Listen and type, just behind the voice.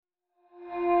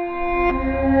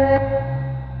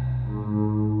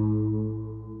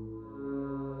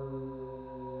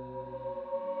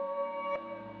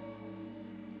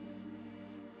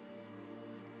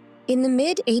In the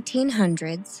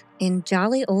mid-1800s, in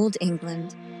jolly old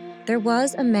England, there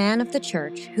was a man of the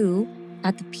church who,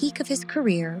 at the peak of his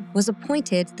career, was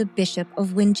appointed the Bishop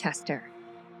of Winchester.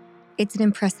 It's an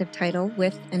impressive title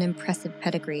with an impressive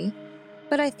pedigree,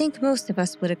 but I think most of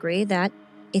us would agree that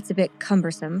it's a bit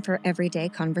cumbersome for everyday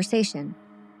conversation.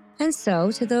 And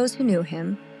so, to those who knew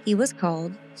him, he was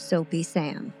called Soapy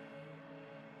Sam.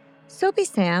 Soapy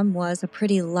Sam was a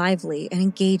pretty lively and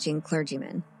engaging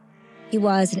clergyman. He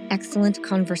was an excellent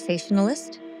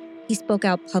conversationalist. He spoke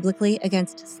out publicly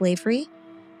against slavery.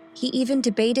 He even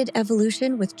debated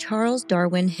evolution with Charles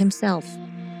Darwin himself.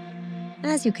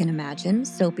 As you can imagine,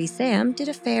 Soapy Sam did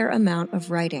a fair amount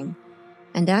of writing.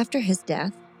 And after his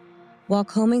death, while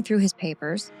combing through his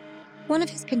papers, one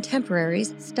of his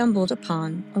contemporaries stumbled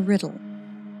upon a riddle.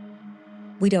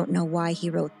 We don't know why he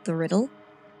wrote the riddle,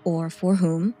 or for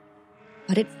whom,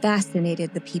 but it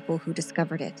fascinated the people who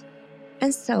discovered it.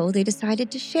 And so they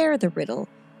decided to share the riddle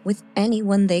with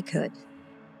anyone they could.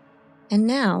 And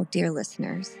now, dear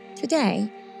listeners,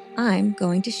 today, I'm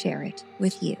going to share it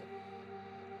with you.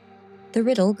 The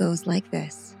riddle goes like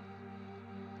this.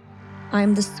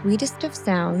 I'm the sweetest of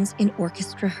sounds in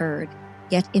orchestra heard,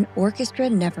 yet in orchestra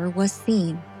never was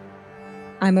seen.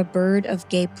 I'm a bird of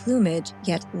gay plumage,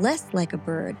 yet less like a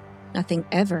bird, nothing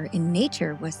ever in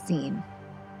nature was seen.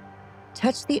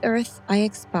 Touch the earth, I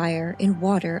expire, in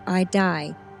water I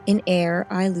die, in air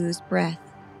I lose breath,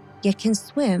 yet can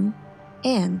swim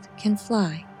and can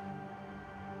fly.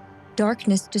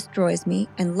 Darkness destroys me,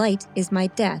 and light is my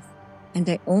death, and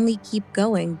I only keep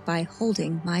going by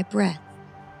holding my breath.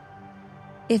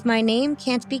 If my name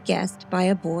can't be guessed by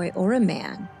a boy or a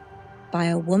man, by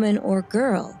a woman or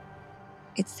girl,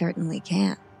 it certainly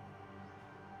can.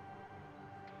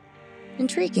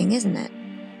 Intriguing, isn't it?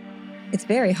 It's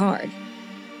very hard.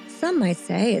 Some might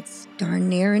say it's darn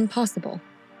near impossible.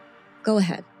 Go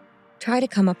ahead, try to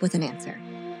come up with an answer.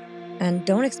 And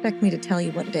don't expect me to tell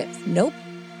you what it is. Nope.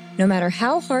 No matter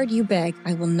how hard you beg,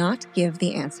 I will not give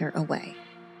the answer away.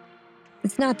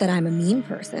 It's not that I'm a mean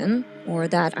person, or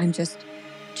that I'm just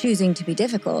choosing to be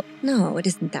difficult. No, it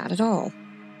isn't that at all.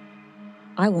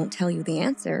 I won't tell you the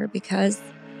answer because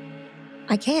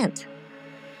I can't.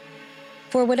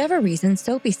 For whatever reason,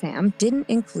 Soapy Sam didn't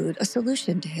include a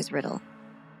solution to his riddle.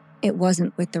 It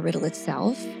wasn't with the riddle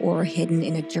itself, or hidden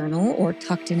in a journal, or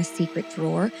tucked in a secret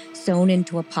drawer, sewn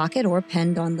into a pocket, or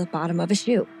penned on the bottom of a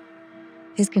shoe.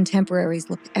 His contemporaries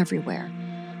looked everywhere,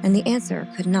 and the answer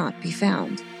could not be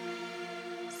found.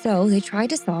 So they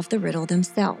tried to solve the riddle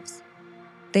themselves.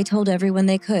 They told everyone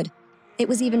they could. It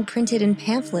was even printed in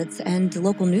pamphlets and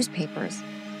local newspapers,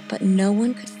 but no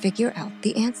one could figure out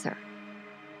the answer.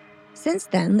 Since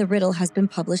then, the riddle has been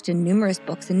published in numerous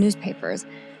books and newspapers.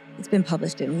 It's been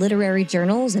published in literary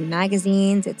journals and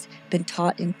magazines. It's been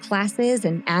taught in classes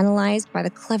and analyzed by the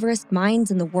cleverest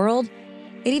minds in the world.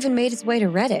 It even made its way to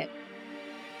Reddit.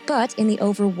 But in the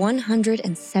over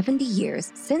 170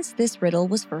 years since this riddle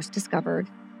was first discovered,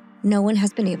 no one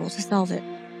has been able to solve it.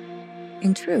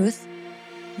 In truth,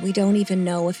 we don't even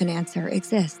know if an answer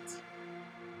exists.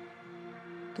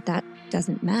 But that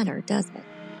doesn't matter, does it?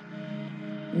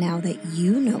 Now that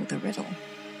you know the riddle,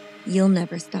 you'll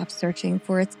never stop searching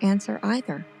for its answer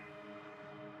either.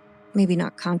 Maybe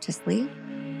not consciously,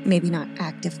 maybe not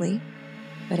actively,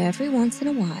 but every once in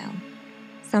a while,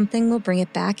 something will bring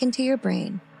it back into your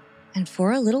brain, and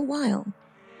for a little while,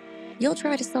 you'll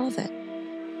try to solve it.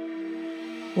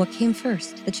 What came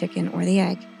first, the chicken or the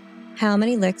egg? How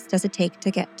many licks does it take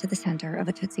to get to the center of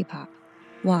a Tootsie Pop?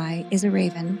 Why is a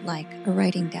raven like a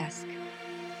writing desk?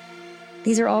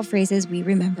 These are all phrases we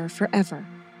remember forever.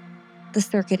 The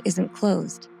circuit isn't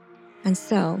closed, and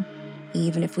so,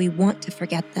 even if we want to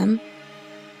forget them,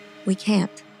 we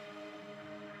can't.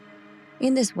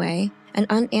 In this way, an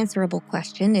unanswerable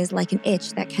question is like an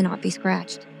itch that cannot be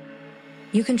scratched.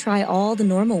 You can try all the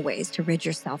normal ways to rid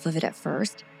yourself of it at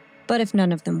first, but if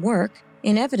none of them work,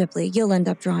 inevitably you'll end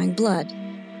up drawing blood.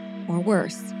 Or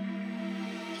worse,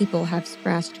 people have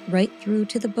scratched right through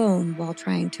to the bone while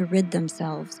trying to rid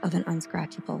themselves of an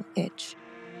unscratchable itch.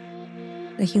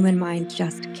 The human mind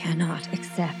just cannot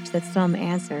accept that some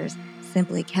answers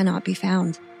simply cannot be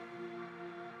found.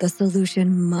 The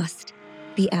solution must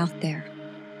be out there,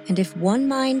 and if one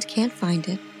mind can't find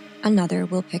it, another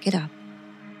will pick it up,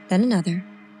 then another,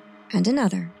 and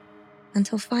another,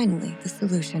 until finally the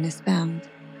solution is found.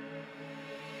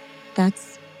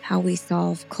 That's how we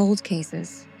solve cold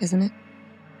cases, isn't it?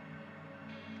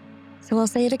 So I'll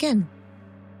say it again.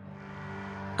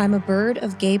 I'm a bird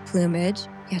of gay plumage,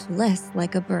 yet less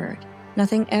like a bird.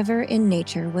 Nothing ever in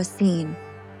nature was seen.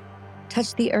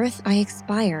 Touch the earth, I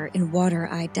expire, in water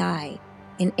I die.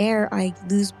 In air, I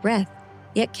lose breath,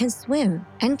 yet can swim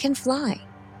and can fly.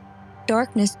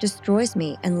 Darkness destroys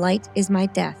me, and light is my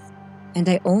death, and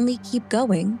I only keep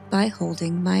going by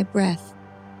holding my breath.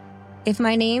 If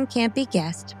my name can't be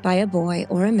guessed by a boy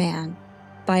or a man,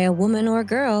 by a woman or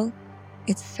girl,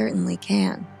 it certainly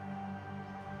can.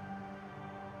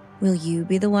 Will you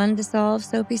be the one to solve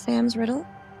Soapy Sam's riddle?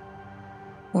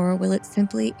 Or will it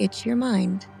simply itch your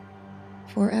mind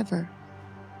forever?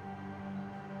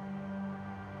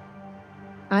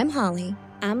 I'm Holly.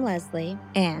 I'm Leslie.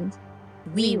 And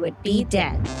we would be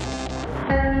dead.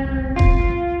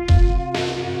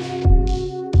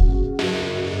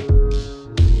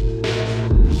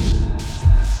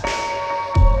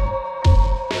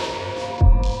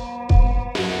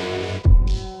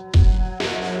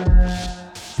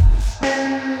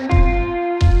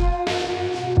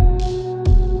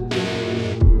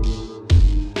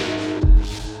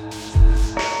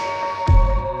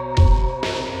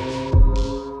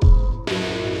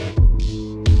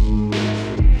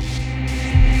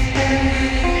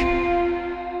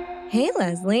 Hey,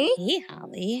 Leslie. Hey,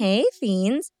 Holly. Hey,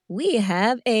 Fiends. We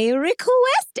have a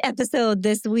request episode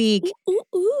this week. Ooh.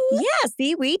 Yeah,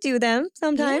 see, we do them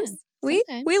sometimes.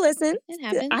 Yeah, We listen. It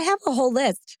happens. I have a whole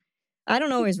list. I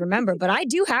don't always remember, but I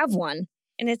do have one.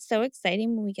 And it's so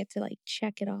exciting when we get to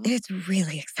check it off. It's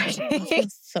really exciting. It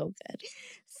feels so good.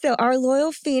 So our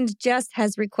loyal Fiend Jess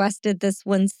has requested this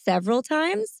one several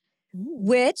times,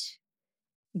 which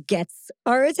gets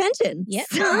our attention. Yep.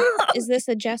 So, Is this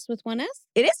a Jess with one S?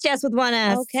 it is Jess with one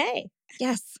S. Okay.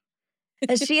 Yes.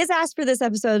 She has asked for this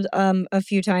episode a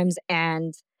few times,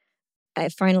 and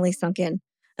it finally sunk in.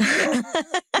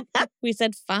 We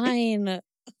said fine.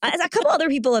 A couple other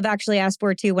people have actually asked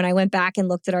for it too. When I went back and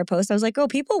looked at our post, I was like, oh,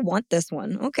 people want this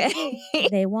one. Okay.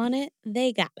 They want it.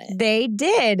 They got it. They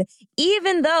did.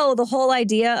 Even though the whole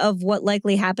idea of what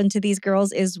likely happened to these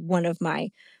girls is one of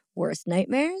my worst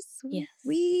nightmares. Yes.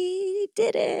 We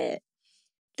did it.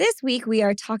 This week, we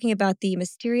are talking about the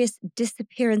mysterious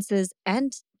disappearances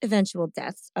and eventual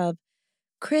deaths of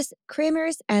Kris,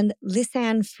 Kremers, and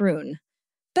Lisanne Froon,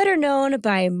 better known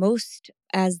by most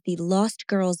as the Lost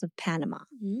Girls of Panama.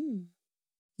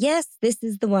 Yes, this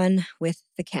is the one with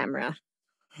the camera.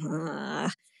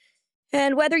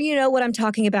 And whether you know what I'm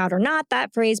talking about or not,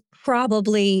 that phrase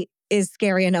probably is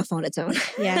scary enough on its own.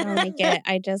 Yeah, I don't like it.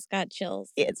 I just got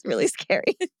chills. It's really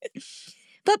scary.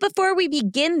 But before we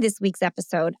begin this week's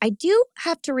episode, I do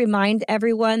have to remind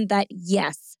everyone that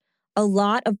yes, a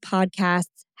lot of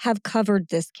podcasts have covered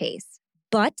this case,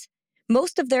 but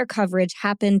most of their coverage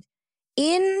happened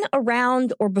in,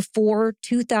 around, or before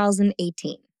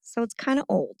 2018. So it's kind of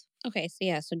old. Okay,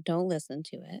 so don't listen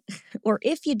to it. Or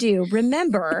if you do,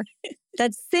 remember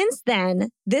that since then,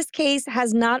 this case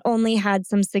has not only had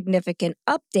some significant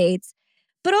updates,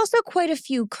 but also quite a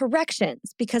few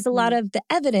corrections because a lot of the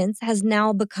evidence has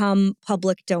now become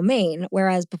public domain,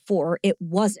 whereas before it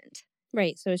wasn't.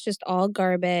 Right, so it's just all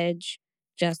garbage.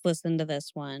 Just listen to this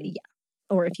one. Yeah.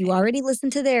 Or if you already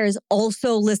listened to theirs,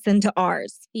 also listen to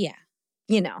ours. Yeah.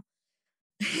 You know.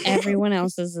 Everyone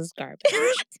else's is garbage.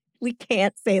 We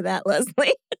can't say that,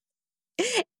 Leslie.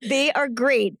 They are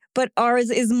great, but ours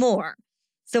is more.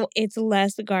 So it's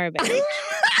less garbage.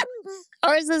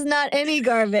 Ours is not any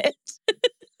garbage.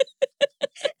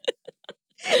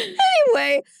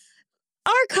 Anyway,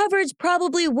 our coverage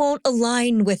probably won't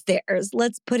align with theirs.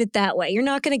 Let's put it that way. You're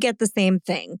not going to get the same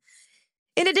thing.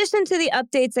 In addition to the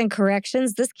updates and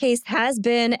corrections, this case has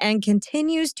been and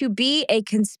continues to be a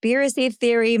conspiracy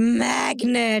theory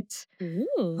magnet. Ooh.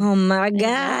 Oh my God.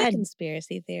 I love a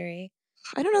conspiracy theory.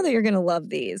 I don't know that you're going to love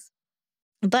these.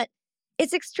 But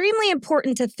it's extremely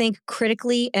important to think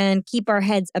critically and keep our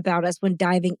heads about us when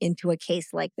diving into a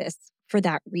case like this for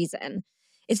that reason.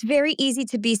 It's very easy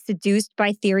to be seduced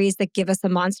by theories that give us a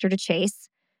monster to chase.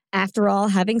 After all,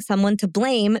 having someone to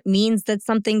blame means that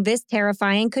something this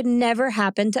terrifying could never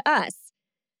happen to us.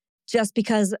 Just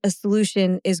because a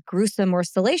solution is gruesome or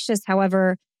salacious,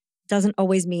 however, doesn't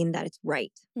always mean that it's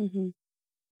right. Mm-hmm.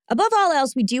 Above all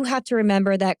else, we do have to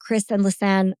remember that Kris and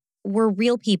Lisanne were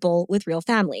real people with real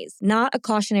families, not a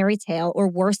cautionary tale or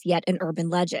worse yet, an urban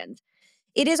legend.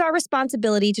 It is our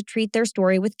responsibility to treat their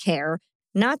story with care,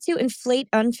 not to inflate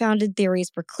unfounded theories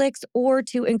for clicks or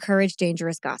to encourage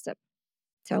dangerous gossip.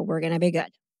 So we're going to be good.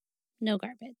 No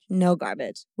garbage. No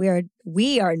garbage. We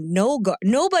are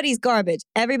nobody's garbage.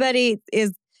 Everybody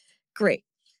is great.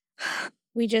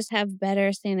 We just have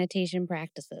better sanitation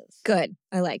practices. Good.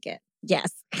 I like it.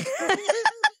 Yes.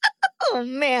 Oh,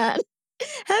 man.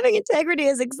 Having integrity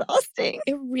is exhausting.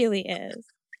 It really is.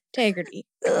 Integrity.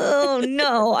 Oh,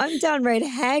 no. I'm downright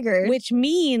haggard. Which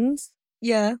means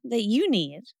that you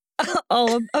need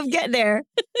Oh, I'm getting there.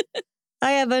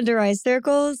 I have under eye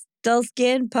circles, dull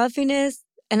skin, puffiness,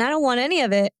 and I don't want any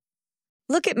of it.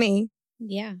 Look at me.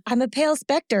 Yeah. I'm a pale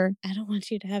specter. I don't want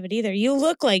you to have it either. You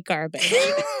look like garbage.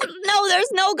 No,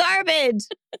 there's no garbage.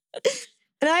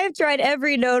 And I have tried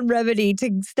every known remedy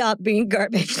to stop being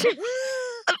garbage.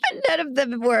 None of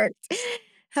them worked.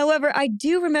 However, I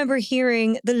do remember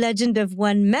hearing the legend of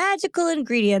one magical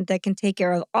ingredient that can take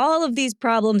care of all of these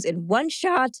problems in one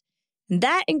shot. And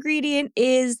that ingredient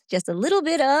is just a little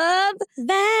bit of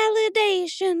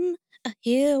Validation. A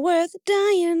hill worth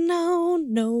dying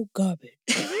on. No garbage.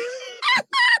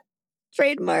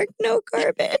 trademark, no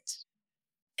garbage.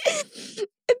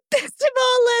 Best of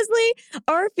all, Leslie,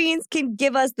 our fiends can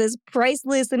give us this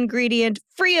priceless ingredient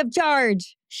free of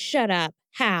charge. Shut up.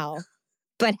 How?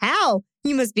 But how?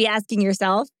 You must be asking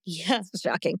yourself. Yeah. So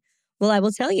shocking. Well, I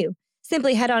will tell you.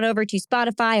 Simply head on over to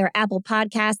Spotify or Apple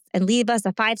Podcasts and leave us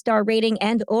a 5-star rating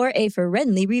and or a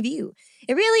friendly review.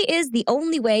 It really is the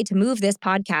only way to move this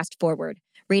podcast forward.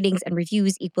 Ratings and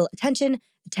reviews equal attention,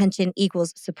 attention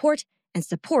equals support, and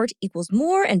support equals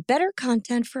more and better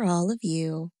content for all of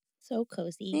you. So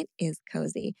cozy. It is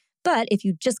cozy. But if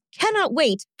you just cannot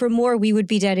wait for more We Would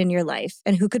Be Dead in your life,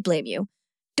 and who could blame you,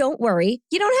 don't worry,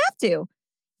 you don't have to.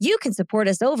 You can support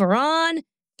us over on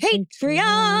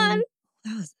Patreon.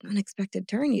 That was an unexpected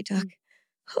turn you took.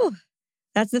 Whew.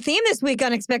 That's the theme this week,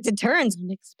 unexpected turns.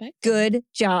 Unexpected. Good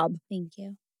job. Thank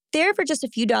you. There, for just a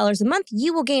few dollars a month,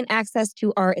 you will gain access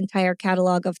to our entire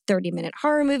catalog of 30-minute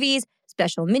horror movies,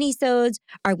 special minisodes,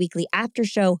 our weekly after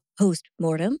show, Host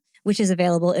Mortem, which is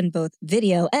available in both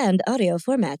video and audio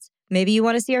formats. Maybe you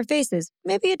want to see our faces.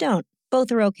 Maybe you don't.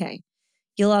 Both are okay.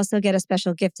 You'll also get a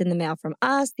special gift in the mail from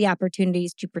us, the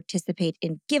opportunities to participate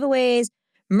in giveaways,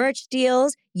 merch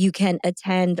deals. You can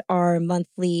attend our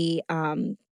monthly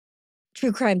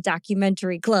true crime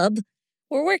documentary club.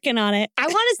 We're working on it. I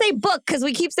want to say book because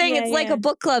we keep saying it's like a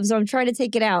book club, so I'm trying to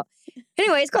take it out.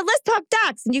 Anyway, it's called Let's Talk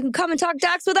Docs, and you can come and talk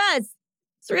docs with us.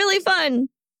 It's really fun.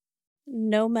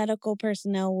 No medical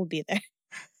personnel will be there.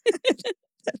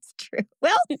 That's true.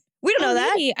 Well, we don't know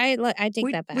that. I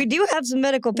take that back. We do have some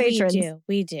medical patrons.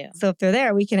 We do. So if they're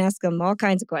there, we can ask them all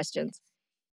kinds of questions.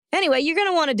 Anyway, you're going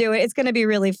to want to do it. It's going to be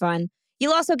really fun.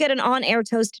 You'll also get an on-air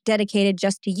toast dedicated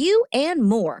just to you and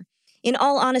more. In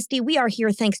all honesty, we are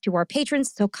here thanks to our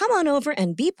patrons, so come on over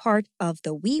and be part of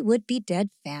the We Would Be Dead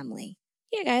family.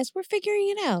 Yeah, guys, we're figuring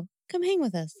it out. Come hang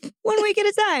with us. 1 week at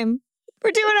a time.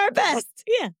 We're doing our best.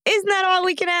 Yeah. Isn't that all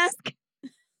we can ask?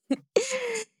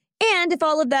 And if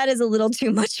all of that is a little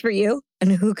too much for you,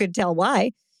 and who could tell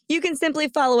why, you can simply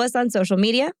follow us on social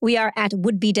media. We are at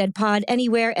Would Be Dead Pod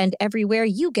anywhere and everywhere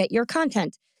you get your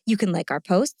content. You can like our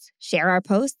posts, share our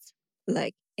posts,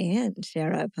 and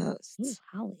share our posts. Ooh,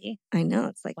 Holly. I know,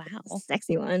 it's like wow. a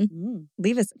sexy one.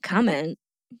 Leave us a comment.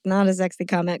 Not a sexy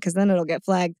comment, because then it'll get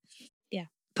flagged. Yeah.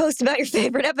 Post about your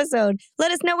favorite episode.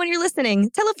 Let us know when you're listening.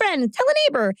 Tell a friend. Tell a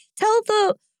neighbor. Tell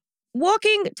the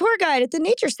walking tour guide at the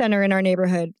nature center in our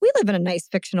neighborhood. We live in a nice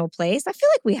fictional place. I feel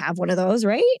like we have one of those,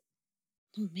 right?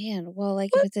 Oh, man. Well, if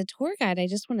it's a tour guide, I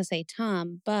just want to say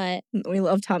Tom, but... We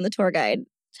love Tom the tour guide.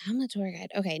 Tom the tour guide.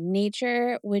 Okay,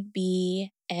 nature would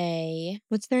be a...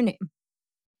 What's their name?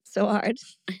 So hard.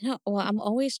 I know. Well, I'm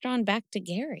always drawn back to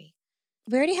Gary.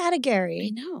 We already had a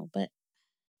Gary. I know, but...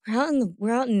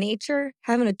 We're out in nature,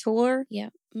 having a tour.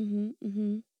 Yeah. All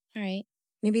right.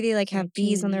 Maybe they have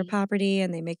bees on their property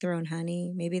and they make their own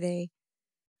honey. Maybe they...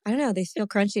 I don't know. They feel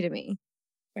crunchy to me.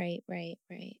 Right.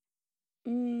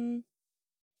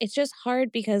 It's just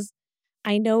hard because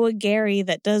I know a Gary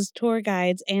that does tour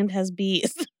guides and has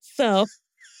bees. So.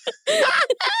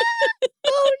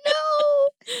 Oh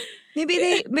no! Maybe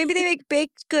they make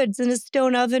baked goods in a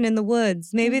stone oven in the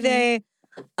woods. Maybe they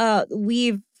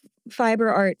weave fiber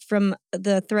art from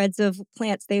the threads of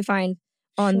plants they find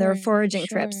on their foraging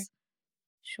trips.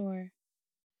 Sure.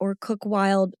 Or cook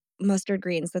wild mustard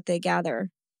greens that they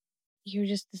gather. You're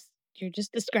just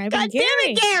describing God Gary. Damn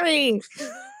it, Gary!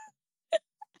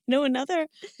 No, another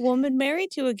woman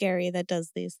married to a Gary that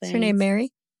does these things. Is her name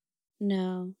Mary?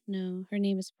 No. Her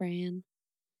name is Fran.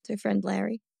 It's her friend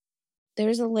Larry.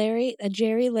 There's a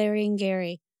Jerry, Larry, and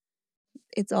Gary.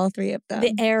 It's all three of them.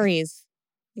 The Aries.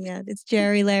 Yeah, it's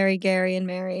Jerry, Larry, Gary, and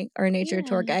Mary, our nature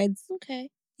tour guides. Okay.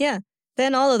 Yeah.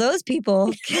 Then all of those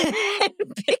people can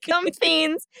become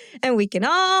fiends and we can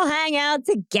all hang out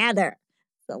together.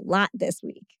 It's a lot this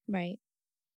week. Right.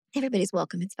 Everybody's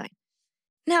welcome. It's fine.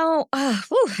 Now, I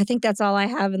think that's all I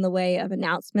have in the way of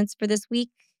announcements for this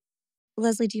week.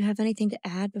 Leslie, do you have anything to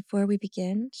add before we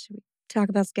begin? Should we talk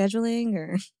about scheduling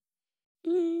or?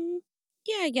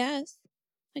 Yeah, I guess.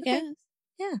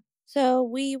 Yeah. So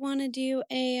we want to do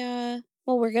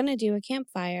we're going to do a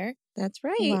campfire That's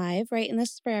right. live, right? And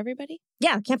this is for everybody?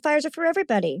 Yeah, campfires are for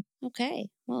everybody. Okay.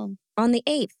 Well, on the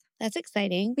 8th. that's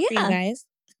exciting for you Yeah. guys.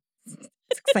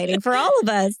 It's exciting for all of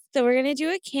us. So we're going to do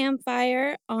a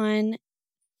campfire on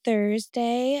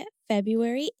Thursday,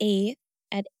 February 8th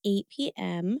at 8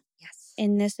 p.m. Yes.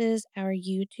 And this is our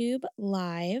YouTube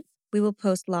live. We will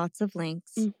post lots of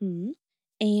links. Mm-hmm.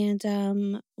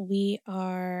 And we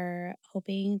are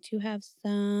hoping to have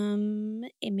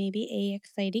maybe a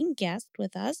exciting guest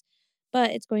with us,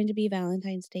 but it's going to be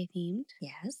Valentine's Day themed.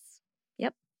 Yes.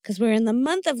 Yep. Because we're in the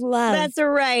month of love. That's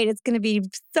right. It's going to be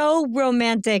so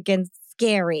romantic and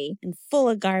scary. And full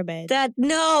of garbage.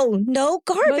 No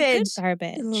garbage. But good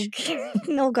garbage.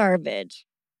 No garbage.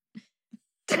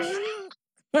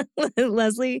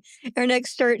 Leslie, our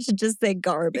next shirt should just say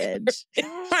garbage.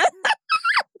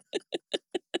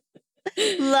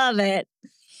 Love it.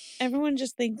 Everyone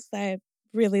just thinks I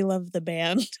really love the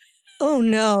band. Oh,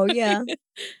 no. Yeah.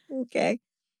 Okay.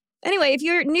 Anyway, if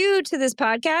you're new to this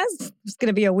podcast, it's going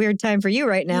to be a weird time for you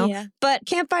right now. Yeah. But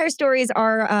Campfire Stories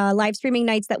are live streaming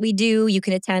nights that we do. You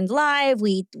can attend live.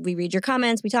 We read your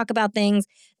comments. We talk about things.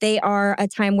 They are a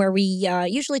time where we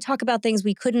usually talk about things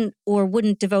we couldn't or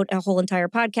wouldn't devote a whole entire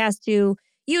podcast to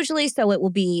usually. So it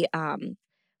will be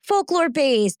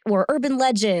folklore-based or urban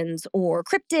legends or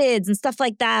cryptids and stuff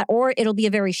like that. Or it'll be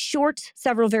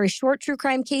several very short true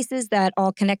crime cases that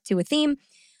all connect to a theme.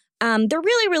 They're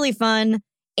really, really fun.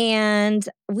 And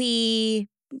we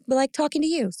like talking to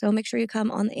you. So make sure you come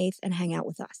on the 8th and hang out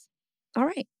with us. All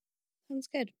right. Sounds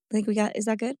good. I think is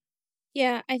that good?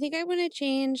 Yeah, I think I want to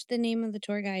change the name of the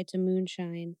tour guide to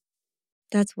Moonshine.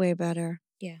 That's way better.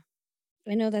 Yeah.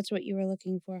 I know that's what you were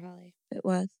looking for, Holly. It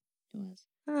was. It was.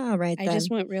 All right, then. I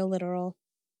just went real literal.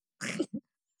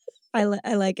 I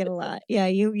like it a lot. Yeah,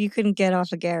 you couldn't get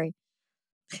off of Gary.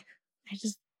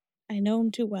 I know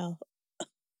him too well.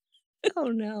 Oh,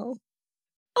 no.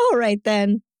 All right,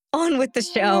 then. On with the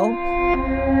show.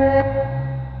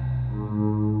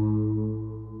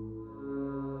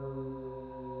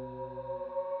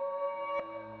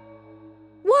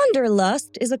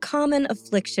 Wanderlust is a common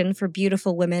affliction for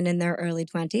beautiful women in their early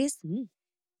 20s. Mm.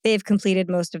 They've completed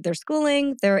most of their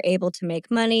schooling, they're able to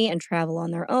make money and travel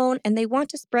on their own, and they want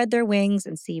to spread their wings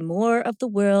and see more of the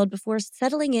world before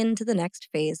settling into the next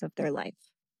phase of their life.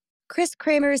 Kris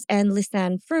Kremers and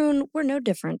Lisanne Froon were no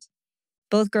different.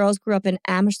 Both girls grew up in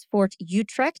Amersfoort,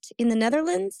 Utrecht in the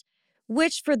Netherlands,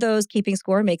 which for those keeping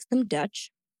score makes them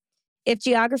Dutch. If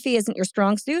geography isn't your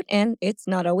strong suit, and it's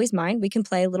not always mine, we can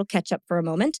play a little catch-up for a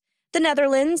moment. The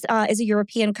Netherlands is a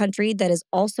European country that is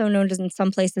also known in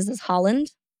some places as Holland.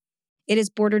 It is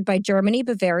bordered by Germany,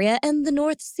 Bavaria, and the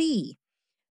North Sea.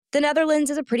 The Netherlands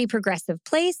is a pretty progressive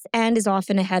place and is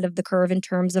often ahead of the curve in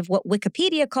terms of what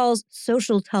Wikipedia calls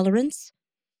social tolerance,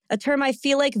 a term I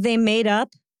feel like they made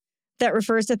up that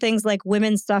refers to things like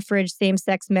women's suffrage,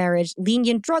 same-sex marriage,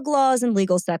 lenient drug laws, and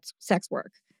legal sex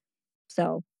work.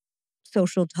 So,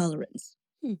 social tolerance.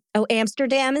 Oh,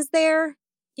 Amsterdam is there?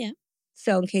 Yeah.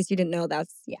 So in case you didn't know,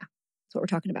 that's what we're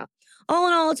talking about. All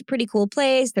in all, it's a pretty cool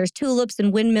place. There's tulips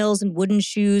and windmills and wooden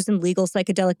shoes and legal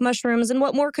psychedelic mushrooms. And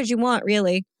what more could you want,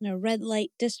 really? And a red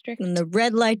light district. And the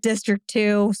red light district,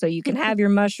 too. So you can have your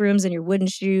mushrooms and your wooden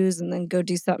shoes and then go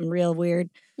do something real weird.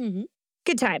 Mm-hmm.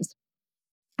 Good times.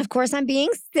 Of course, I'm being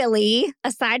silly.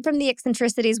 Aside from the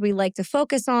eccentricities we like to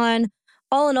focus on,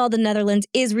 all in all, the Netherlands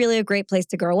is really a great place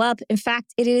to grow up. In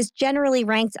fact, it is generally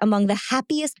ranked among the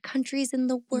happiest countries in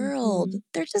the world. Mm-hmm.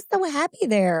 They're just so happy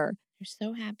there. They're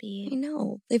so happy. I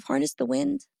know. They've harnessed the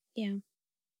wind. Yeah.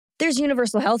 There's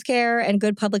universal health care and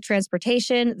good public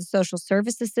transportation. The social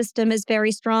services system is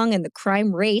very strong and the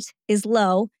crime rate is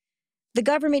low. The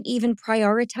government even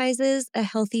prioritizes a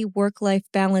healthy work-life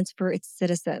balance for its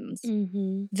citizens.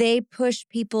 Mm-hmm. They push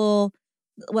people,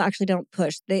 well, actually don't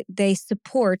push. They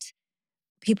support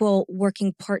people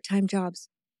working part-time jobs.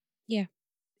 Yeah.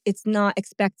 It's not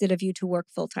expected of you to work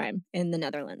full-time in the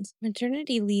Netherlands.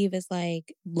 Maternity leave is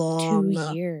like Long.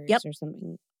 2 years Yep. or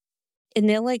something. And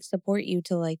they'll like support you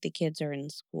till like the kids are in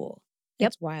school. Yep.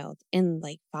 It's wild. And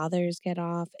like fathers get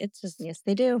off. It's just. Yes,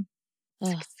 they do.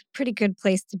 It's a pretty good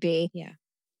place to be. Yeah.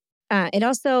 It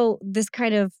also, this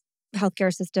kind of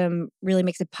healthcare system really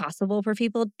makes it possible for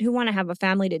people who want to have a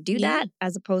family to do that,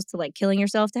 as opposed to like killing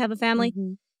yourself to have a family.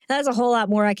 Mm-hmm. That's a whole lot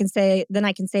more I can say than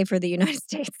I can say for the United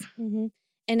States. Mm-hmm.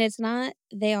 And it's not,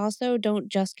 they also don't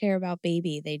just care about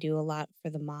baby. They do a lot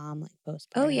for the mom, like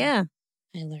postpartum. Oh, yeah.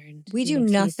 I learned. We It do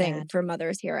makes me nothing sad. for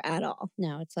mothers here at all.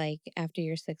 No, it's like after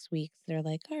your 6 weeks, they're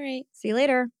like, all right, See you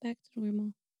later. back to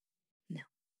normal. No,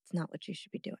 it's not what you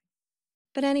should be doing.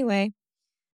 But anyway,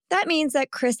 That means that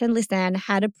Kris and Lisanne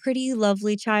had a pretty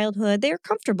lovely childhood. They were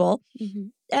comfortable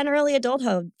and early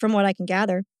adulthood, from what I can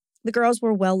gather. The girls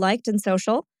were well-liked and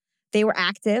social. They were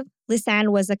active.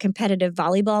 Lisanne was a competitive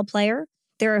volleyball player.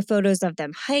 There are photos of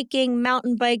them hiking,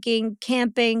 mountain biking,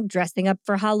 camping, dressing up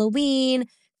for Halloween,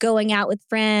 going out with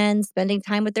friends, spending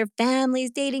time with their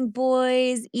families, dating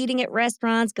boys, eating at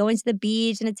restaurants, going to the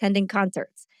beach, and attending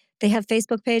concerts. They have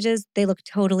Facebook pages. They look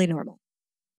totally normal.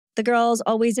 The girls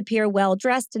always appear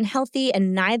well-dressed and healthy,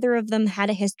 and neither of them had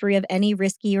a history of any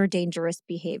risky or dangerous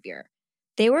behavior.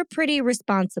 They were pretty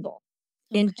responsible,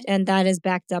 and that is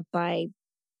backed up by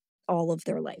all of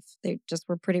their life. They just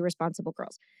were pretty responsible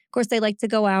girls. Of course, they like to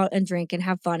go out and drink and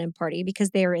have fun and party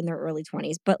because they are in their early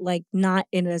 20s, but like not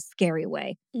in a scary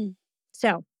way.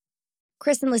 So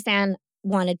Kris and Lisanne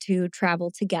wanted to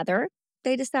travel together,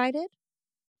 they decided.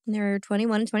 And they're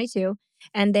 21 and 22.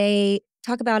 And they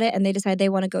talk about it and they decide they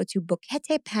want to go to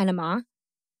Boquete, Panama.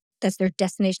 That's their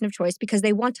destination of choice because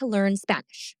they want to learn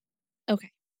Spanish.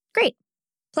 Okay. Great.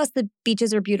 Plus, the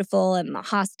beaches are beautiful and the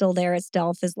hostel there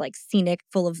itself is like scenic,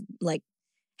 full of like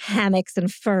hammocks and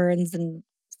ferns and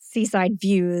seaside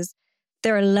views.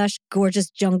 There are lush, gorgeous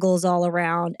jungles all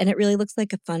around, and it really looks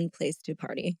like a fun place to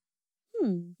party.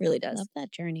 Really does. Love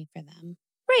that journey for them.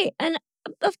 Right. And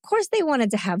of course they wanted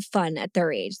to have fun at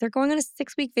their age. They're going on a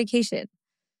 6-week vacation.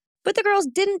 But the girls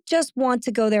didn't just want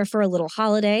to go there for a little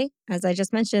holiday. As I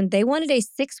just mentioned, they wanted a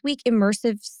 6-week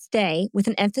immersive stay with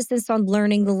an emphasis on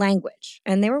learning the language,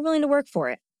 and they were willing to work for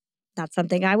it. Not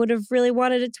something I would have really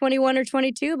wanted at 21 or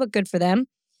 22, but good for them.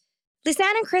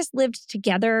 Lisanne and Kris lived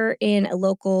together in a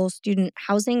local student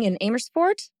housing in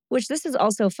Amersfoort, which this is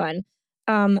also fun.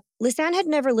 Lisanne had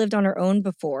never lived on her own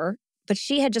before, but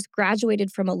she had just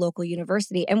graduated from a local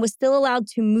university and was still allowed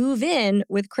to move in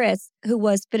with Kris, who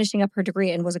was finishing up her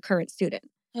degree and was a current student.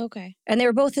 Okay. And they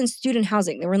were both in student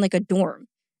housing. They were in like a dorm.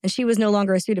 And she was no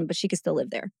longer a student, but she could still live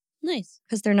there. Nice.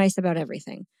 Because they're nice about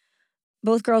everything.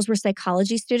 Both girls were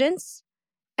psychology students,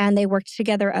 and they worked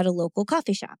together at a local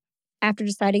coffee shop. After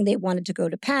deciding they wanted to go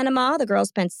to Panama, the girls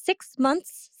spent 6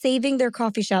 months saving their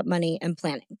coffee shop money and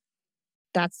planning.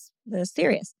 That's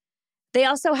serious. They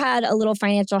also had a little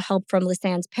financial help from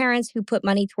Lisanne's parents who put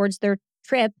money towards their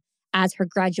trip as her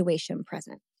graduation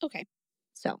present. Okay.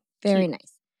 So, very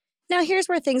nice. Now, here's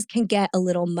where things can get a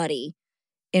little muddy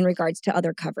in regards to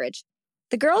other coverage.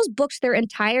 The girls booked their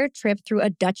entire trip through a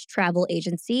Dutch travel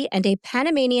agency and a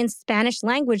Panamanian Spanish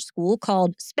language school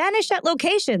called Spanish at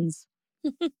Locations.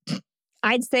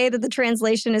 I'd say that the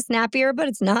translation is snappier, but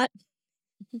it's not.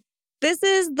 This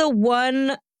is the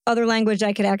one other language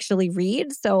I could actually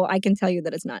read, so I can tell you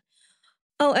that it's not.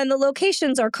 Oh, and the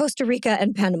locations are Costa Rica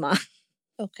and Panama.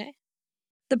 Okay.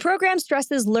 The program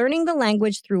stresses learning the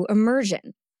language through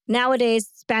immersion. Nowadays,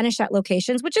 Spanish at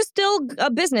Locations, which is still a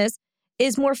business,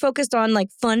 is more focused on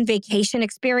like fun vacation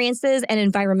experiences and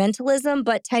environmentalism,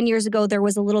 but 10 years ago, there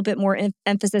was a little bit more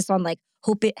emphasis on like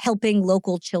helping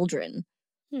local children.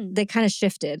 They kind of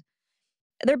shifted.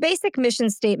 Their basic mission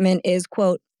statement is,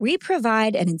 quote, "We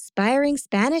provide an inspiring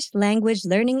Spanish language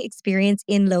learning experience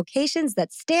in locations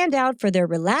that stand out for their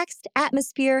relaxed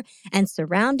atmosphere and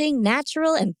surrounding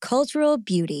natural and cultural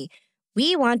beauty.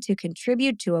 We want to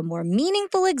contribute to a more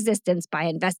meaningful existence by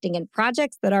investing in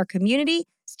projects that our community,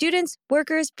 students,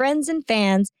 workers, friends, and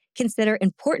fans consider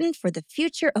important for the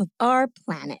future of our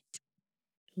planet."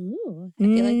 Ooh, I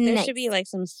feel like there should be like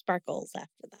some sparkles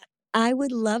after that. I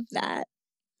would love that.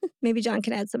 Maybe John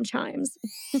can add some chimes.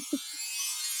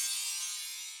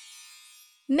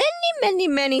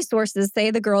 Many sources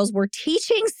say the girls were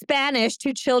teaching Spanish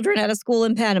to children at a school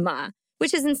in Panama,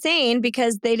 which is insane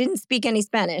because they didn't speak any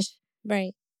Spanish.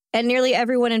 Right. And nearly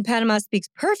everyone in Panama speaks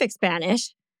perfect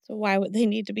Spanish. So why would they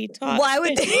need to be taught Why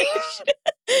would they?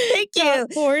 Thank you.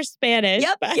 For Spanish.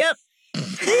 Yep.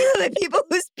 The people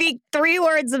who speak 3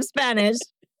 words of Spanish.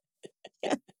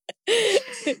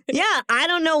 Yeah, I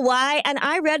don't know why. And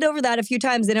I read over that a few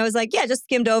times and I was like, yeah, just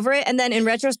skimmed over it. And then in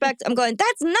retrospect, I'm going,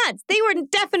 that's nuts. They were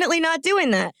definitely not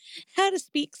doing that. How to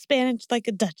speak Spanish like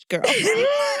a Dutch girl. They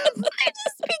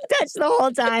just speak Dutch the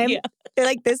whole time. Yeah. They're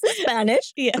like, this is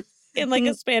Spanish. Yeah. In like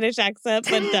a Spanish accent,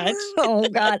 but Dutch. Oh,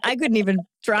 God. I couldn't even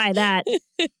try that.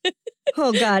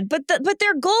 Oh, God. But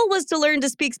their goal was to learn to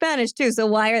speak Spanish, too. So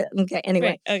why okay,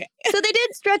 anyway. Right, okay. So they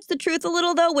did stretch the truth a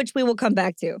little, though, which we will come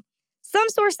back to. Some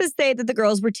sources say that the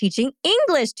girls were teaching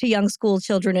English to young school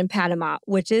children in Panama,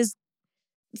 which is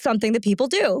something that people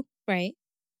do. Right.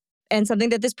 And something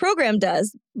that this program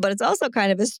does. But it's also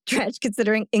kind of a stretch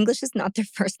considering English is not their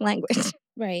first language.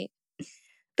 Right.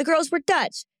 The girls were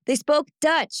Dutch. They spoke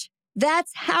Dutch.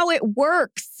 That's how it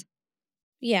works.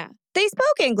 Yeah. They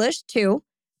spoke English, too,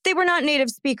 They were not native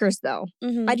speakers, though.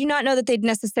 I do not know that they'd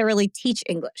necessarily teach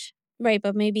English. Right,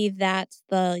 but maybe that's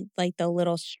the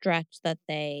little stretch that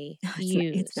they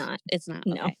use. It's not. It's not.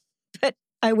 No. Okay. But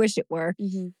I wish it were.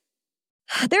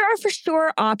 There are for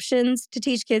sure options to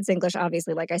teach kids English,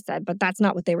 obviously, like I said, but that's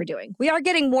not what they were doing. We are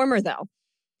getting warmer, though.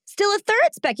 Still, a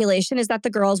third speculation is that the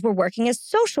girls were working as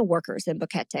social workers in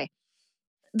Boquete.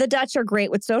 The Dutch are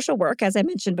great with social work, as I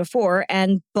mentioned before,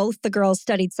 and both the girls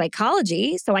studied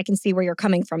psychology, so I can see where you're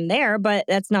coming from there, but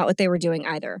that's not what they were doing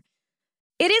either.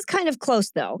 It is kind of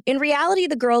close, though. In reality,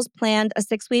 the girls planned a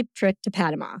 6-week trip to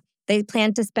Panama. They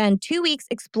planned to spend 2 weeks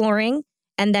exploring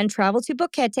and then travel to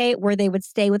Boquete, where they would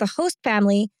stay with a host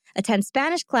family, attend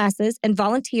Spanish classes, and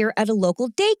volunteer at a local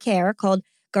daycare called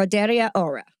Guarderia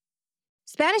Ora.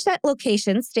 Spanish at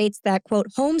Location states that, quote,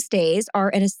 homestays are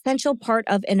an essential part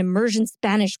of an immersion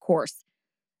Spanish course,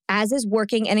 as is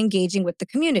working and engaging with the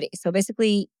community. So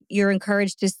basically, you're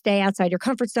encouraged to stay outside your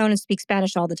comfort zone and speak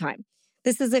Spanish all the time.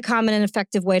 This is a common and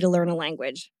effective way to learn a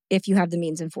language, if you have the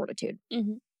means and fortitude.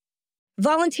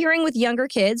 Volunteering with younger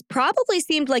kids probably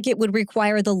seemed like it would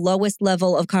require the lowest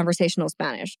level of conversational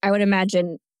Spanish. I would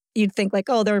imagine you'd think like,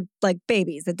 oh, they're like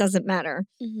babies. It doesn't matter.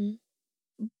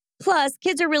 Plus,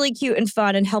 kids are really cute and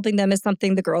fun, and helping them is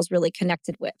something the girls really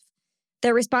connected with.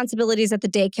 Their responsibilities at the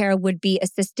daycare would be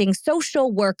assisting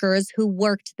social workers who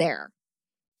worked there.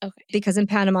 Okay. Because in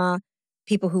Panama,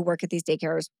 people who work at these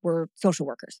daycares were social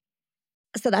workers.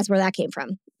 So that's where that came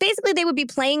from. Basically, they would be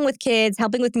playing with kids,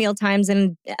 helping with meal times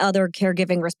and other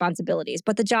caregiving responsibilities.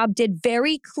 But the job did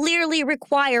very clearly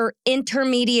require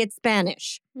intermediate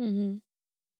Spanish,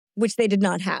 which they did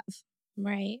not have.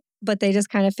 Right. But they just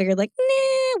kind of figured like,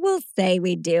 nah, we'll say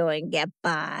we do and get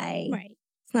by. Right.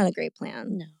 It's not a great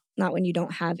plan. No. Not when you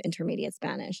don't have intermediate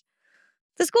Spanish.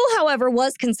 The school, however,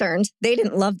 was concerned. They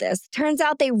didn't love this. Turns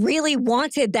out they really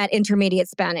wanted that intermediate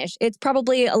Spanish. It's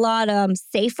probably a lot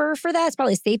safer for that. It's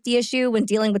probably a safety issue when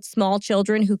dealing with small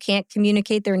children who can't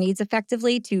communicate their needs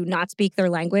effectively to not speak their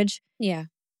language. Yeah.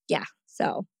 Yeah.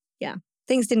 So, yeah.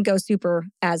 Things didn't go super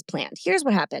as planned. Here's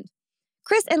what happened.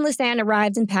 Kris and Lisanne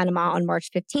arrived in Panama on March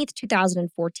 15th,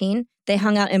 2014. They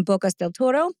hung out in Bocas del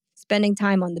Toro, spending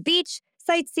time on the beach,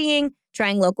 sightseeing,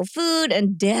 trying local food,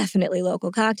 and definitely local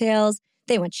cocktails.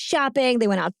 They went shopping, they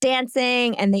went out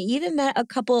dancing, and they even met a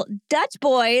couple Dutch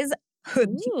boys who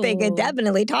they could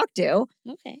definitely talk to.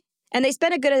 Okay. And they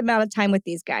spent a good amount of time with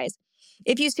these guys.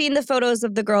 If you've seen the photos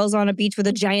of the girls on a beach with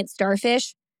a giant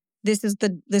starfish, this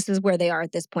is where they are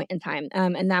at this point in time.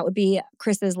 And that would be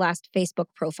Kris's last Facebook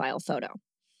profile photo.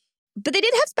 But they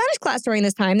did have Spanish class during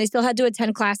this time. They still had to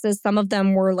attend classes. Some of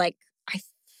them were like, I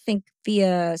think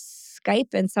via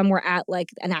Skype, and some were at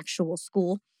like an actual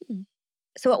school.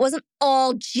 So it wasn't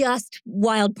all just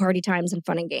wild party times and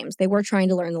fun and games. They were trying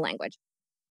to learn the language.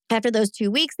 After those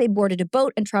 2 weeks, they boarded a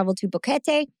boat and traveled to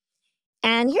Boquete.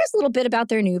 And here's a little bit about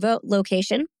their new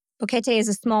location. Boquete is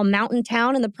a small mountain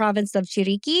town in the province of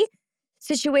Chiriquí,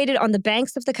 situated on the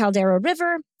banks of the Caldera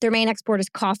River. Their main export is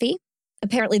coffee.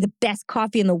 Apparently the best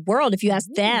coffee in the world, if you ask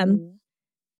them.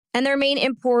 And their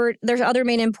other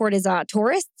main import is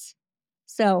tourists.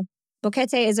 So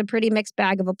Boquete is a pretty mixed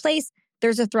bag of a place.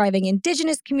 There's a thriving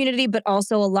indigenous community, but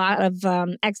also a lot of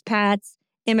expats,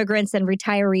 immigrants, and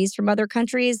retirees from other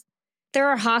countries. There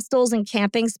are hostels and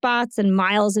camping spots and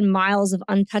miles of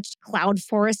untouched cloud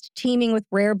forest teeming with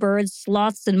rare birds,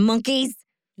 sloths, and monkeys.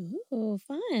 Ooh,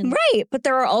 fun. Right, but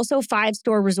there are also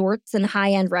 5-star resorts and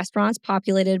high-end restaurants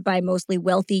populated by mostly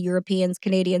wealthy Europeans,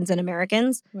 Canadians, and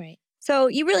Americans. Right. So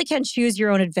you really can choose your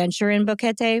own adventure in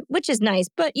Boquete, which is nice,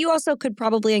 but you also could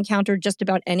probably encounter just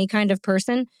about any kind of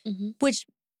person, which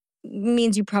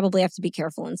means you probably have to be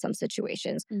careful in some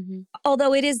situations.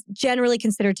 Although it is generally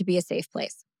considered to be a safe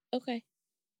place. Okay.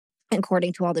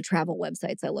 According to all the travel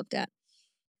websites I looked at.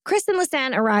 Kris and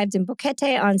Lisanne arrived in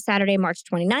Boquete on Saturday, March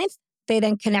 29th. They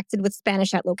then connected with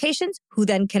Spanish at Locations, who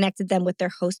then connected them with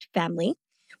their host family,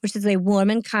 which is a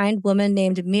kind woman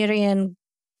named Miriam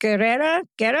Guerra?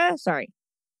 Sorry.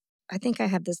 I think I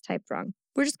have this typed wrong.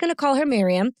 We're just going to call her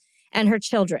Miriam, and her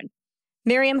children.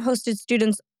 Miriam hosted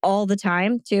students all the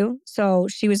time, too. So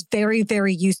she was very,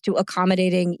 very used to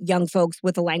accommodating young folks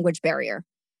with a language barrier.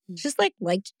 Just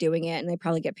liked doing it, and they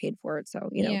probably get paid for it. So,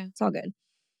 It's all good.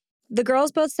 The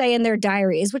girls both say in their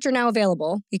diaries, which are now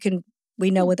available, we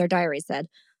know what their diaries said,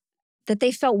 that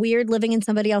they felt weird living in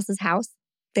somebody else's house.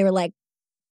 They were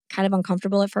kind of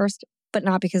uncomfortable at first, but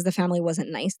not because the family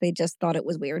wasn't nice. They just thought it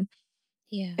was weird.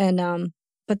 Yeah. And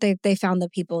but they found the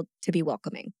people to be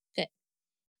welcoming. Good.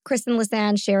 Kris and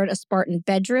Lisanne shared a Spartan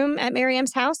bedroom at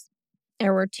Miriam's house.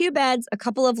 There were 2 beds, a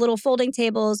couple of little folding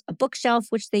tables, a bookshelf,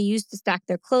 which they used to stack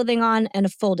their clothing on, and a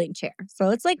folding chair. So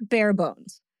it's like bare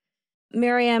bones.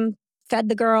 Miriam fed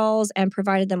the girls and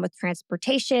provided them with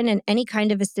transportation and any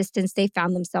kind of assistance they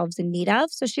found themselves in need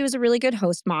of. So she was a really good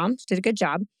host mom. She did a good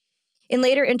job. In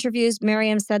later interviews,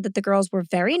 Miriam said that the girls were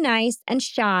very nice and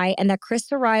shy and that Kris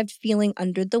arrived feeling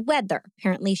under the weather.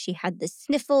 Apparently, she had the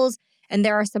sniffles, and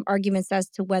there are some arguments as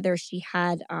to whether she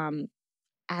had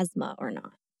asthma or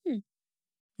not.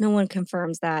 No one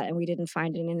confirms that, and we didn't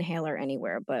find an inhaler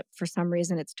anywhere, but for some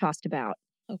reason it's tossed about.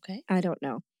 Okay. I don't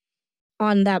know.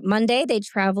 On that Monday, they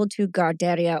traveled to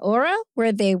Garderia Ora,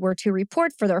 where they were to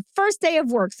report for their first day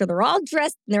of work. So they're all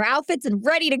dressed in their outfits and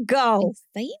ready to go.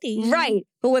 Exciting. Right.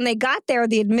 But when they got there,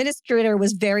 the administrator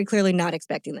was very clearly not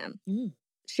expecting them.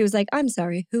 She was like, I'm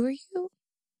sorry, who are you?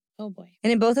 Oh, boy.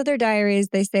 And in both of their diaries,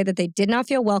 they say that they did not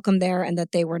feel welcome there and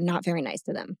that they were not very nice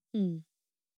to them.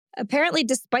 Apparently,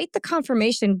 despite the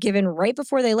confirmation given right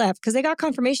before they left, because they got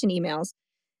confirmation emails,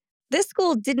 this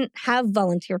school didn't have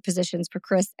volunteer positions for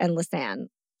Kris and Lisanne.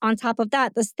 On top of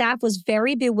that, the staff was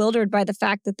very bewildered by the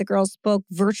fact that the girls spoke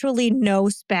virtually no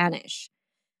Spanish.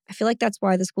 I feel like that's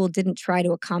why the school didn't try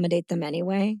to accommodate them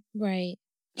anyway. Right.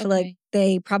 I feel like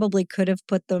they probably could have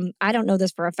put them, I don't know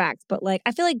this for a fact, but like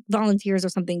I feel like volunteers are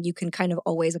something you can kind of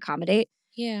always accommodate.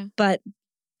 Yeah. But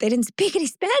they didn't speak any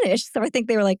Spanish, so I think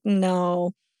they were like,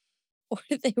 no. Or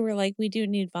they were like, we do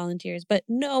need volunteers, but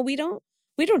no, we don't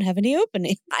have any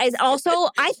openings. I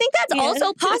think that's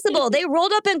also possible. They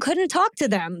rolled up and couldn't talk to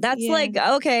them. That's like,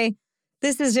 okay,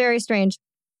 this is very strange.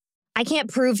 I can't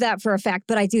prove that for a fact,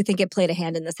 but I do think it played a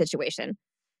hand in the situation.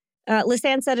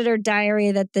 Lisanne said in her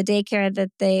diary that the daycare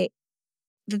that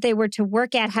they were to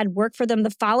work at had work for them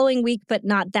the following week, but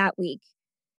not that week.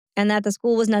 And that the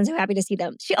school was none so happy to see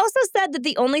them. She also said that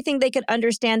the only thing they could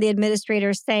understand the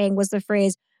administrator saying was the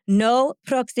phrase, no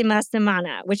próxima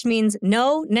semana, which means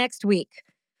no next week.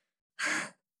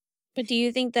 But do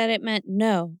you think that it meant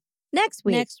no? Next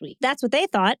week. Next week. That's what they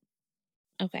thought.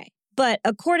 Okay. But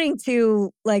according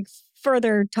to like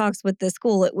further talks with the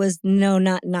school, it was no,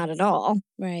 not at all.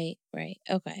 Right.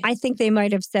 Okay. I think they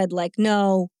might have said like,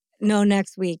 no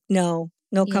next week. No,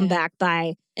 come back.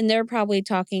 Bye. And they're probably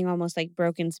talking almost like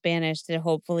broken Spanish to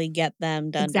hopefully get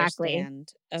them to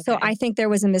understand. Okay. So I think there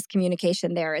was a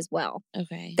miscommunication there as well.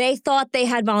 Okay. They thought they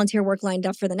had volunteer work lined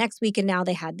up for the next week, and now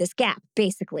they had this gap,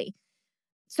 basically.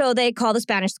 So they call the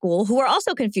Spanish school, who are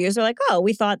also confused. They're like, oh,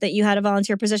 we thought that you had a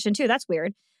volunteer position too. That's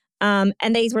weird. And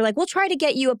they were like, we'll try to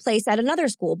get you a place at another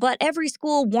school. But every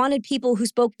school wanted people who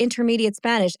spoke intermediate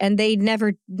Spanish, and they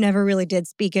never really did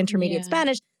speak intermediate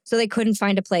Spanish, so they couldn't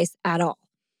find a place at all.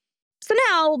 So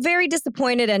now, very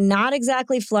disappointed and not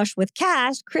exactly flush with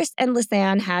cash, Kris and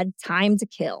Lisanne had time to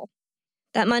kill.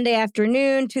 That Monday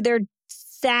afternoon, to their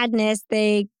sadness,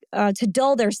 to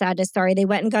dull their sadness, they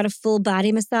went and got a full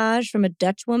body massage from a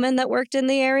Dutch woman that worked in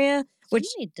the area. Which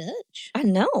Dutch. I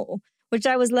know. Which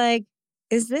I was like,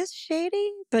 is this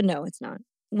shady? But no, it's not.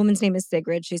 Woman's name is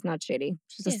Sigrid. She's not shady.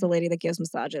 She's just the lady that gives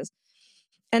massages.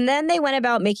 And then they went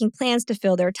about making plans to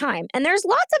fill their time. And there's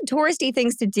lots of touristy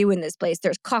things to do in this place.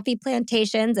 There's coffee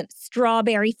plantations and a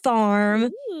strawberry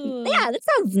farm. Ooh. Yeah, that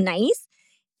sounds nice.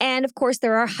 And of course,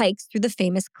 there are hikes through the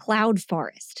famous cloud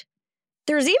forest.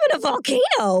 There's even a volcano.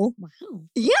 Wow.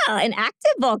 Yeah, an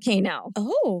active volcano.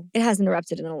 Oh. It hasn't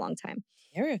erupted in a long time.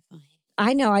 Terrifying.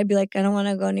 I know. I'd be like, I don't want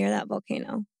to go near that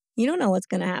volcano. You don't know what's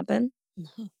going to happen.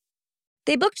 No.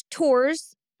 They booked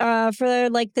tours for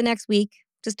like the next week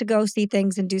just to go see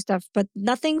things and do stuff, but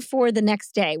nothing for the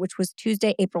next day, which was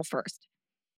Tuesday, April 1st.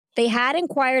 They had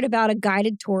inquired about a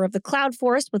guided tour of the cloud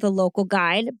forest with a local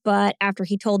guide, but after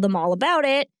he told them all about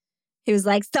it, he was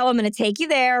like, so I'm going to take you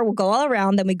there. We'll go all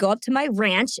around. Then we go up to my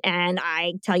ranch and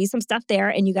I tell you some stuff there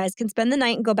and you guys can spend the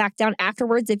night and go back down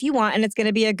afterwards if you want. And it's going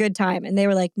to be a good time. And they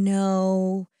were like,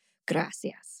 no,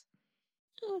 gracias.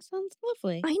 Oh, sounds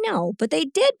lovely. I know, but they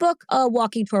did book a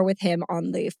walking tour with him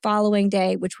on the following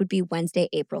day, which would be Wednesday,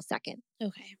 April 2nd.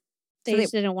 Okay. They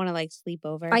just didn't want to like sleep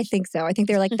over. I think so. I think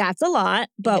they're like, that's a lot,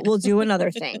 but we'll do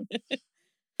another thing.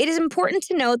 It is important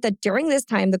to note that during this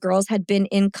time, the girls had been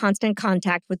in constant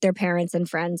contact with their parents and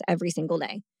friends every single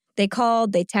day. They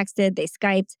called, they texted, they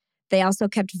Skyped. They also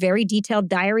kept very detailed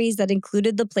diaries that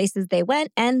included the places they went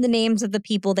and the names of the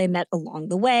people they met along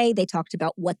the way. They talked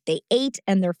about what they ate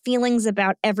and their feelings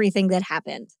about everything that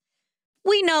happened.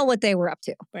 We know what they were up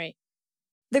to. Right.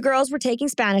 The girls were taking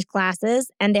Spanish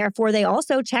classes, and therefore they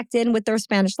also checked in with their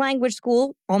Spanish language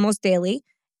school almost daily.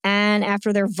 And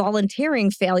after their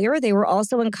volunteering failure, they were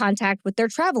also in contact with their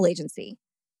travel agency.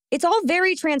 It's all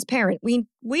very transparent. We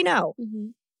know. Mm-hmm.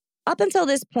 Up until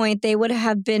this point, they would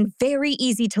have been very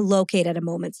easy to locate at a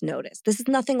moment's notice. This is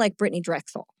nothing like Brittany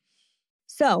Drexel.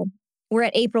 So we're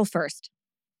at April 1st,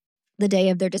 the day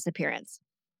of their disappearance.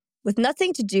 With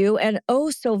nothing to do and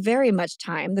oh so very much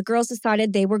time, the girls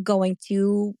decided they were going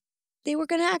to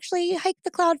actually hike the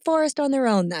cloud forest on their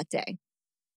own that day.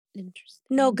 Interesting.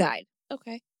 No guide.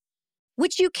 Okay.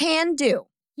 Which you can do.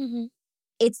 Mm-hmm.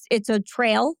 It's a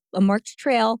trail, a marked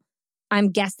trail. I'm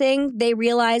guessing they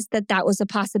realized that was a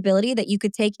possibility, that you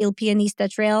could take Il Pianista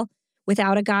Trail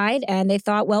without a guide, and they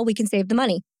thought, well, we can save the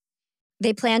money.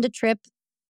 They planned a trip.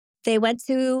 They went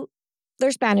to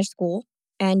their Spanish school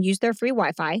and used their free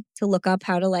Wi-Fi to look up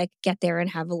how to get there and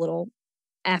have a little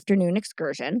afternoon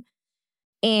excursion.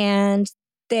 And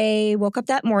they woke up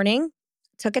that morning,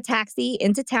 took a taxi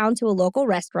into town to a local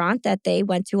restaurant that they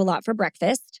went to a lot for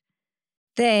breakfast.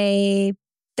 They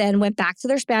then went back to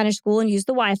their Spanish school and used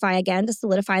the Wi-Fi again to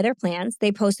solidify their plans.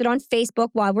 They posted on Facebook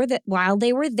while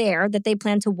they were there that they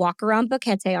planned to walk around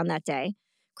Boquete on that day.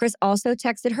 Kris also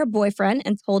texted her boyfriend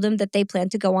and told him that they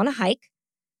planned to go on a hike.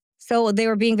 So they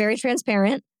were being very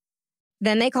transparent.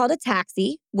 Then they called a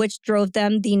taxi, which drove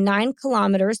them the 9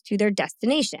 kilometers to their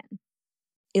destination,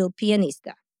 Il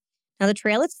Pianista. Now, the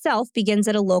trail itself begins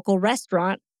at a local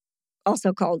restaurant,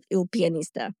 also called Il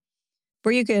Pianista,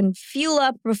 where you can fuel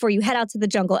up before you head out to the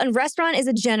jungle. And restaurant is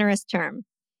a generous term.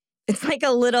 It's like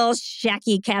a little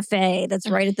shacky cafe that's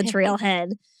right at the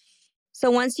trailhead. So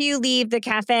once you leave the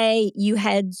cafe, you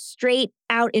head straight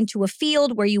out into a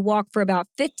field where you walk for about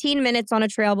 15 minutes on a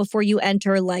trail before you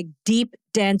enter deep,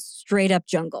 dense, straight up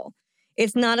jungle.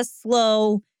 It's not a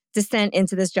slow descent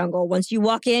into this jungle. Once you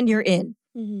walk in, you're in.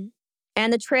 Mm-hmm.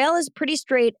 And the trail is pretty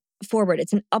straightforward.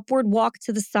 It's an upward walk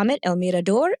to the summit, El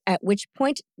Mirador, at which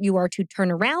point you are to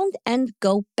turn around and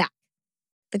go back.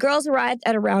 The girls arrived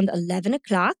at around 11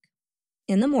 o'clock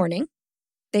in the morning.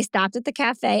 They stopped at the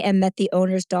cafe and met the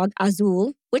owner's dog,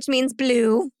 Azul, which means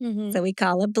blue. Mm-hmm. So we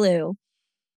call it Blue.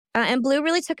 And Blue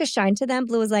really took a shine to them.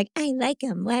 Blue was like, I like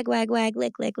him. Wag, wag, wag,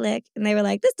 lick, lick, lick. And they were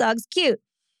like, this dog's cute.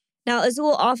 Now,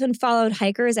 Azul often followed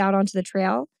hikers out onto the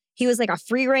trail. He was like a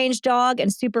free-range dog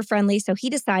and super friendly, so he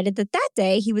decided that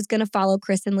day he was going to follow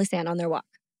Kris and Lisanne on their walk.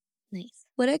 Nice.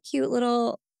 What a cute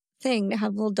little thing to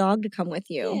have a little dog to come with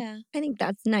you. Yeah. I think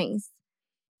that's nice.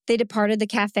 They departed the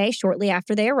cafe shortly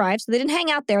after they arrived, so they didn't hang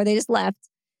out there. They just left.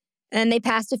 And they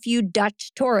passed a few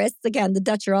Dutch tourists. Again, the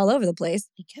Dutch are all over the place.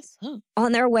 I guess so.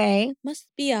 On their way. Must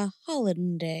be a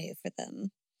holiday for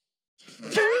them.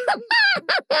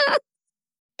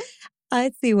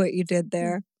 I see what you did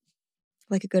there.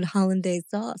 Like a good hollandaise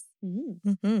sauce.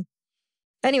 Mm-hmm.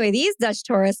 Anyway, these Dutch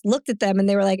tourists looked at them and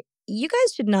they were like, you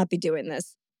guys should not be doing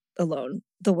this alone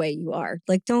the way you are.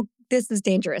 This is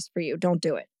dangerous for you. Don't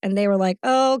do it. And they were like,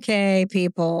 okay,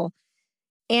 people.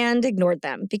 And ignored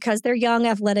them because they're young,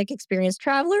 athletic, experienced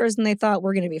travelers and they thought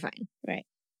we're going to be fine. Right.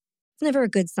 It's never a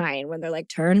good sign when they're like,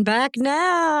 turn back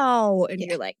now. And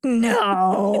you're like,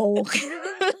 no.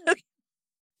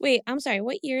 Wait, I'm sorry.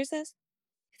 What year is this?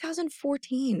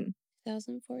 2014.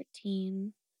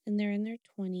 2014. And they're in their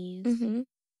 20s. Mm-hmm.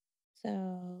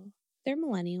 So they're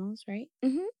millennials, right?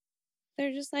 Mm-hmm.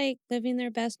 They're just living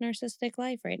their best narcissistic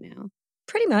life right now.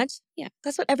 Pretty much. Yeah.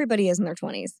 That's what everybody is in their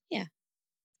 20s. Yeah.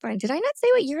 Fine. Did I not say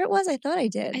what year it was? I thought I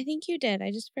did. I think you did.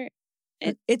 I just forgot.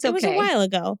 It's okay. It was a while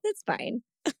ago. It's fine.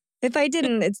 If I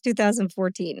didn't, it's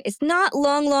 2014. It's not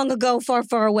long, long ago, far,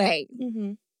 far away.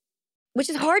 Mm-hmm. Which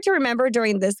is hard to remember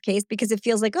during this case because it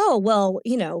feels like, oh, well,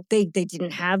 they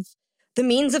didn't have the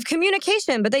means of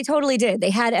communication, but they totally did.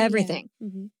 They had everything. Yeah.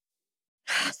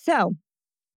 Mm-hmm. So,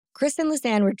 Kris and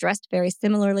Lisanne were dressed very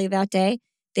similarly that day.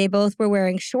 They both were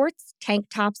wearing shorts, tank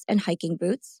tops, and hiking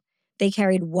boots. They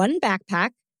carried one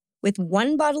backpack with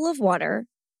one bottle of water.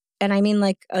 And I mean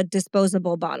a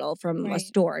disposable bottle from a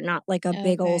store, not like a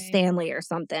big old Stanley or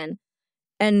something.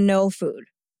 And no food.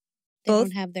 They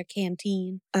don't have their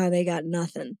canteen. They got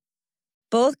nothing.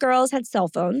 Both girls had cell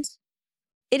phones.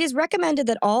 It is recommended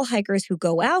that all hikers who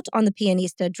go out on the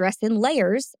Pianista dress in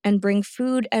layers and bring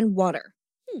food and water.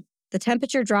 The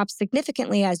temperature drops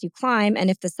significantly as you climb, and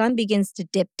if the sun begins to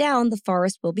dip down, the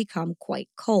forest will become quite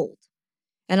cold.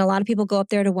 And a lot of people go up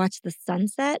there to watch the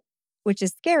sunset, which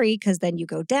is scary because then you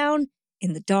go down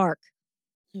in the dark.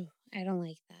 Ooh, I don't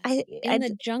like that. In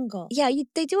the jungle. Yeah,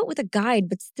 they do it with a guide,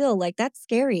 but still, that's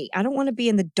scary. I don't want to be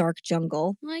in the dark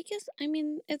jungle. Well, I guess,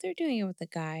 if they're doing it with a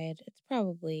guide, it's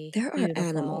probably There beautiful. are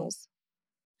animals.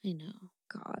 I know.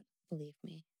 God. Believe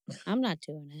me. I'm not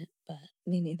doing it, but...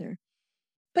 Me neither.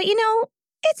 But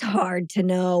it's hard to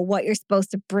know what you're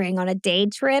supposed to bring on a day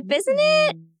trip, isn't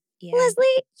it? Yeah. Leslie,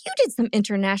 you did some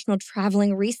international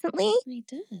traveling recently. I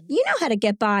did. You know how to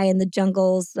get by in the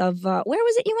jungles of, where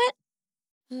was it you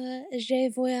went? Je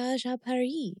voyage à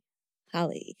Paris.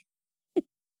 Holly.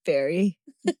 Very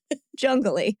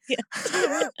jungly.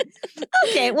 Yeah.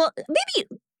 Okay, well, maybe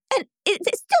And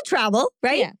it's still travel,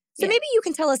 right? Yeah. So maybe you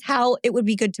can tell us how it would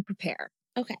be good to prepare.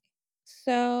 Okay.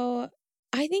 So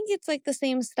I think it's like the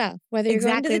same stuff, whether you're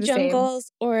Exactly going to the the same.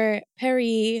 jungles or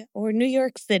Paris or New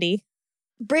York City.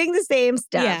 Bring the same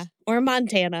stuff. Yeah. Or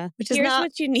Montana. Which is Here's not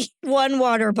what you need. one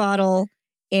water bottle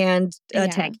and a Yeah.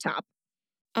 tank top.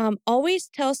 Always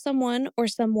tell someone or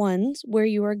someones where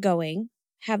you are going.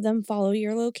 Have them follow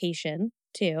your location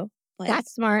too. Like,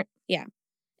 That's smart. yeah.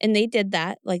 And they did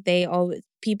that. Like they always,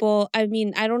 people, I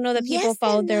mean, I don't know that people Yes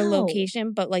followed and their no.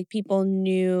 location, but like people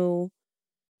knew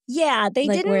Yeah, they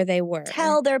like where didn't they were.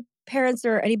 tell their parents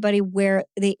or anybody where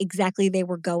they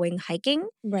were going hiking.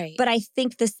 Right. But I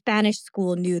think the Spanish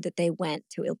school knew that they went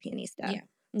to Il Pianista. Yeah.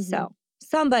 Mm-hmm. So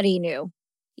somebody knew.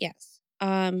 Yes.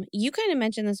 You kind of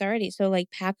mentioned this already. So like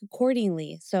pack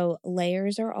accordingly. So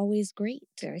layers are always great.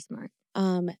 Very smart.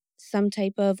 Some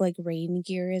type of like rain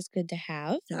gear is good to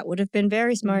have. That would have been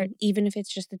very smart. Mm-hmm. Even if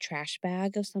it's just a trash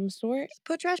bag of some sort. Just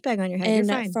put a trash bag on your head. And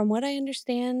you're fine. From what I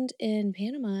understand in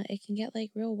Panama, it can get like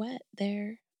real wet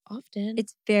there often.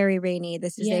 It's very rainy.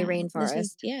 This is a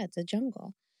rainforest. It's a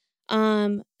jungle.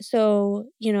 So,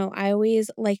 I always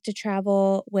like to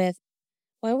travel with,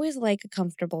 I always like a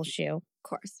comfortable shoe. Of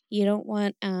course. You don't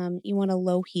want, you want a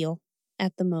low heel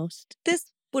at the most.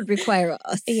 This would require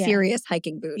a serious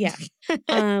hiking boot. Yeah.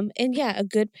 A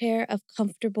good pair of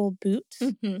comfortable boots.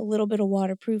 Mm-hmm. A little bit of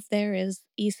waterproof there is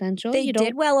essential. They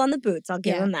did well on the boots. I'll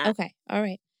give them that. Okay. All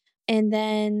right. And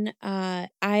then I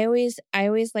always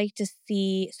like to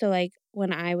see, so like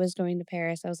when I was going to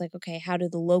Paris, I was like, okay, how do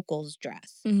the locals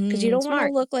dress? Because you don't want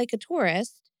to look like a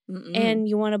tourist. Mm-mm. And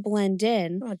you want to blend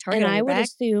in. And I would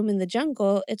assume in the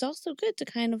jungle, it's also good to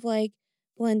kind of like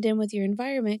blend in with your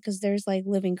environment because there's like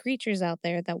living creatures out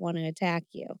there that want to attack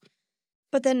you.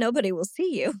 But then nobody will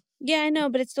see you. Yeah, I know,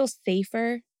 but it's still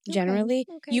safer generally.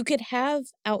 Okay. You could have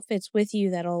outfits with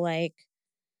you that'll like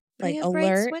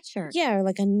alert. Sweatshirt. Yeah, or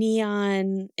like a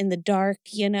neon in the dark,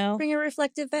 Bring a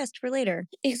reflective vest for later.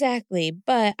 Exactly.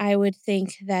 But I would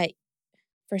think that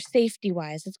for safety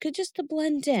wise, it's good just to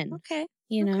blend in. Okay.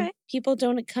 People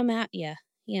don't come at you,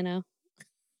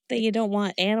 that you don't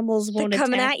want. Animals won't attack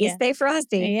coming at you. Stay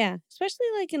frosty. Yeah. Especially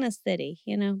like in a city,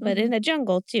 but in a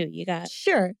jungle too, you got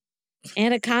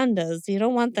anacondas. You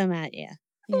don't want them at you.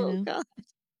 Oh, God.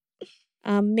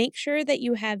 Make sure that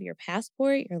you have your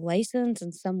passport, your license,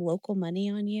 and some local money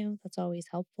on you. That's always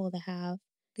helpful to have.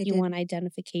 You want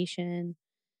identification.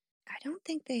 I don't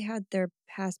think they had their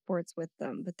passports with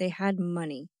them, but they had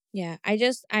money. Yeah,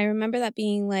 I remember that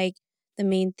being like the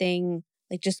main thing.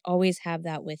 Like, just always have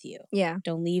that with you. Yeah.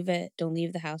 Don't leave it. Don't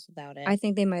leave the house without it. I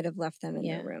think they might have left them in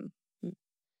their room.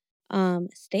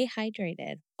 Stay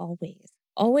hydrated. Always.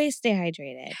 Always stay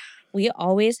hydrated. We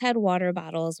always had water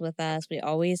bottles with us. We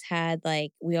always had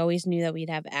we always knew that we'd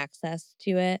have access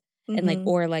to it. Mm-hmm. And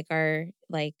or our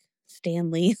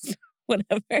Stanleys,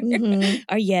 whatever,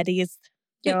 our Yetis.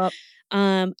 Yep.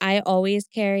 I always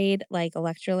carried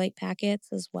electrolyte packets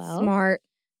as well. Smart.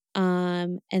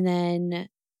 And then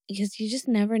because you just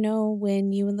never know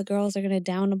when you and the girls are going to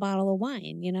down a bottle of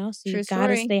wine, so you got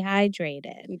to stay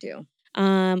hydrated. You do.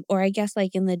 Or I guess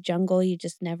in the jungle, you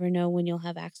just never know when you'll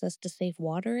have access to safe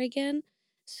water again.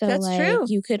 So that's true.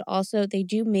 You could also, they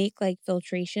do make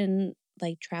filtration,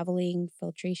 traveling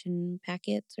filtration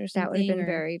packets or something. That would have been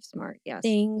very smart. Yes.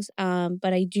 Things.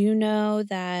 But I do know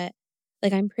that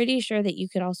I'm pretty sure that you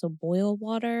could also boil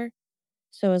water.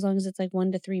 So as long as it's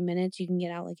 1 to 3 minutes, you can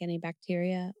get out any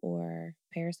bacteria or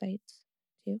parasites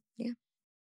too. Yeah.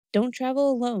 Don't travel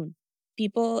alone.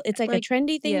 People, it's a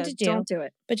trendy thing to do. Don't do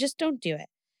it. But just don't do it.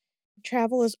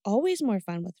 Travel is always more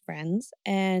fun with friends.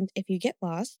 And if you get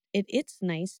lost, it's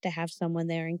nice to have someone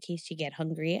there in case you get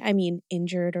hungry. I mean,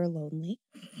 injured or lonely.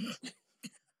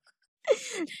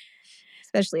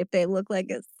 Especially if they look like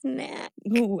a snack.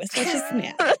 Ooh, such a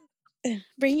snack.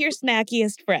 Bring your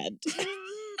snackiest friend.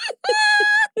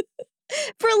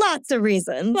 For lots of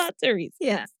reasons. Lots of reasons.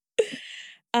 Yeah.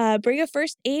 Bring a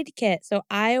first aid kit. So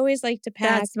I always like to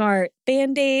pack That's smart.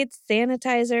 Band-Aids,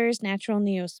 sanitizers, natural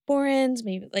neosporins,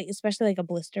 maybe especially a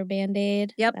blister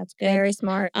Band-Aid. Yep. That's good. Very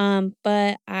smart.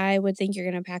 But I would think you're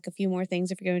going to pack a few more things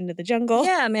if you're going to the jungle.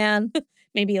 Yeah, man.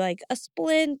 Maybe a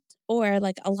splint or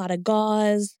a lot of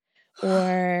gauze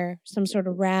or some sort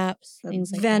of wraps,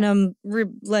 things like venom,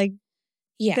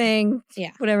 thing.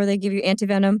 Yeah. Whatever they give you,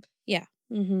 anti-venom. Yeah.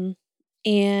 Mm-hmm.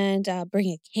 And bring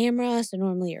a camera. So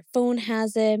normally your phone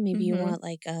has it. Maybe you want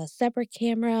a separate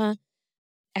camera.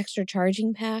 Extra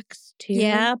charging packs too.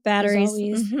 Yeah, batteries.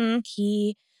 Always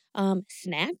key.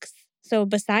 Snacks. So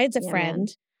besides a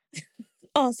friend,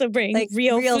 also bring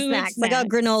real food snacks. Like a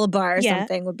granola bar or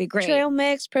something would be great. Trail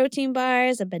mix, protein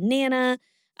bars, a banana.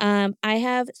 I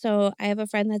have a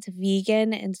friend that's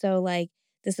vegan, and so, like,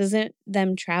 this isn't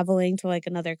them traveling to, like,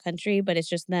 another country, but it's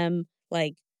just them,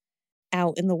 like,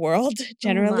 out in the world Oh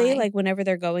generally, my. like, whenever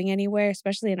they're going anywhere,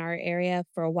 especially in our area.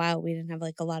 For a while, we didn't have,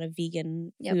 like, a lot of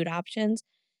vegan Yep. food options.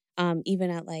 Even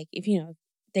at, like, if,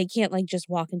 they can't, like, just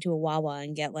walk into a Wawa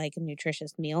and get, like, a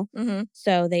nutritious meal. Mm-hmm.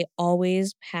 So they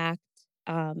always packed,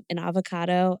 an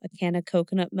avocado, a can of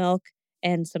coconut milk,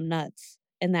 and some nuts,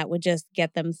 and that would just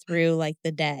get them through, like,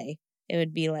 the day. It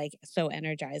would be, like, so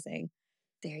energizing.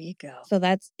 There you go. So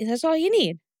that's all you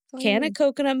need. Can of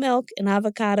coconut milk, an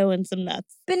avocado, and some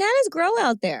nuts. Bananas grow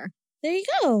out there. There you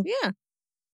go. Yeah.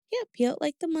 Yeah, peel it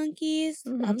like the monkeys,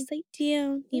 upside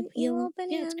down. You peel little them.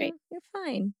 banana. Yeah, it's great. You're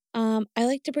fine. I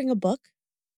like to bring a book.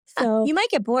 So you might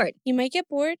get bored. You might get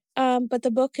bored, but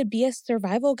the book could be a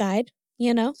survival guide,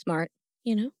 Smart.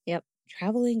 Yep.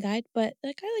 Traveling guide, but,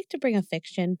 like, I like to bring a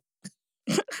fiction.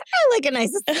 I like a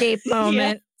nice escape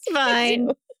moment. It's fine.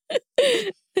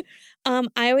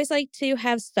 I always like to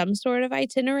have some sort of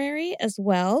itinerary as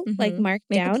well, like, marked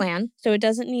Make down. a plan. So it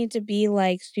doesn't need to be,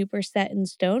 like, super set in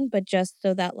stone, but just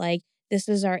so that, like, this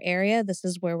is our area, this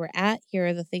is where we're at, here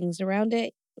are the things around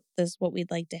it, this is what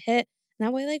we'd like to hit. And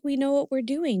that way, like, we know what we're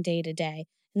doing day to day.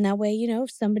 And that way,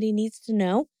 if somebody needs to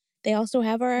know, they also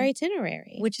have our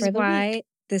itinerary. Which is why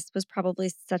this was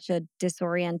probably such a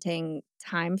disorienting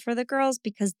time for the girls,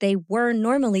 because they were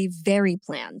normally very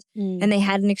planned and they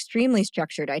had an extremely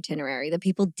structured itinerary. The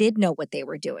people did know what they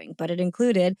were doing, but it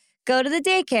included go to the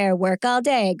daycare, work all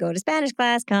day, go to Spanish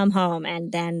class, come home.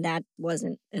 And then that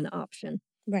wasn't an option.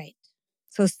 Right.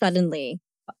 So suddenly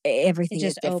everything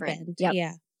just is different. Opened. Yep.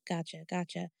 Yeah.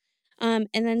 Gotcha. And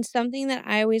then something that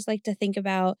I always like to think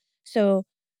about, so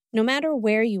no matter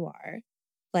where you are,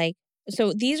 like,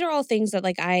 so these are all things that,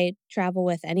 like, I travel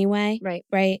with anyway.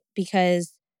 Right?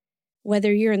 Because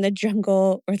whether you're in the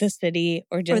jungle or the city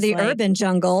or just the urban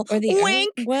jungle. Or the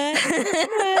wink.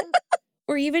 What?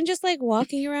 Or even just, like,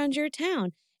 walking around your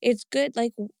town. It's good,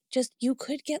 like, just you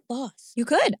could get lost. You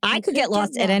could. I could get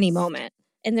lost at any moment.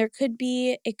 And it could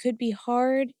be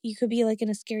hard. You could be, like, in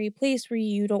a scary place where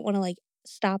you don't want to, like,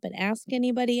 stop and ask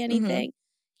anybody anything.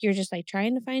 You're just, like,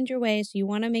 trying to find your way. So you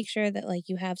want to make sure that, like,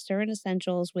 you have certain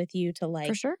essentials with you to, like,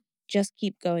 for sure, just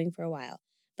keep going for a while.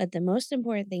 But the most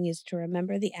important thing is to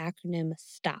remember the acronym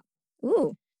STOP.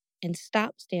 Ooh. And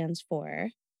STOP stands for,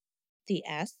 the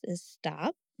S is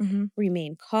stop,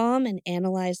 remain calm and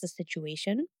analyze the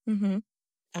situation.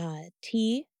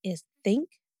 T is think,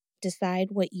 decide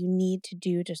what you need to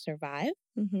do to survive.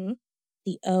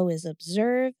 The O is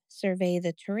observe, survey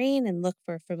the terrain and look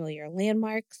for familiar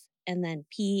landmarks. And then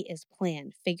P is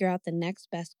plan, figure out the next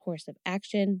best course of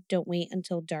action. Don't wait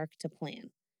until dark to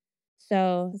plan.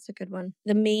 So that's a good one.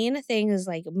 The main thing is,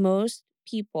 like, most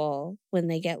people, when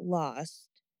they get lost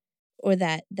or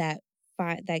that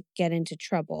get into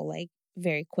trouble, like,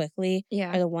 very quickly,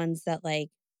 are the ones that, like,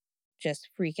 just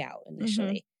freak out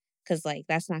initially. Because, like,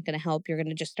 that's not going to help. You're going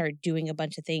to just start doing a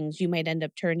bunch of things. You might end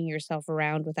up turning yourself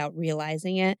around without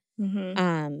realizing it.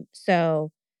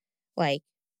 So, like,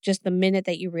 just the minute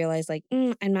that you realize, like,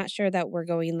 I'm not sure that we're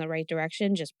going in the right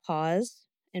direction, just pause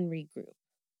and regroup.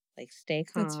 Like, stay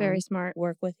calm. That's very smart.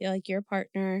 Work with, like, your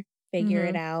partner, figure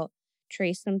it out,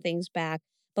 trace some things back.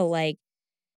 But, like,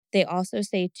 they also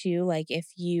say, too, like, if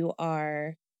you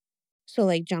are, so,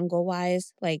 like,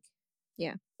 jungle-wise, like,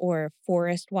 or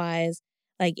forest-wise,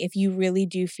 like, if you really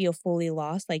do feel fully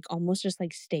lost, like, almost just,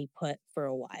 like, stay put for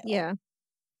a while. Yeah.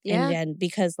 And then,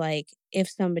 because, like, if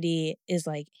somebody is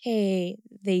like, hey,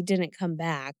 they didn't come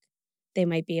back, they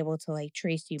might be able to, like,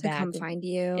 trace you back. Come find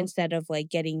you. Instead of, like,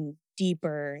 getting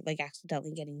deeper, like,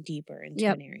 accidentally getting deeper into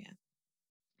an area.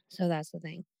 So that's the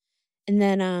thing. And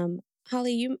then,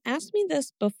 Holly, you asked me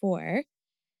this before,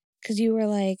 because you were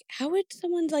like, how would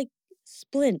someone, like,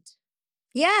 splint?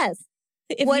 Yes.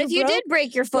 What if you did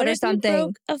break your foot or something? If you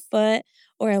broke a foot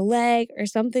or a leg or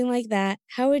something like that,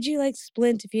 how would you, like,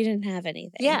 splint if you didn't have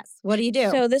anything? Yes. What do you do?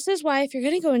 So this is why, if you're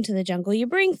going to go into the jungle, you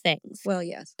bring things. Well,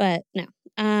 yes. But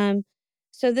no.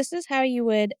 So this is how you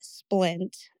would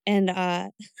splint. And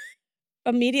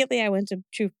immediately I went to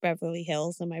True Beverly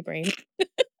Hills in my brain.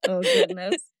 Oh,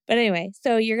 goodness. But anyway,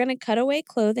 so you're going to cut away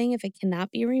clothing if it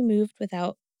cannot be removed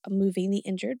without moving the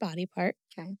injured body part.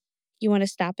 Okay. You want to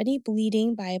stop any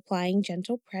bleeding by applying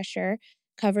gentle pressure.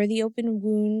 Cover the open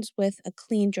wounds with a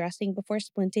clean dressing before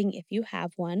splinting if you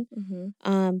have one.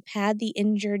 Pad the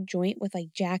injured joint with,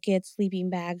 like, jackets, sleeping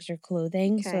bags, or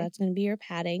clothing. Okay. So that's going to be your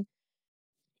padding.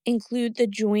 Include the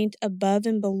joint above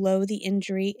and below the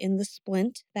injury in the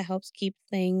splint. That helps keep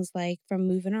things, like, from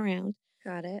moving around.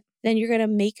 Got it. Then you're going to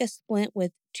make a splint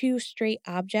with 2 straight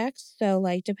objects. So,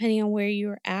 like, depending on where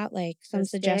you're at, like, some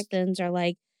suggestions are,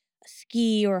 like,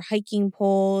 ski or hiking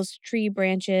poles, tree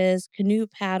branches, canoe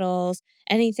paddles,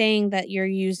 anything that you're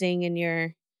using in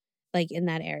your, like, in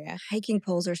that area. Hiking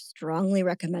poles are strongly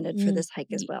recommended for this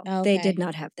hike as well. Okay. They did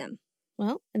not have them.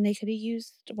 Well, and they could have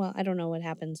used, well, I don't know what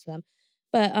happens to them.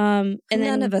 But, and then,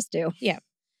 none of us do. Yeah.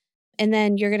 And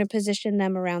then you're going to position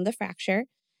them around the fracture.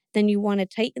 Then you want to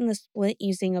tighten the splint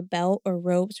using a belt or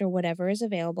ropes or whatever is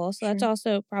available. So that's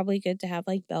also probably good to have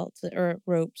like belts or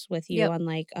ropes with you on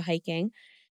like a hiking.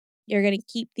 You're going to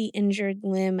keep the injured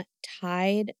limb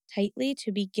tied tightly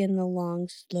to begin the long,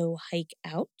 slow hike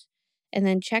out. And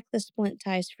then check the splint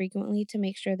ties frequently to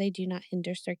make sure they do not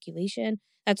hinder circulation.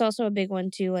 That's also a big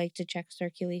one too, like to check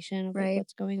circulation of like,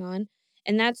 what's going on.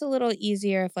 And that's a little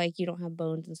easier if like you don't have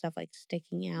bones and stuff like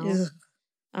sticking out.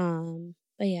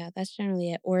 But yeah, that's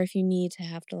generally it. Or if you need to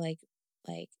have to like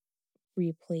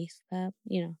replace them,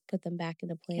 put them back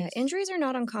into place. Yeah, injuries are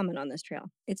not uncommon on this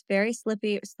trail. It's very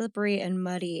slippery and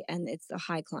muddy, and it's a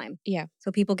high climb. Yeah.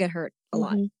 So people get hurt a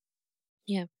lot.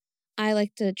 Yeah. I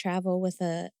like to travel with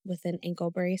an ankle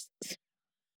brace.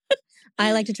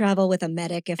 I like to travel with a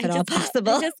medic if at all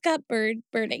possible. I just got bird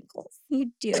ankles.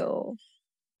 You do.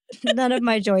 None of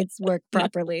my joints work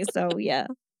properly, so yeah.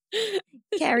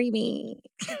 Carry me.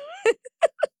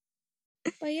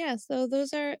 But yeah, so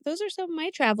those are some of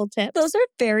my travel tips. Those are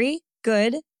very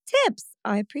good tips.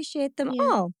 I appreciate them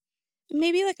all.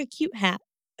 Maybe like a cute hat.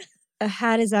 A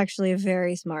hat is actually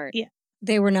very smart. Yeah.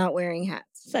 They were not wearing hats.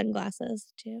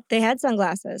 Sunglasses too. They had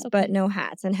sunglasses, but no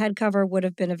hats. And head cover would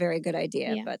have been a very good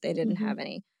idea, but they didn't have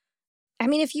any. I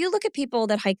mean, if you look at people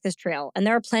that hike this trail, and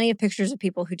there are plenty of pictures of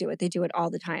people who do it, they do it all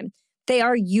the time. They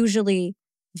are usually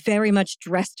very much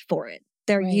dressed for it.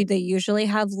 They usually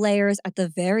have layers, at the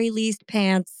very least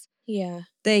pants. Yeah.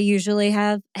 They usually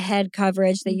have head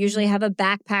coverage. They usually have a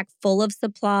backpack full of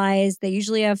supplies. They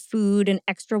usually have food and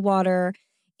extra water.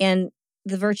 And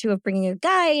the virtue of bringing a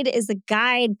guide is the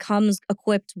guide comes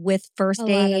equipped with first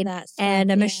aid and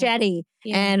a machete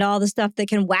and all the stuff that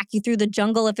can whack you through the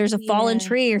jungle if there's a fallen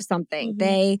tree or something.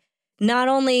 They not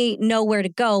only know where to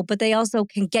go, but they also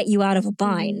can get you out of a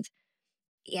bind.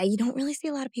 Yeah, you don't really see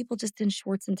a lot of people just in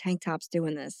shorts and tank tops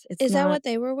doing this. Is that what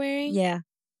they were wearing? Yeah.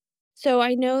 So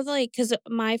I know, like, because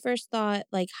my first thought,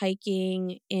 like,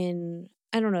 hiking in,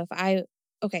 I don't know if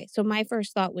okay, so my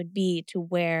first thought would be to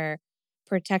wear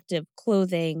protective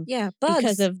clothing. Yeah, bugs.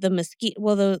 Because of the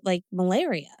mosquito, like,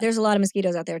 malaria. There's a lot of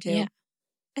mosquitoes out there, too. Yeah.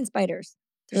 And spiders.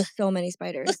 There's so many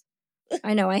spiders.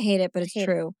 I know, I hate it, but it's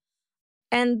true.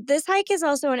 And this hike is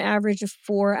also an average of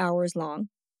 4 hours long.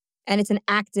 And it's an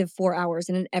active 4 hours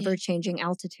in an ever-changing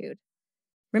altitude.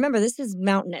 Remember, this is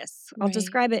mountainous. I'll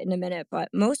describe it in a minute, but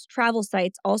most travel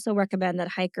sites also recommend that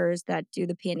hikers that do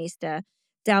the Pianista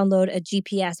download a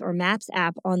GPS or Maps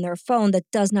app on their phone that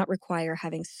does not require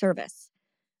having service,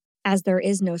 as there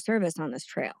is no service on this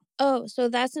trail. Oh, so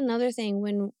that's another thing.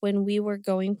 When we were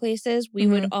going places, we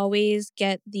would always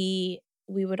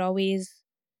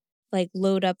like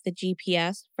load up the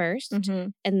GPS first.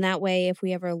 And that way, if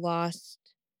we ever lost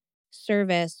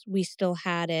service, we still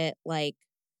had it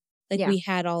we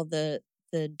had all the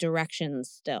directions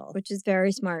still, which is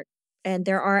very smart. And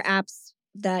there are apps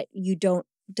that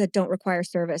don't require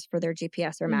service for their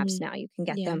GPS or maps now. You can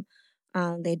get them.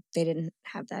 They didn't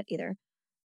have that either.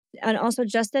 And also,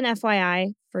 just an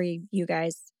FYI for you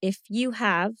guys, if you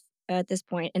have at this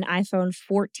point an iPhone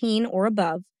 14 or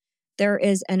above, there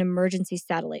is an emergency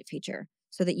satellite feature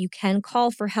so that you can call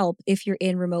for help if you're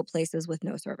in remote places with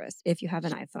no service. If you have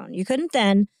an iPhone, you couldn't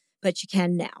then, but you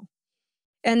can now.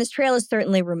 And this trail is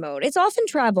certainly remote. It's often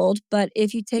traveled, but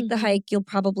if you take the hike, you'll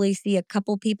probably see a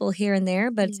couple people here and there,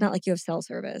 but it's not like you have cell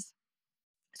service.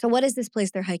 So what is this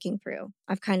place they're hiking through?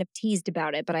 I've kind of teased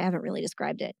about it, but I haven't really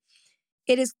described it.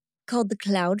 It is called the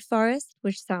Cloud Forest,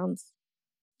 which sounds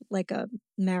like a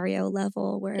Mario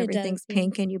level where everything's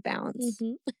pink and you bounce.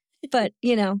 But,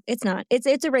 it's not. It's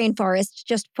a rainforest,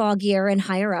 just foggier and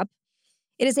higher up.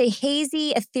 It is a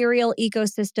hazy, ethereal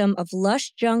ecosystem of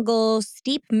lush jungle,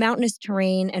 steep mountainous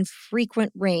terrain, and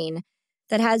frequent rain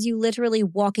that has you literally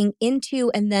walking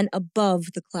into and then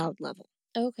above the cloud level.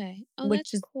 Okay. Oh, which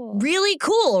that's is cool. Really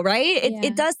cool, right?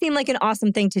 It does seem like an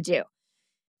awesome thing to do.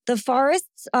 The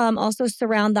forests also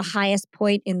surround the highest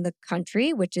point in the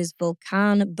country, which is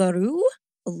Volcan Baru,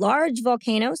 a large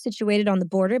volcano situated on the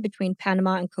border between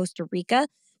Panama and Costa Rica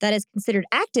that is considered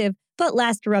active, but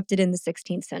last erupted in the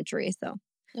 16th century. So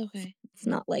it's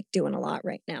not like doing a lot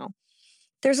right now.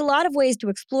 There's a lot of ways to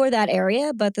explore that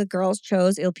area, but the girls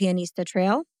chose Il Pianista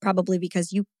Trail, probably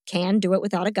because you can do it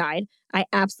without a guide. I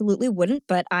absolutely wouldn't,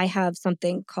 but I have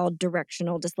something called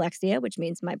directional dyslexia, which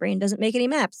means my brain doesn't make any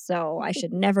maps, so I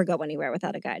should never go anywhere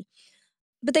without a guide.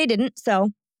 But they didn't, so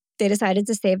they decided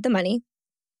to save the money.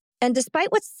 And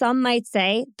despite what some might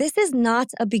say, this is not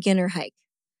a beginner hike.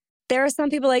 There are some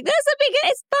people like, this is a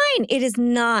beginner, it's fine. It is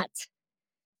not.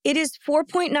 It is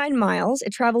 4.9 miles.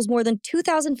 It travels more than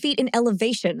 2,000 feet in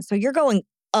elevation. So you're going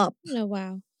up. Oh,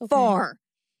 wow. Okay. Far.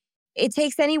 It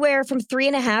takes anywhere from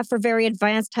 3.5 for very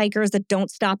advanced hikers that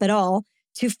don't stop at all,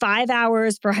 to 5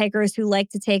 hours for hikers who like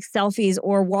to take selfies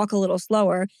or walk a little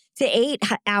slower, to 8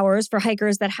 hours for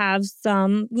hikers that have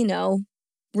some,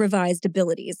 revised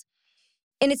abilities.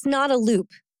 And it's not a loop.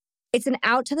 It's an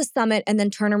out to the summit and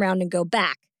then turn around and go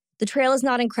back. The trail is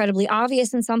not incredibly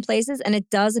obvious in some places, and it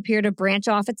does appear to branch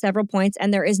off at several points,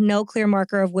 and there is no clear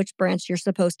marker of which branch you're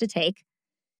supposed to take.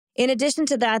 In addition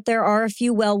to that, there are a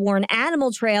few well-worn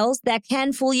animal trails that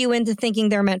can fool you into thinking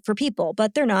they're meant for people,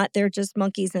 but they're not. They're just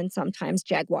monkeys and sometimes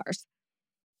jaguars.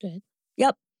 Good.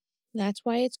 Yep. That's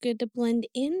why it's good to blend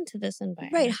into this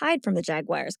environment. Right, hide from the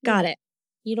jaguars. Got it.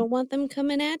 You don't want them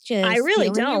coming at you. I really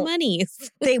stealing don't. Your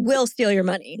monies. They will steal your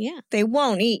money. Yeah. They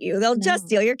won't eat you. They'll just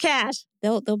steal your cash.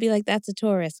 They'll be like, that's a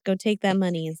tourist. Go take that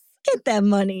money. Get that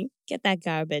money. Get that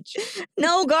garbage.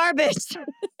 No garbage.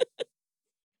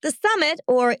 The summit,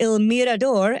 or Il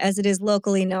Mirador, as it is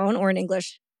locally known, or in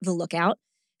English, the lookout,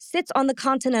 sits on the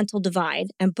Continental Divide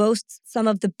and boasts some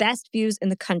of the best views in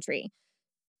the country,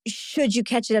 should you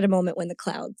catch it at a moment when the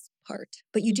clouds part.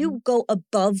 But you do go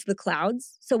above the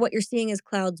clouds, so what you're seeing is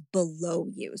clouds below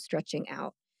you stretching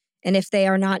out. And if they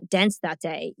are not dense that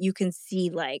day, you can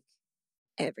see,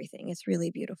 everything. It's really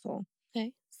beautiful.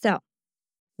 Okay. So,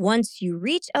 once you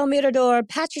reach El Mirador,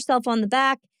 pat yourself on the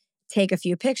back, take a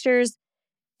few pictures,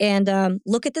 and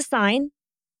look at the sign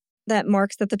that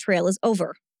marks that the trail is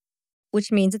over,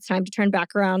 which means it's time to turn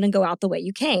back around and go out the way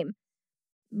you came.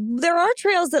 There are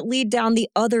trails that lead down the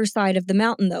other side of the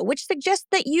mountain, though, which suggests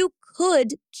that you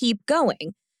could keep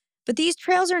going. But these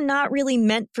trails are not really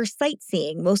meant for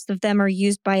sightseeing. Most of them are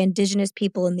used by indigenous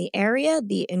people in the area,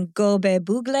 the Ngobe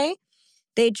Bugle.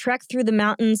 They trek through the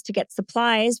mountains to get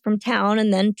supplies from town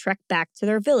and then trek back to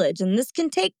their village. And this can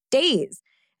take days.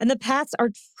 And the paths are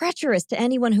treacherous to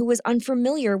anyone who is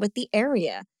unfamiliar with the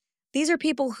area. These are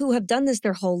people who have done this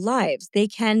their whole lives. They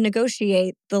can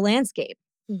negotiate the landscape.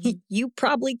 You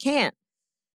probably can't.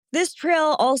 This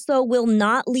trail also will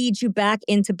not lead you back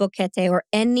into Boquete or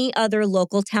any other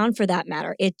local town for that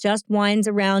matter. It just winds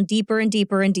around deeper and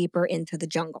deeper and deeper into the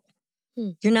jungle.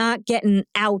 You're not getting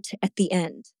out at the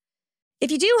end.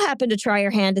 If you do happen to try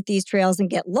your hand at these trails and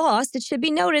get lost, it should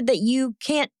be noted that you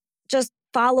can't just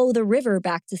follow the river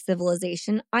back to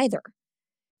civilization either.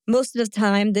 Most of the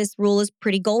time, this rule is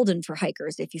pretty golden for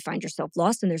hikers. If you find yourself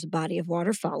lost and there's a body of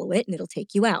water, follow it and it'll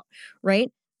take you out, right?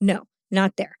 No,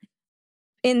 not there.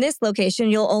 In this location,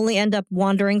 you'll only end up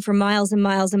wandering for miles and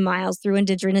miles and miles through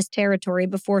indigenous territory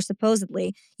before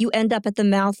supposedly you end up at the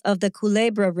mouth of the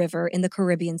Culebra River in the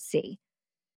Caribbean Sea.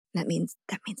 That means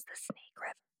the Snake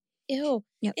River. Ew.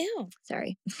 Yep. Ew.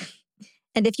 Sorry.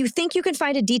 And if you think you can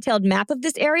find a detailed map of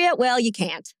this area, well, you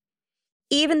can't.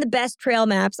 Even the best trail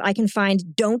maps I can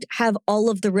find don't have all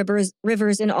of the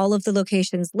rivers in all of the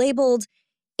locations labeled,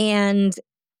 and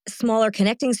smaller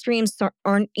connecting streams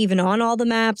aren't even on all the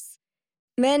maps.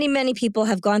 Many, many people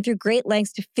have gone through great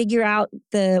lengths to figure out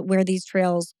where these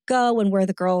trails go and where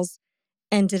the girls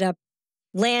ended up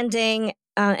landing.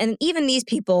 And even these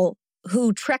people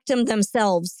who trekked them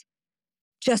themselves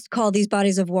just call these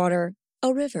bodies of water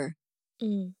a river.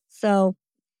 So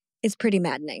it's pretty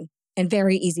maddening and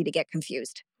very easy to get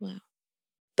confused. Wow.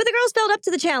 But the girls felt up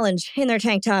to the challenge in their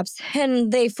tank tops,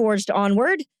 and they forged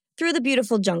onward through the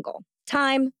beautiful jungle.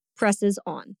 Time presses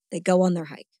on. They go on their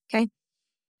hike, okay?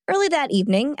 Early that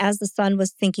evening, as the sun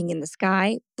was sinking in the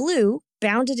sky, Blue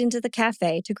bounded into the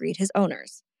cafe to greet his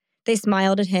owners. They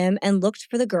smiled at him and looked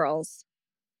for the girls,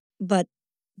 but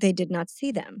they did not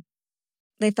see them.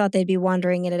 They thought they'd be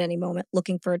wandering in at any moment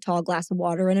looking for a tall glass of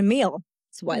water and a meal.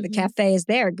 That's why the cafe is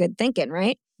there. Good thinking,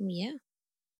 right? Yeah.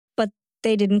 But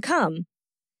they didn't come.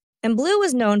 And Blue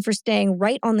was known for staying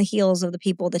right on the heels of the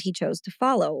people that he chose to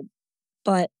follow.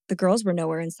 But the girls were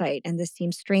nowhere in sight, and this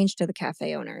seemed strange to the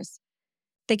cafe owners.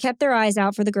 They kept their eyes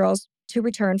out for the girls to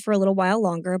return for a little while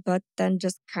longer, but then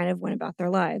just kind of went about their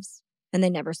lives, and they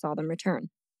never saw them return.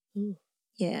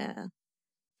 Yeah.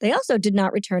 They also did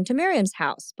not return to Miriam's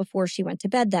house before she went to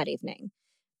bed that evening.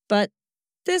 But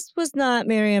this was not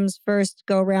Miriam's first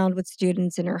go-round with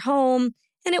students in her home,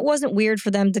 and it wasn't weird for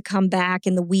them to come back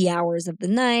in the wee hours of the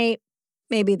night.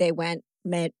 Maybe they went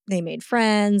They made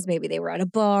friends. Maybe they were at a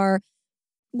bar.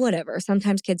 Whatever.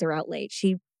 Sometimes kids are out late.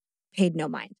 She paid no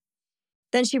mind.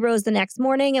 Then she rose the next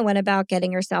morning and went about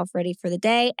getting herself ready for the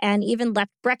day and even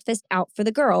left breakfast out for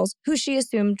the girls, who she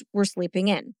assumed were sleeping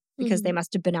in because they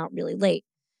must have been out really late.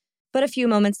 But a few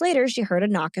moments later, she heard a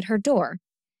knock at her door.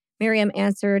 Miriam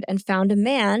answered and found a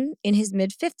man in his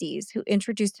mid-50s who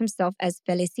introduced himself as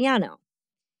Feliciano.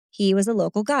 He was a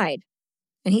local guide,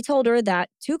 and he told her that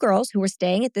 2 girls who were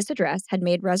staying at this address had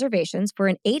made reservations for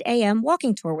an 8 a.m.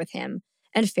 walking tour with him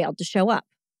and failed to show up.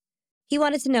 He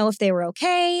wanted to know if they were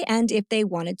okay and if they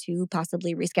wanted to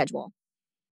possibly reschedule.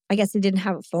 I guess they didn't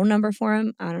have a phone number for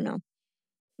him. I don't know.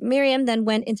 Miriam then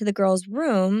went into the girls'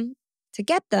 room to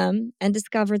get them and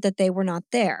discovered that they were not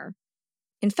there.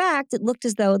 In fact, it looked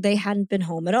as though they hadn't been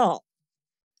home at all.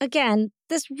 Again,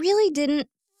 this really didn't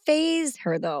faze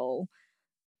her, though,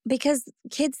 because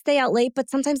kids stay out late, but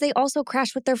sometimes they also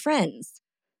crash with their friends.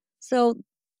 So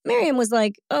Miriam was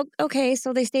like, oh, okay,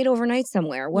 so they stayed overnight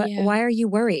somewhere. Why are you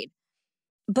worried?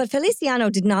 But Feliciano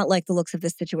did not like the looks of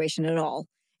this situation at all.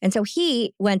 And so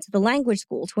he went to the language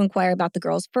school to inquire about the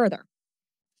girls further.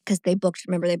 Because they booked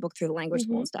through the language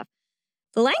school and stuff.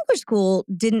 The language school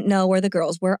didn't know where the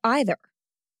girls were either.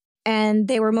 And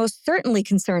they were most certainly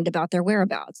concerned about their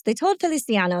whereabouts. They told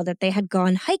Feliciano that they had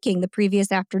gone hiking the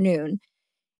previous afternoon,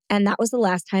 and that was the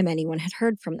last time anyone had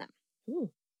heard from them.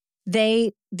 Ooh.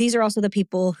 These are also the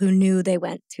people who knew they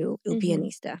went to Il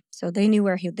Pianista. So they knew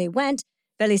where they went.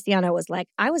 Feliciano was like,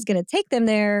 I was going to take them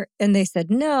there. And they said,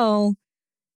 no,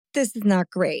 this is not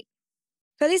great.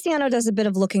 Feliciano does a bit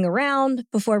of looking around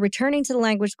before returning to the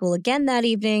language school again that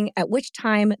evening, at which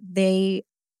time they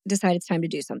decide it's time to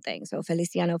do something. So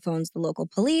Feliciano phones the local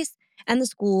police and the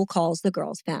school calls the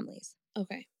girls' families.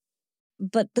 Okay.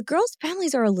 But the girls'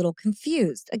 families are a little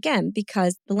confused, again,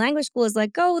 because the language school is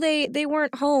like, oh, they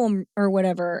weren't home or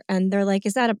whatever. And they're like,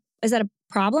 is that a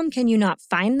problem? Can you not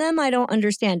find them? I don't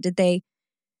understand.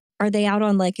 Are they out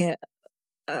on like an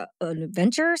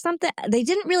adventure or something? They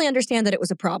didn't really understand that it was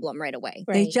a problem right away.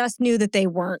 Right. They just knew that they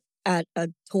weren't at a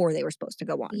tour they were supposed to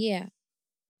go on. Yeah.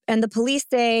 And the police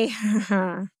say,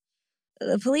 the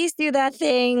police do that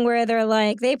thing where they're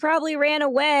like, they probably ran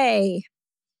away.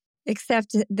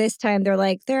 Except this time they're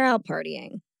like, they're out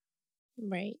partying.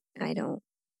 Right. I don't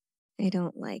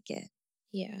like it.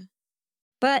 Yeah.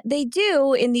 But they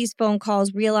do, in these phone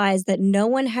calls, realize that no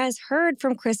one has heard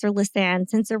from Kris or Lisanne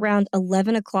since around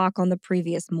 11 o'clock on the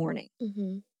previous morning.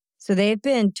 So they've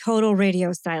been total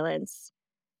radio silence.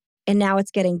 And now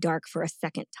it's getting dark for a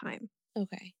second time.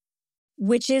 Okay.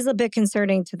 Which is a bit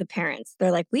concerning to the parents.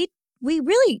 They're like, we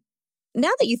really, now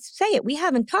that you say it, we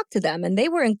haven't talked to them. And they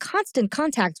were in constant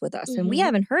contact with us. And we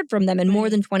haven't heard from them in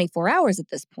more than 24 hours at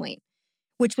this point,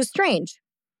 which was strange.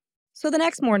 So the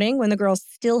next morning, when the girls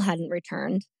still hadn't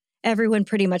returned, everyone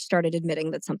pretty much started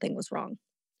admitting that something was wrong.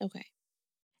 Okay.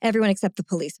 Everyone except the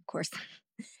police, of course.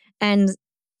 And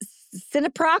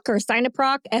Sinaproc,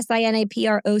 SINAPROC,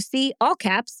 all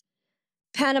caps,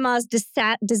 Panama's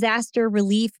disaster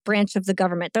relief branch of the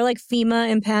government. They're like FEMA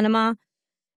in Panama.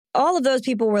 All of those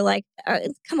people were like,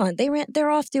 come on, they're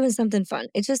off doing something fun.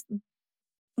 It's just,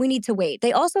 we need to wait.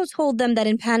 They also told them that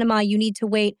in Panama, you need to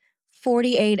wait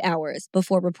 48 hours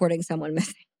before reporting someone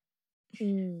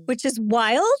missing, which is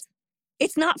wild.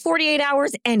 It's not 48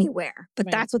 hours anywhere, but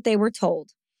that's what they were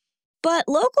told. But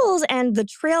locals and the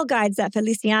trail guides that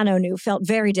Feliciano knew felt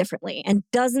very differently, and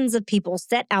dozens of people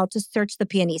set out to search the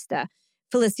Pianista.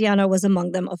 Feliciano was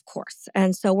among them, of course,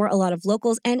 and so were a lot of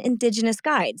locals and indigenous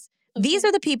guides. Okay. These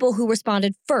are the people who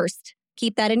responded first,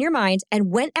 keep that in your mind,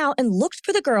 and went out and looked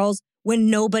for the girls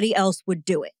when nobody else would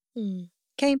do it.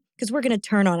 Okay? Because we're going to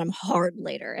turn on them hard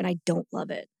later, and I don't love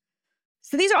it.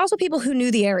 So these are also people who knew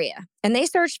the area, and they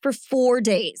searched for 4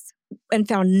 days and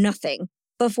found nothing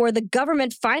before the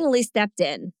government finally stepped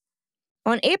in.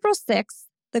 On April 6th,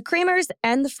 the Kremers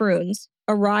and the Froons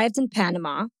arrived in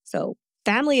Panama. So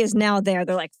family is now there.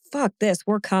 They're like, fuck this,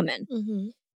 we're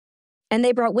coming. And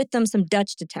they brought with them some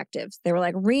Dutch detectives. They were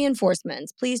like,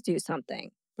 reinforcements, please do something.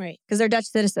 Right. Because they're Dutch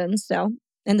citizens,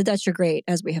 and the Dutch are great,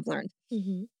 as we have learned.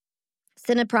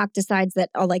 Sinaproc decides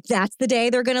that, that's the day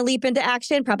they're going to leap into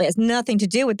action. Probably has nothing to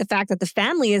do with the fact that the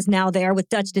family is now there with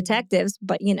Dutch detectives.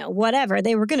 But, whatever.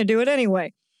 They were going to do it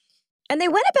anyway. And they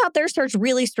went about their search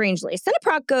really strangely.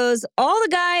 Sinaproc goes, all the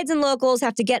guides and locals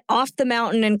have to get off the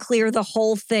mountain and clear the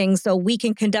whole thing so we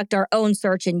can conduct our own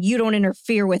search and you don't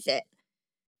interfere with it.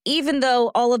 Even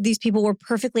though all of these people were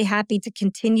perfectly happy to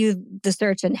continue the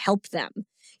search and help them.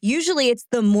 Usually it's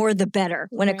the more the better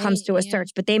when it comes to a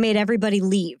search, but they made everybody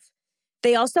leave.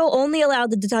 They also only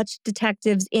allowed the Dutch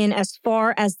detectives in as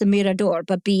far as the Mirador.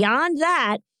 But beyond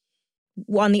that,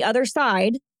 On the other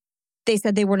side, they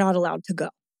said they were not allowed to go.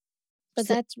 But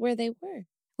that's where they were.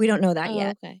 We don't know that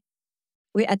yet. Okay.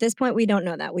 At this point, we don't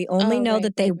know that. We only know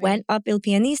that they went up Il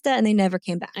Pianista and they never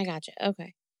came back. I gotcha.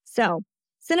 Okay. So,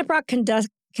 Cineproc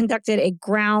conducted a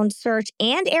ground search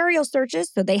and aerial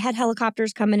searches, so they had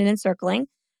helicopters coming in and circling,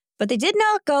 but they did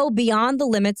not go beyond the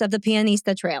limits of the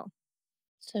Pianista Trail.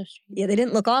 So strange. Yeah, they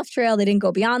didn't look off trail. They didn't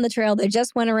go beyond the trail. They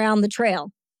just went around the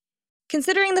trail.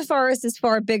 Considering the forest is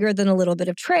far bigger than a little bit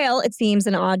of trail, it seems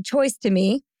an odd choice to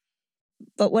me.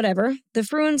 But whatever. The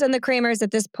Froons and the Kremers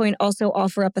at this point also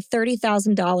offer up a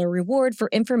 $30,000 reward for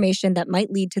information that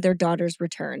might lead to their daughter's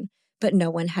return, but no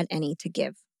one had any to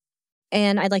give.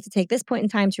 And I'd like to take this point in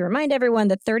time to remind everyone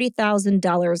that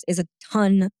 $30,000 is a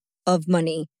ton of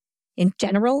money in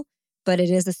general, but it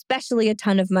is especially a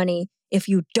ton of money if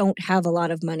you don't have a lot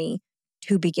of money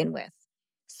to begin with.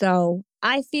 So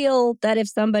I feel that if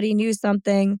somebody knew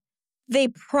something, they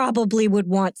probably would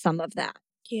want some of that.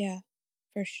 Yeah,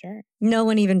 for sure. No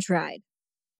one even tried.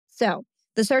 So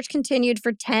the search continued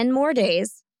for 10 more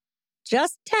days,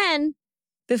 just 10,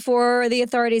 before the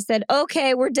authorities said,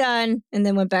 okay, we're done, and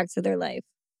then went back to their life.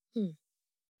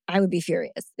 I would be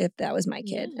furious if that was my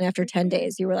kid. And after 10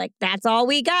 days, you were like, that's all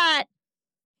we got.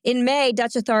 In May,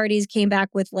 Dutch authorities came back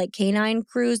with canine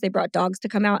crews. They brought dogs to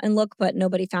come out and look, but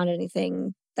nobody found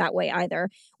anything that way either,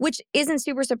 which isn't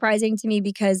super surprising to me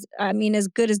because, as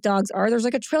good as dogs are, there's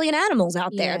a trillion animals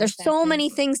out there. There's so many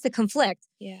things to conflict.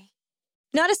 Yeah.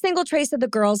 Not a single trace of the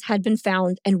girls had been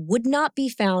found and would not be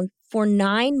found for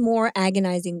 9 more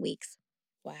agonizing weeks.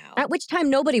 Wow. At which time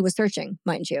nobody was searching,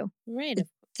 mind you. Right. It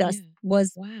just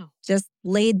was just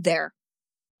laid there.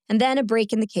 And then a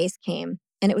break in the case came,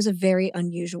 and it was a very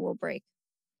unusual break.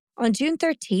 On June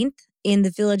 13th, in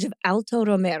the village of Alto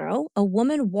Romero, a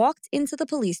woman walked into the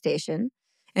police station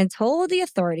and told the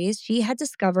authorities she had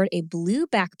discovered a blue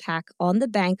backpack on the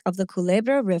bank of the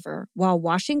Culebra River while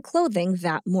washing clothing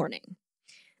that morning.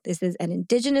 This is an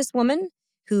indigenous woman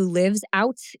who lives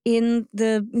out in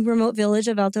the remote village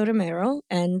of Alto Romero,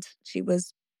 and she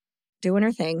was doing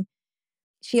her thing.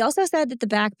 She also said that the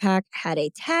backpack had a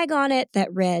tag on it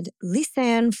that read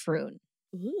Lisanne Froon.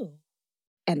 Ooh.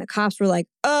 And the cops were like,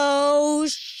 oh,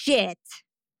 shit.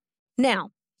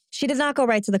 Now, she did not go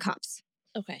right to the cops.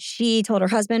 Okay. She told her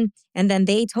husband, and then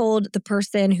they told the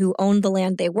person who owned the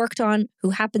land they worked on, who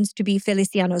happens to be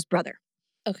Feliciano's brother.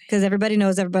 Okay. Because everybody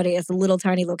knows everybody. It's a little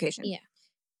tiny location. Yeah.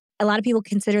 A lot of people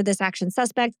consider this action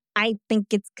suspect. I think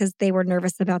it's because they were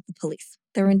nervous about the police.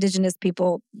 They're indigenous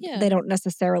people. Yeah. They don't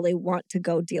necessarily want to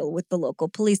go deal with the local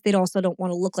police. They also don't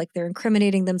want to look like they're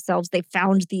incriminating themselves. They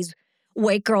found these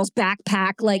white girl's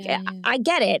backpack. I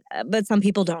get it, but some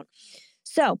people don't.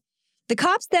 So the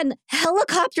cops then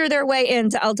helicopter their way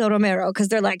into Alto Romero because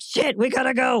they're like, shit, we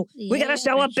gotta go. We gotta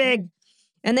show up big.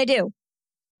 And they do.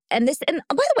 And by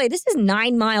the way, this is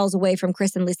 9 miles away from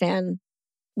Kris and Lisanne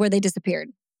where they disappeared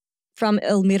from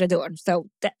El Mirador. So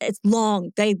it's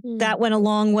long. That went a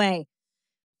long way.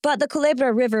 But the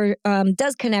Culebra River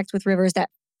does connect with rivers that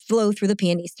flow through the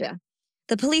Pianista.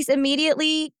 The police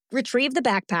immediately retrieve the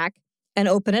backpack and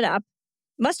open it up.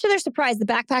 Much to their surprise, the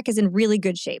backpack is in really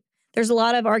good shape. There's a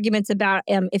lot of arguments about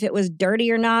if it was dirty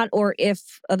or not, or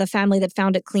if the family that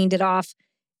found it cleaned it off.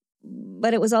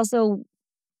 But it was also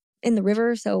in the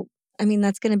river, so,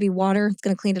 that's going to be water. It's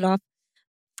going to clean it off.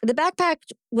 The backpack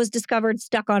was discovered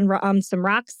stuck on some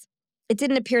rocks. It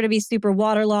didn't appear to be super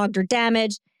waterlogged or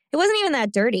damaged. It wasn't even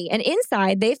that dirty. And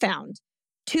inside, they found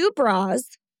 2 bras,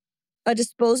 a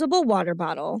disposable water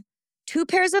bottle, 2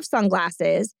 pairs of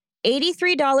sunglasses,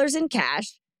 $83 in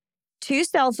cash, 2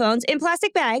 cell phones in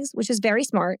plastic bags, which is very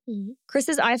smart,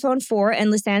 Kris's iPhone 4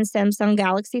 and Lisanne's Samsung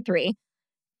Galaxy 3,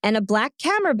 and a black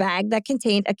camera bag that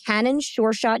contained a Canon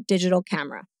SureShot digital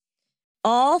camera.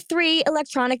 All 3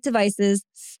 electronic devices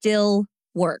still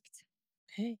worked.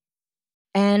 Okay.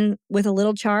 And with a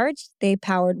little charge, they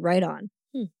powered right on.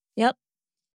 Yep.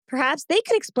 Perhaps they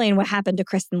could explain what happened to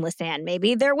Kris and Lisanne.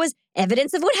 Maybe there was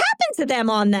evidence of what happened to them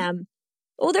on them.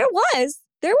 Oh, there was.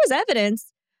 There was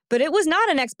evidence, but it was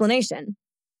not an explanation.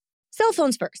 Cell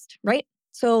phones first, right?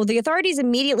 So the authorities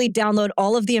immediately download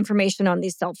all of the information on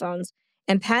these cell phones,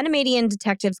 and Panamanian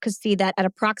detectives could see that at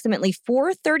approximately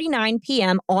 4:39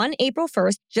 p.m. on April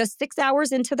 1st, just 6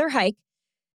 hours into their hike,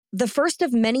 the first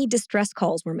of many distress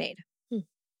calls were made.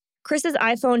 Kris's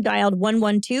iPhone dialed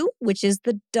 112, which is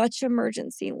the Dutch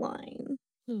emergency line.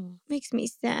 Makes me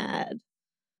sad.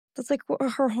 That's like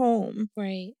her home.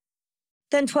 Right.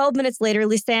 Then 12 minutes later,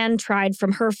 Lisanne tried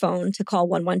from her phone to call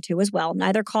 112 as well.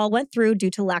 Neither call went through due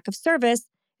to lack of service,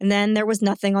 and then there was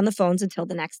nothing on the phones until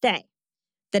the next day.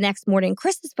 The next morning,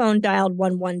 Kris's phone dialed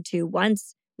 112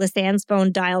 once. Lisanne's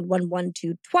phone dialed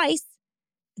 112 twice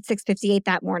at 6:58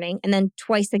 that morning, and then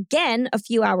twice again a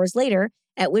few hours later,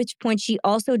 at which point she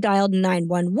also dialed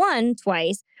 911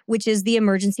 twice, which is the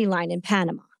emergency line in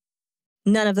Panama.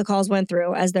 None of the calls went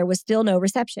through, as there was still no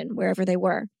reception wherever they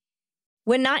were.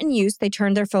 When not in use, they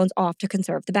turned their phones off to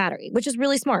conserve the battery, which is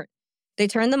really smart. They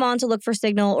turned them on to look for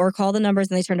signal or call the numbers,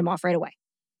 and they turned them off right away.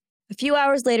 A few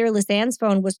hours later, Lisanne's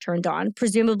phone was turned on,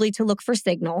 presumably to look for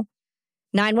signal.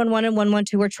 911 and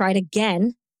 112 were tried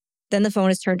again. Then the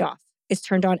phone is turned off. It's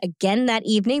turned on again that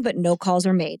evening, but no calls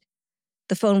are made.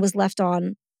 The phone was left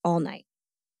on all night.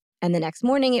 And the next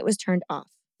morning, it was turned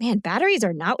off. Man, batteries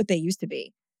are not what they used to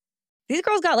be. These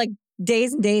girls got like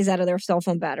days and days out of their cell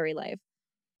phone battery life.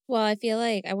 Well, I feel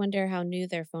like I wonder how new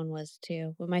their phone was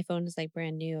too. When my phone is like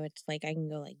brand new, it's like I can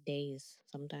go like days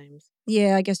sometimes.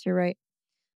 Yeah, I guess you're right.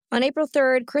 On April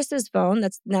 3rd, Kris's phone,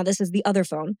 this is the other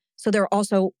phone, so they're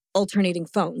also alternating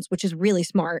phones, which is really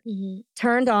smart,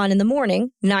 turned on in the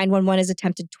morning. 911 is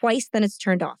attempted twice, then it's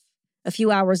turned off. A few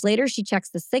hours later, she checks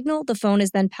the signal. The phone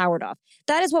is then powered off.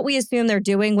 That is what we assume they're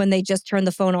doing when they just turn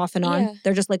the phone off and on. Yeah,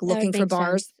 they're just like looking for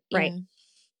bars. Sense. Right. Yeah.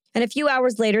 And a few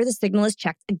hours later, the signal is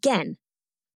checked again.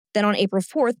 Then on April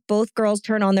 4th, both girls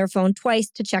turn on their phone twice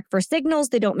to check for signals.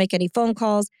 They don't make any phone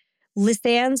calls.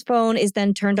 Lisanne's phone is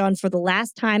then turned on for the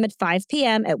last time at 5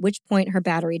 p.m., at which point her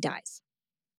battery dies.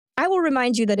 I will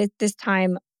remind you that at this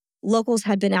time, locals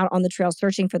had been out on the trail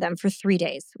searching for them for 3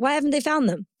 days. Why haven't they found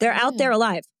them? They're out there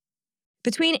alive.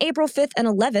 Between April 5th and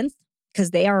 11th,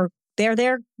 because they're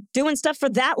there doing stuff for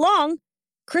that long,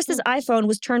 Kris's iPhone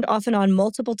was turned off and on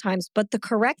multiple times, but the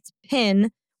correct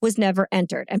PIN was never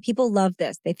entered. And people love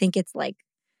this. They think it's like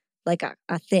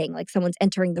a thing, like someone's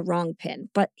entering the wrong PIN.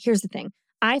 But here's the thing.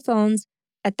 iPhones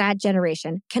at that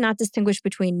generation cannot distinguish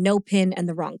between no PIN and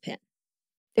the wrong PIN.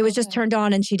 It was just turned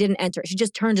on and she didn't enter it. She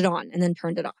just turned it on and then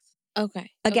turned it off.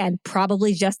 Okay. Again,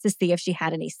 probably just to see if she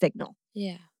had any signal.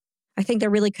 Yeah. I think they're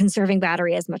really conserving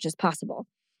battery as much as possible.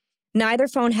 Neither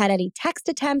phone had any text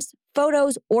attempts,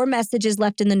 photos, or messages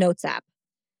left in the Notes app.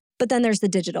 But then there's the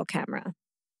digital camera.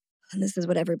 And this is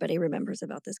what everybody remembers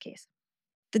about this case.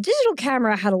 The digital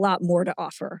camera had a lot more to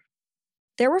offer.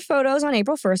 There were photos on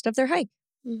April 1st of their hike.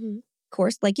 Of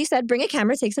course, like you said, bring a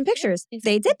camera, take some pictures. Yeah,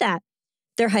 exactly. They did that.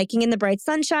 They're hiking in the bright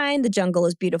sunshine. The jungle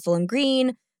is beautiful and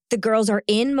green. The girls are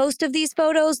in most of these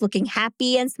photos, looking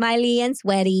happy and smiley and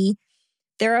sweaty.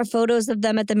 There are photos of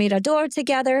them at the Mirador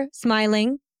together,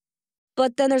 smiling.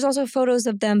 But then there's also photos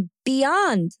of them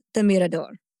beyond the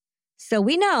Mirador. So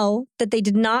we know that they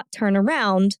did not turn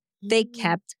around. They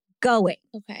kept going.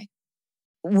 Okay.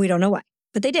 We don't know why,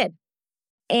 but they did.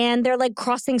 And they're like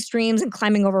crossing streams and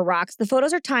climbing over rocks. The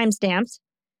photos are time-stamped.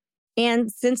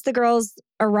 And since the girls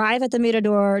arrive at the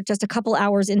Mirador just a couple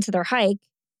hours into their hike,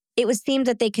 it was seemed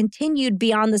that they continued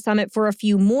beyond the summit for a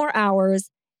few more hours,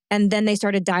 and then they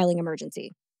started dialing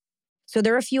emergency. So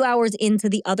they're a few hours into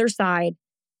the other side.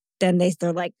 Then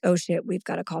they're like, oh shit, we've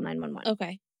got to call 911.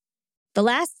 Okay. The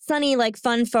last sunny,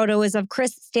 fun photo is of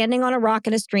Kris standing on a rock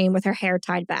in a stream with her hair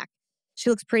tied back. She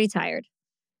looks pretty tired.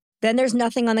 Then there's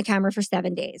nothing on the camera for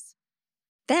 7 days.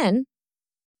 Then,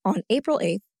 on April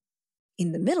 8th,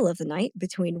 in the middle of the night,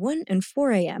 between 1 and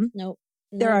 4 a.m.,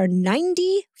 there are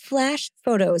 90 flash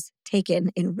photos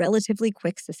taken in relatively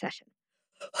quick succession.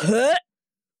 I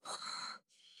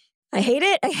hate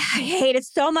it. I hate it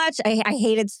so much. I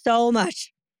hate it so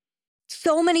much.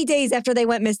 So many days after they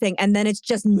went missing, and then it's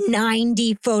just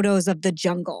 90 photos of the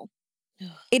jungle.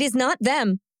 It is not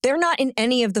them. They're not in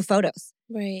any of the photos.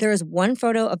 Right. There is one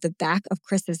photo of the back of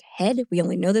Kris's head. We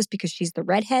only know this because she's the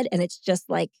redhead, and it's just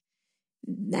like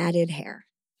matted hair.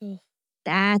 Ugh.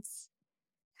 That's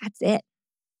it.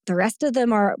 The rest of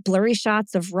them are blurry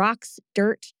shots of rocks,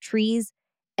 dirt, trees,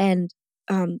 and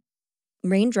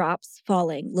raindrops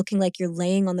falling, looking like you're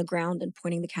laying on the ground and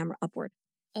pointing the camera upward.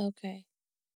 Okay.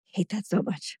 Hate that so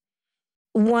much.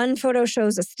 One photo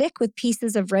shows a stick with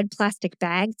pieces of red plastic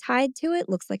bag tied to it.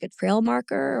 Looks like a trail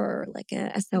marker or like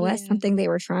a SOS, something they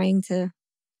were trying to,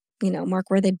 mark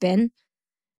where they'd been.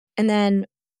 And then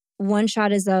one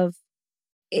shot is of,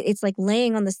 it's like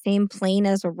laying on the same plane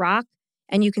as a rock,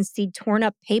 and you can see torn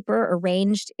up paper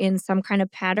arranged in some kind of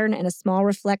pattern and a small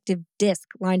reflective disc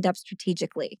lined up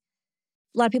strategically.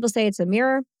 A lot of people say it's a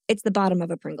mirror. It's the bottom of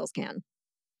a Pringles can.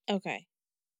 Okay.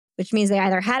 Which means they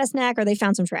either had a snack or they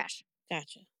found some trash.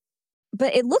 Gotcha.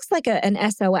 But it looks like an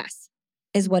SOS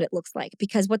is what it looks like,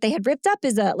 because what they had ripped up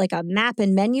is a map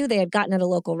and menu they had gotten at a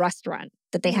local restaurant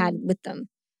that they had with them.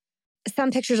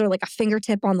 Some pictures are like a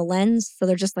fingertip on the lens, so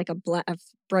they're just like a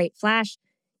bright flash.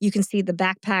 You can see the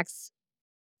backpack's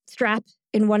strap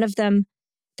in one of them.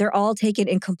 They're all taken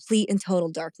in complete and total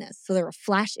darkness. So they're a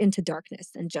flash into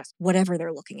darkness and just whatever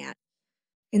they're looking at.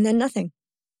 And then nothing.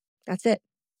 That's it.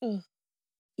 Ugh.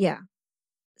 Yeah.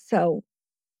 So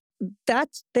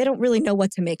they don't really know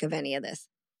what to make of any of this.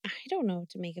 I don't know what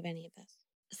to make of any of this.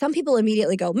 Some people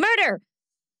immediately go, murder!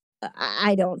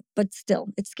 I don't, but still,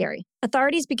 it's scary.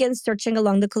 Authorities begin searching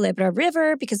along the Culebra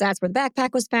River because that's where the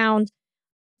backpack was found.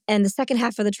 And the second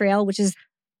half of the trail, which is,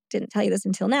 didn't tell you this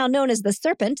until now, known as the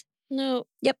Serpent. No.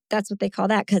 Yep, that's what they call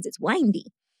that because it's windy.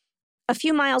 A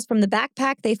few miles from the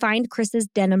backpack, they find Kris's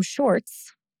denim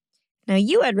shorts. Now,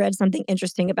 you had read something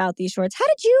interesting about these shorts. How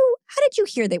did you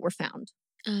hear they were found?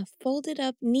 Folded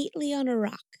up neatly on a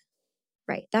rock.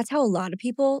 Right. That's how a lot of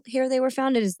people hear they were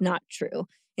found. It is not true.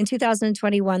 In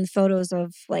 2021, photos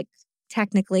of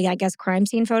technically, I guess, crime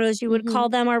scene photos, you would call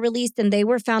them, are released, and they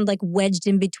were found wedged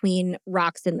in between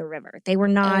rocks in the river. They were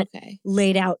not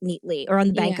laid out neatly or on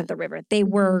the bank of the river.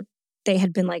 They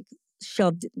had been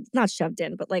not shoved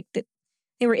in, but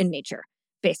they were in nature,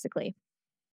 basically.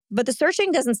 But the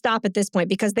searching doesn't stop at this point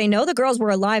because they know the girls were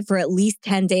alive for at least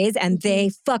 10 days and they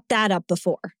fucked that up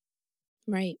before.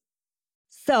 Right.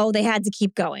 So they had to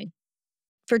keep going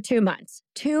for 2 months.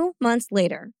 2 months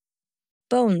later,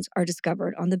 bones are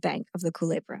discovered on the bank of the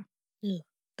Culebra. Ugh.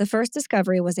 The first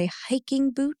discovery was a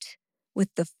hiking boot with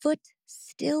the foot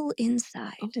still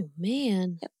inside. Oh,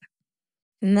 man. Yep.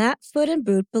 And that foot and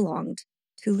boot belonged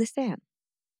to Lisanne.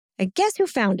 And guess who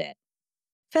found it?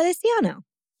 Feliciano.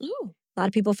 Oh. A lot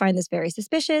of people find this very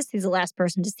suspicious. He's the last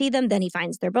person to see them. Then he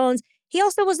finds their bones. He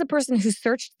also was the person who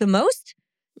searched the most.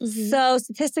 So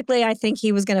statistically, I think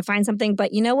he was going to find something.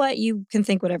 But you know what? You can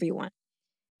think whatever you want.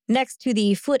 Next to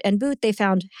the foot and boot, they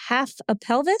found half a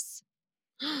pelvis.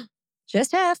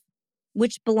 Just half,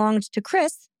 which belonged to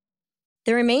Kris.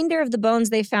 The remainder of the bones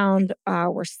they found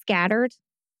were scattered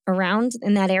around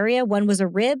in that area. One was a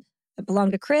rib that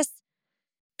belonged to Kris.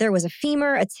 There was a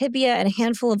femur, a tibia, and a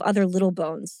handful of other little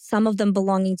bones, some of them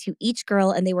belonging to each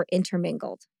girl, and they were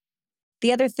intermingled.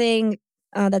 The other thing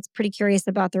that's pretty curious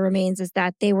about the remains is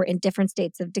that they were in different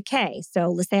states of decay.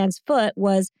 So Lisanne's foot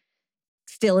was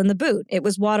still in the boot. It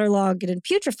was waterlogged and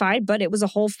putrefied, but it was a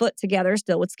whole foot together,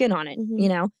 still with skin on it,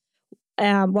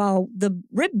 while the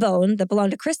rib bone that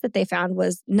belonged to Kris that they found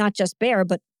was not just bare,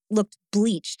 but looked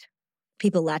bleached.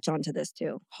 People latch onto this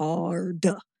too. Hard.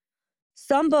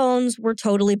 Some bones were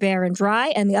totally bare and dry,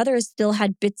 and the others still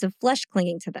had bits of flesh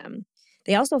clinging to them.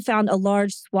 They also found a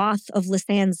large swath of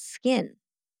Lisanne's skin.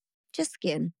 Just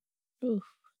skin. Oof.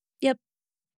 Yep.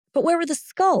 But where were the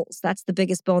skulls? That's the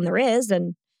biggest bone there is,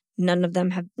 and neither of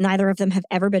them have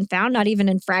ever been found, not even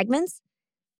in fragments.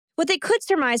 What they could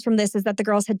surmise from this is that the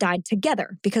girls had died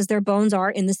together because their bones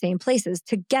are in the same places,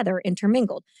 together,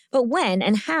 intermingled. But when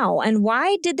and how and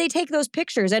why did they take those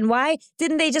pictures? And why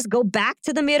didn't they just go back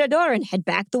to the Mirador and head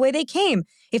back the way they came?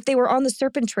 If they were on the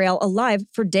Serpent Trail alive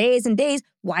for days and days,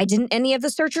 why didn't any of the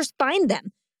searchers find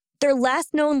them? Their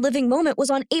last known living moment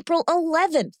was on April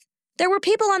 11th. There were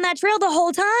people on that trail the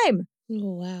whole time.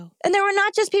 Oh, wow. And there were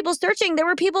not just people searching, there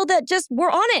were people that just were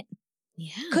on it.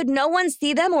 Yeah. Could no one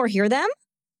see them or hear them?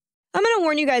 I'm going to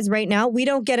warn you guys right now, we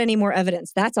don't get any more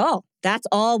evidence. That's all. That's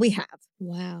all we have.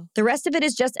 Wow. The rest of it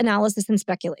is just analysis and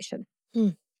speculation.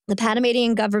 The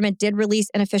Panamanian government did release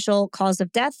an official cause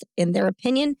of death, in their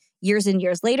opinion, years and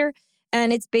years later.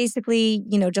 And it's basically,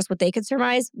 just what they could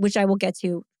surmise, which I will get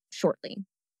to shortly.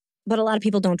 But a lot of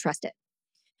people don't trust it.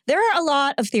 There are a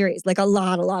lot of theories, a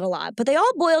lot, but they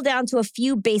all boil down to a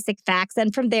few basic facts,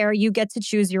 and from there, you get to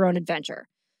choose your own adventure.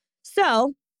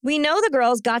 So, we know the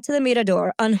girls got to the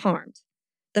Mirador unharmed.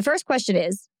 The first question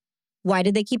is, why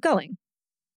did they keep going?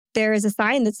 There is a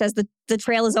sign that says the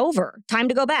trail is over. Time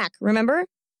to go back, remember?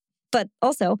 But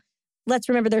also, let's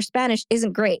remember their Spanish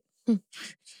isn't great.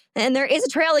 And there is a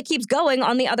trail that keeps going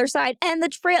on the other side, and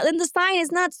the sign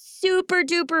is not super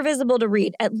duper visible to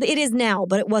read. It is now,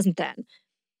 but it wasn't then.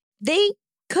 They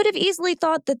could have easily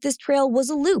thought that this trail was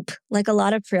a loop, like a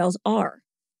lot of trails are.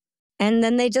 And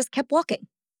then they just kept walking.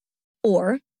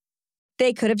 Or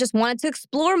they could have just wanted to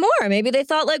explore more. Maybe they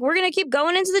thought, we're going to keep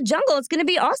going into the jungle. It's going to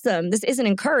be awesome. This isn't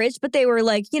encouraged, but they were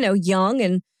young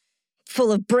and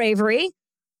full of bravery.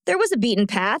 There was a beaten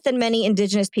path, and many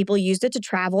indigenous people used it to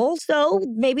travel, so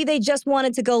maybe they just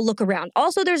wanted to go look around.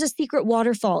 Also, there's a secret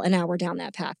waterfall an hour down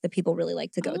that path that people really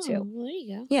like to go to. Well, there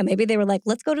you go. Yeah, maybe they were like,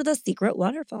 let's go to the secret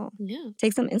waterfall. Yeah.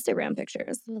 Take some Instagram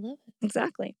pictures. I love it.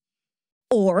 Exactly.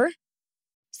 Or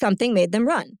something made them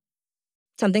run.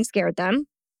 Something scared them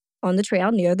on the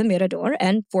trail near the Mirador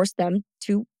and forced them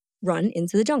to run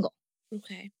into the jungle.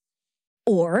 Okay.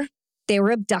 Or they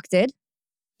were abducted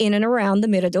in and around the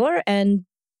Mirador and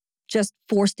just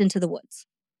forced into the woods.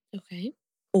 Okay.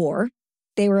 Or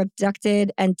they were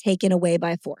abducted and taken away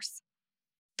by force.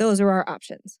 Those are our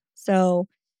options. So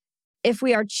if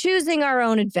we are choosing our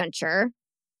own adventure,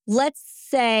 let's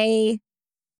say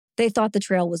they thought the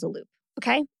trail was a loop,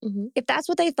 okay? Mm-hmm. If that's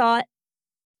what they thought,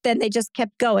 then they just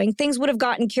kept going. Things would have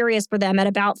gotten curious for them at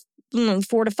about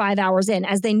 4 to 5 hours in,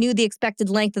 as they knew the expected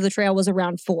length of the trail was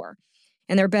around 4.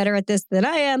 And they're better at this than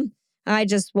I am. I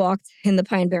just walked in the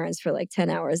Pine Barrens for like 10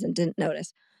 hours and didn't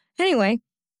notice. Anyway,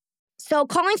 so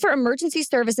calling for emergency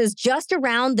services just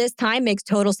around this time makes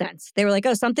total sense. They were like,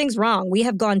 oh, something's wrong. We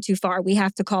have gone too far. We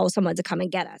have to call someone to come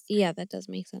and get us. Yeah, that does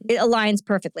make sense. It aligns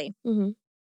perfectly. Mm-hmm.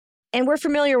 And we're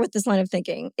familiar with this line of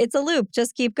thinking. It's a loop.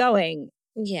 Just keep going.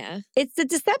 Yeah. It's a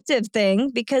deceptive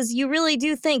thing because you really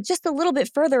do think just a little bit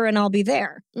further and I'll be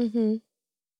there. Mm-hmm.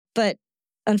 But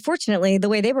unfortunately, the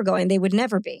way they were going, they would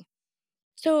never be.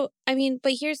 So, I mean,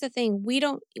 but here's the thing. We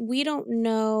don't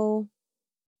know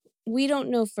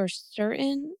for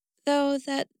certain, though,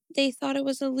 that they thought it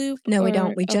was a loop. No, we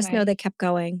don't. We just know they kept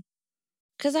going.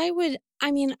 Because I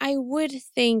would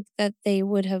think that they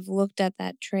would have looked at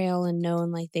that trail and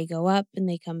known, like, they go up and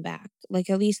they come back. Like,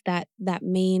 at least that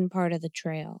main part of the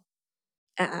trail.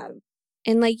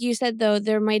 And like you said, though,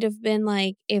 there might have been,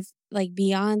 like, if, like,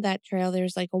 beyond that trail,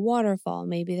 there's, like, a waterfall.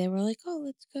 Maybe they were like, oh,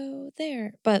 let's go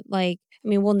there. But, like, I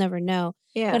mean, we'll never know.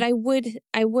 Yeah. But I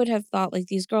would have thought, like,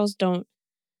 these girls don't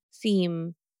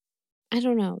seem... I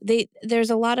don't know. There's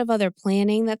a lot of other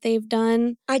planning that they've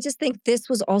done. I just think this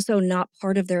was also not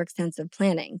part of their extensive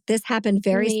planning. This happened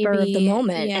very spur of the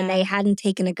moment, and they hadn't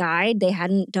taken a guide. They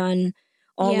hadn't done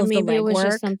all of the legwork. Maybe it was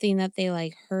just something that they,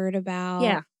 like, heard about.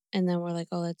 Yeah. And then we're like,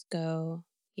 oh, let's go.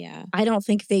 Yeah. I don't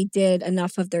think they did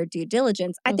enough of their due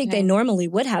diligence. I think they normally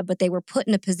would have, but they were put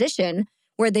in a position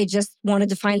where they just wanted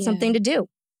to find something to do.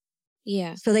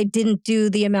 Yeah. So they didn't do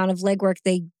the amount of legwork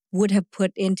they would have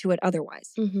put into it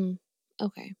otherwise. Mm-hmm.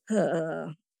 Okay.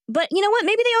 But you know what?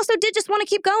 Maybe they also did just want to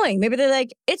keep going. Maybe they're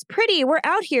like, it's pretty. We're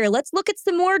out here. Let's look at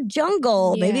some more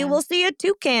jungle. Yeah. Maybe we'll see a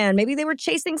toucan. Maybe they were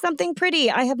chasing something pretty.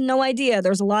 I have no idea.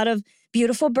 There's a lot of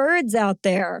beautiful birds out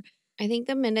there. I think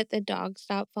the minute the dog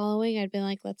stopped following, I'd been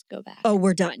like, let's go back. Oh,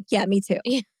 we're done. Yeah, me too.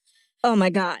 Yeah. Oh, my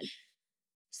God.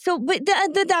 So, but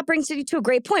that brings you to a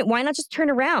great point. Why not just turn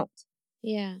around?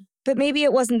 Yeah. But maybe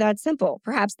it wasn't that simple.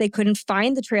 Perhaps they couldn't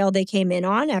find the trail they came in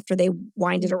on after they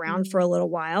winded around for a little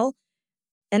while.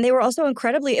 And they were also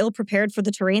incredibly ill-prepared for the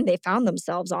terrain they found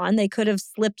themselves on. They could have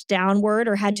slipped downward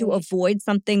or had to avoid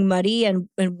something muddy and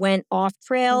went off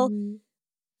trail. Mm-hmm.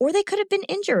 Or they could have been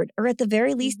injured or at the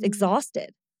very least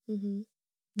exhausted. Mm-hmm.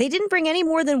 They didn't bring any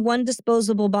more than one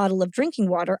disposable bottle of drinking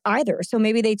water either. So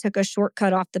maybe they took a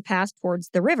shortcut off the path towards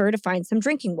the river to find some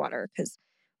drinking water. Because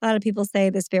a lot of people say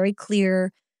this very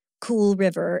clear, cool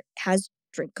river has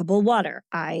drinkable water.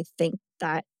 I think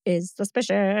that is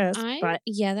suspicious.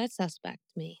 Yeah, that's suspect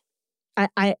to me.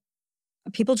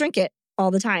 People drink it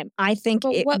all the time. I think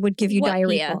it would give you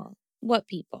diarrhea. People? What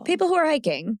people? People who are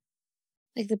hiking.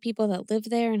 Like the people that live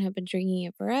there and have been drinking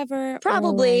it forever?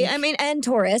 Probably. I mean, and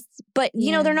tourists. But,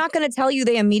 you know, they're not going to tell you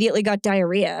they immediately got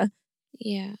diarrhea.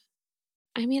 Yeah.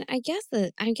 I mean, I guess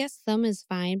some is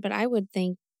fine, but I would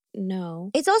think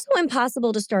no. It's also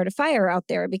impossible to start a fire out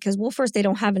there because, well, first, they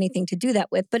don't have anything to do that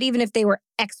with. But even if they were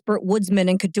expert woodsmen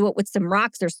and could do it with some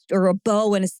rocks or a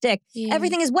bow and a stick,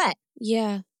 everything is wet.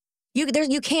 Yeah.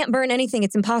 You can't burn anything.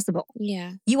 It's impossible.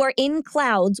 Yeah. You are in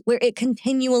clouds where it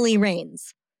continually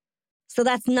rains. So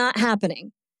that's not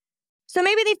happening. So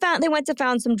maybe they went to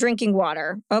find some drinking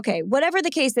water. Okay, whatever the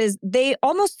case is, they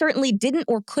almost certainly didn't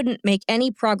or couldn't make any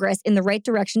progress in the right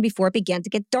direction before it began to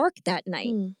get dark that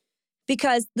night.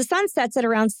 Because the sun sets at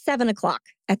around 7 o'clock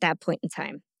at that point in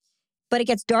time. But it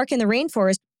gets dark in the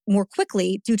rainforest more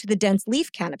quickly due to the dense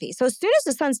leaf canopy. So as soon as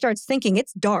the sun starts sinking,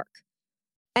 it's dark.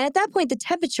 And at that point, the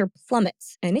temperature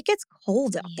plummets and it gets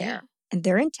cold out there. And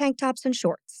they're in tank tops and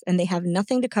shorts and they have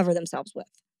nothing to cover themselves with.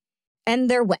 And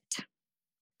they're wet.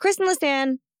 Kris and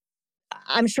Lisanne,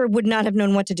 I'm sure, would not have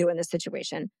known what to do in this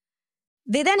situation.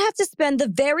 They then have to spend the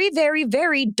very, very,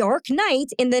 very dark night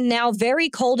in the now very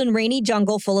cold and rainy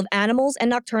jungle full of animals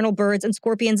and nocturnal birds and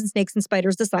scorpions and snakes and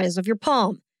spiders the size of your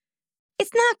palm.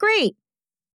 It's not great.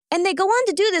 And they go on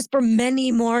to do this for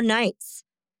many more nights.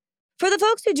 For the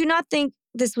folks who do not think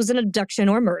this was an abduction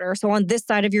or murder, so on this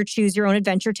side of your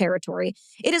choose-your-own-adventure territory,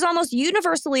 it is almost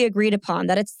universally agreed upon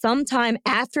that at some time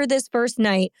after this first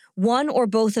night, one or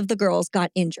both of the girls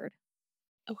got injured.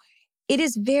 Okay. It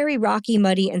is very rocky,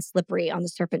 muddy, and slippery on the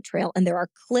Serpent Trail, and there are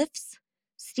cliffs,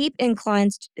 steep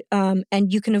inclines, and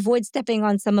you can avoid stepping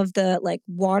on some of the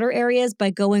water areas by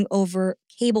going over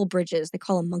cable bridges. They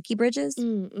call them monkey bridges,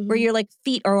 where your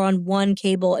feet are on one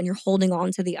cable and you're holding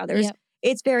on to the others. Yep.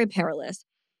 It's very perilous.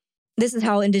 This is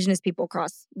how indigenous people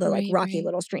cross the rocky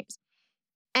little streams.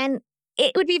 And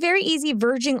it would be very easy,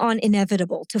 verging on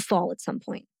inevitable, to fall at some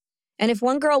point. And if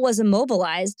one girl was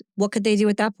immobilized, what could they do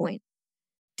at that point?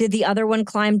 Did the other one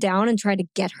climb down and try to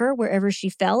get her wherever she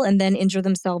fell and then injure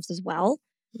themselves as well?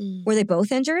 Were they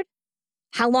both injured?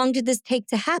 How long did this take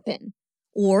to happen?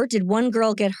 Or did one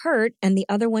girl get hurt and the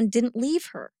other one didn't leave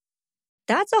her?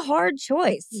 That's a hard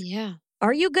choice. Yeah.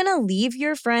 Are you going to leave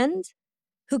your friend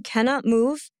who cannot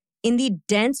move in the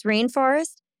dense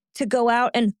rainforest to go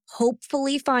out and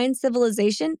hopefully find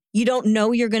civilization? You don't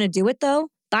know you're going to do it, though,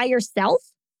 by yourself?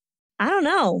 I don't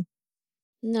know.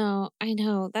 No, I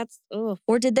know. That's, ugh.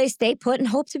 Or did they stay put and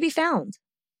hope to be found?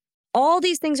 All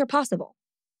these things are possible.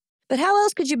 But how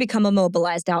else could you become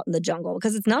immobilized out in the jungle?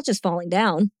 Because it's not just falling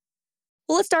down.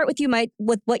 Well, let's start with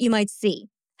what you might see.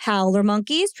 Howler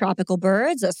monkeys, tropical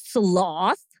birds, a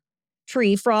sloth,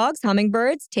 tree frogs,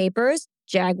 hummingbirds, tapirs,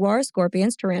 jaguars,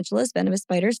 scorpions, tarantulas, venomous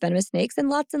spiders, venomous snakes, and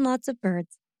lots of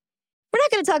birds. We're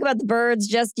not going to talk about the birds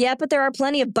just yet, but there are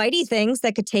plenty of bitey things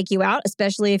that could take you out,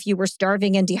 especially if you were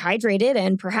starving and dehydrated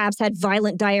and perhaps had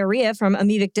violent diarrhea from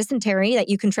amoebic dysentery that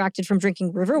you contracted from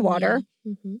drinking river water.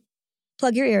 Mm-hmm.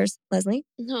 Plug your ears, Leslie.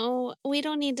 No, we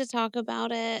don't need to talk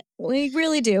about it. We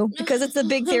really do, because it's a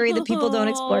big theory that people don't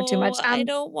explore too much. I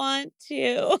don't want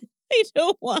to. I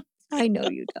don't want to. I know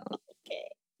you don't. Okay.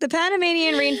 The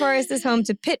Panamanian rainforest is home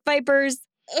to pit vipers.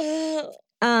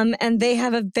 And they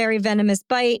have a very venomous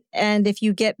bite. And if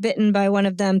you get bitten by one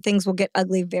of them, things will get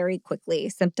ugly very quickly.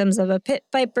 Symptoms of a pit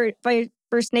viper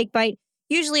snake bite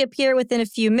usually appear within a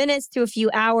few minutes to a few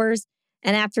hours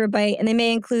and after a bite. And they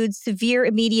may include severe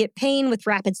immediate pain with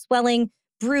rapid swelling,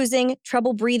 bruising,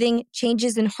 trouble breathing,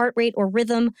 changes in heart rate or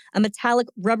rhythm, a metallic,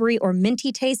 rubbery, or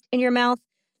minty taste in your mouth,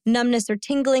 numbness or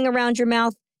tingling around your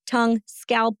mouth, tongue,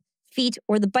 scalp, feet,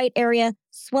 or the bite area,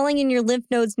 swelling in your lymph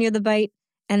nodes near the bite,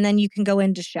 and then you can go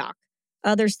into shock.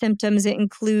 Other symptoms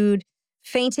include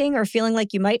fainting or feeling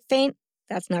like you might faint.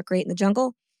 That's not great in the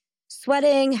jungle.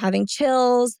 Sweating, having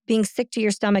chills, being sick to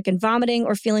your stomach and vomiting,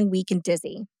 or feeling weak and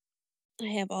dizzy. I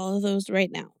have all of those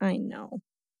right now. I know.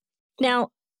 Now,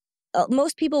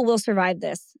 most people will survive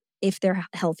this if they're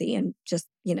healthy and just,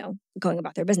 going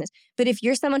about their business. But if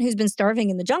you're someone who's been starving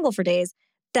in the jungle for days,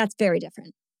 that's very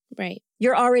different. Right.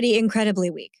 You're already incredibly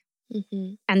weak.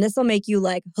 Mm-hmm. And this will make you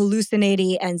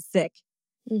hallucinating and sick.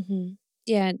 Mm-hmm.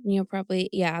 Yeah,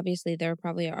 obviously they're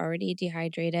probably already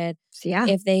dehydrated. So, yeah.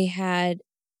 If they had,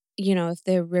 if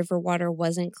the river water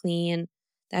wasn't clean,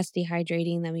 that's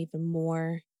dehydrating them even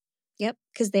more. Yep,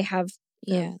 because they have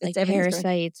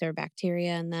parasites or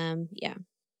bacteria in them. Yeah.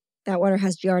 That water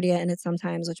has giardia in it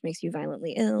sometimes, which makes you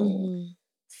violently ill. Mm-hmm.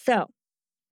 So,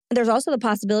 there's also the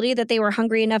possibility that they were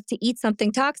hungry enough to eat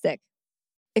something toxic.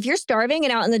 If you're starving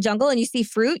and out in the jungle and you see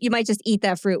fruit, you might just eat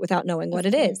that fruit without knowing what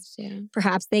it is. Yeah.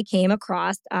 Perhaps they came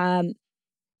across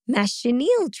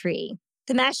machineel tree.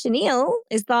 The machineel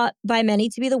is thought by many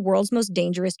to be the world's most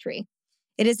dangerous tree.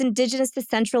 It is indigenous to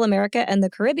Central America and the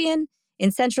Caribbean.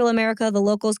 In Central America, the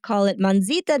locals call it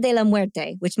manzita de la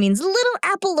muerte, which means little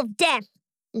apple of death.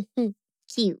 Mm-hmm.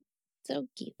 Cute. So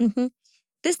cute. Mm-hmm.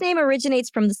 This name originates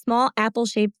from the small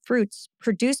apple-shaped fruits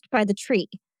produced by the tree.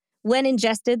 When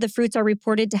ingested, the fruits are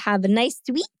reported to have a nice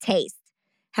sweet taste.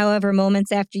 However,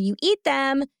 moments after you eat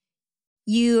them,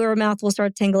 your mouth will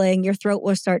start tingling, your throat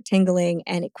will start tingling,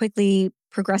 and it quickly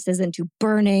progresses into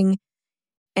burning.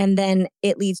 And then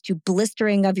it leads to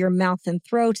blistering of your mouth and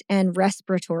throat and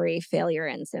respiratory failure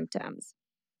and symptoms.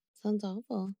 Sounds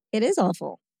awful. It is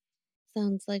awful.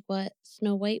 Sounds like what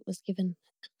Snow White was given.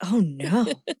 Oh, no.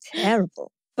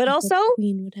 Terrible. But like also, what the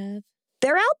Queen would have.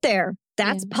 They're out there.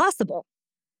 That's possible.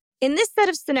 In this set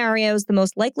of scenarios, the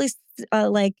most likely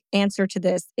answer to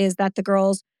this is that the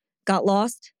girls got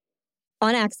lost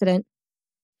on accident.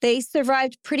 They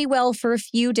survived pretty well for a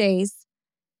few days,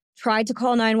 tried to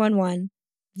call 911.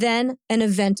 Then an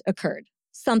event occurred.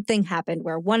 Something happened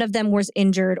where one of them was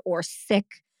injured or sick,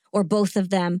 or both of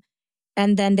them,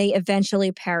 and then they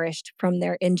eventually perished from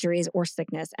their injuries or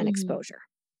sickness and exposure.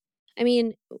 I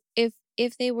mean,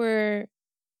 if they were,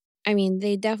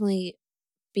 they definitely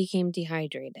became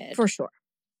dehydrated. For sure.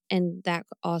 And that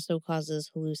also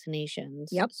causes hallucinations.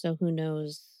 Yep. So who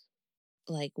knows,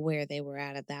 where they were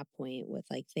at that point with,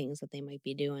 things that they might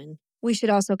be doing. We should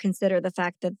also consider the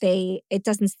fact that it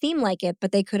doesn't seem like it,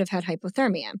 but they could have had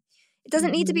hypothermia. It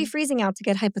doesn't need to be freezing out to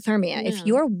get hypothermia. No. If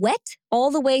you're wet all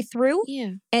the way through,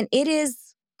 and it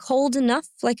is cold enough,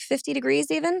 50 degrees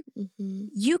even,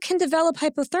 you can develop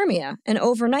hypothermia. And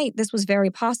overnight, this was very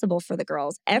possible for the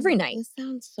girls. Every night. This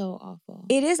sounds so awful.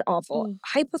 It is awful.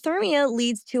 Hypothermia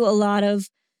leads to a lot of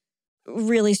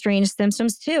really strange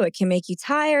symptoms too. It can make you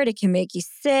tired. It can make you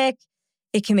sick.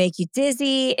 It can make you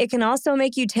dizzy. It can also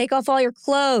make you take off all your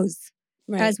clothes,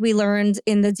 as we learned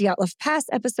in the Dyatlov Pass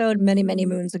episode many, many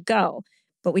moons ago.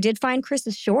 But we did find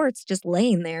Kris's shorts just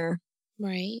laying there.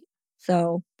 Right.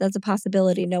 So that's a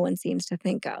possibility no one seems to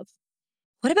think of.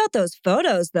 What about those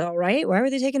photos, though, right? Why were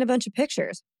they taking a bunch of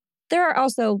pictures? There are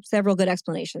also several good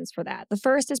explanations for that. The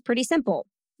first is pretty simple.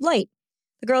 Light.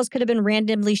 The girls could have been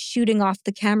randomly shooting off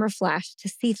the camera flash to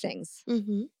see things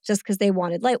just because they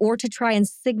wanted light, or to try and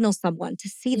signal someone to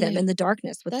see them in the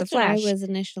darkness with the flash. That's what I was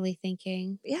initially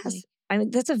thinking. Yes. I mean,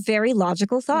 that's a very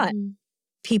logical thought.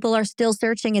 People are still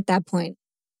searching at that point.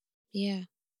 Yeah.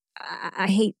 I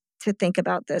hate to think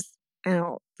about this, and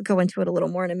I'll go into it a little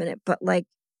more in a minute, but like,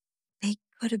 they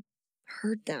could have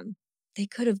heard them. They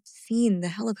could have seen the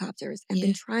helicopters and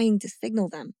been trying to signal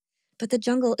them. But the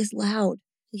jungle is loud.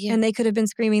 Yeah. And they could have been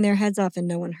screaming their heads off and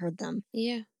no one heard them.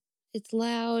 Yeah. It's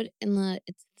loud and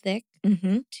it's thick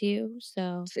too.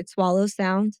 So it swallows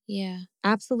sound. Yeah.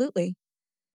 Absolutely.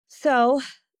 So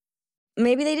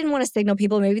maybe they didn't want to signal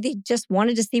people. Maybe they just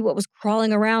wanted to see what was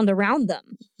crawling around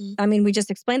them. I mean, we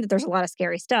just explained that there's a lot of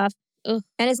scary stuff. Ugh.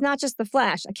 And it's not just the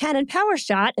flash. A Canon power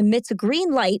shot emits a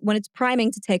green light when it's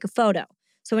priming to take a photo.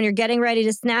 So when you're getting ready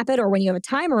to snap it or when you have a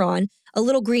timer on, a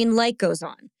little green light goes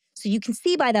on. So you can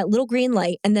see by that little green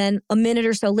light, and then a minute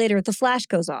or so later, the flash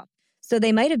goes off. So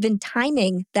they might have been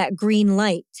timing that green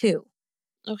light too.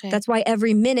 Okay. That's why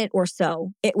every minute or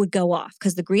so it would go off,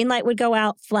 because the green light would go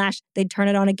out, flash, they'd turn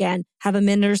it on again, have a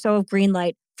minute or so of green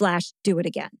light, flash, do it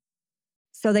again.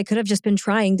 So they could have just been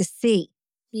trying to see.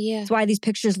 Yeah. That's why these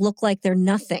pictures look like they're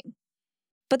nothing.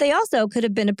 But they also could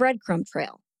have been a breadcrumb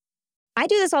trail. I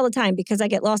do this all the time because I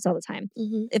get lost all the time.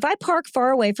 If I park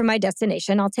far away from my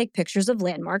destination, I'll take pictures of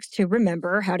landmarks to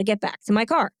remember how to get back to my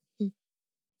car.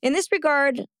 In this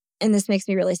regard, and this makes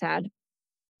me really sad,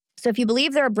 so if you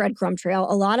believe they're a breadcrumb trail,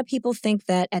 a lot of people think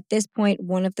that at this point,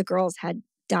 one of the girls had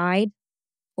died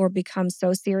or become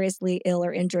so seriously ill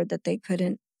or injured that they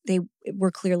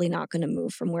were clearly not going to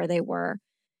move from where they were.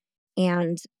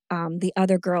 And the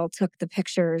other girl took the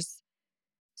pictures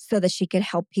so that she could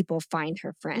help people find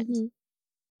her friend.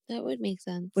 That would make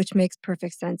sense. Which makes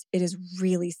perfect sense. It is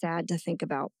really sad to think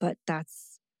about, but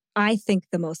that's, I think,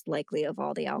 the most likely of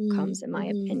all the outcomes, in my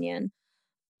opinion.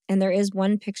 And there is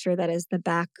one picture that is the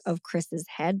back of Kris's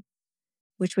head,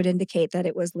 which would indicate that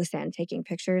it was Lisanne taking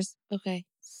pictures. Okay.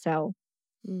 So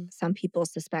some people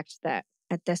suspect that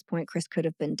at this point, Kris could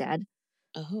have been dead.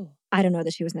 Oh. I don't know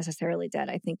that she was necessarily dead.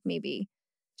 I think maybe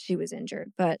she was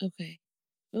injured, but okay.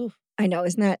 Oof. I know,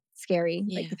 isn't that scary?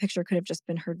 Yeah. Like the picture could have just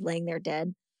been her laying there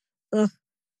dead. Ugh.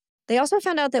 They also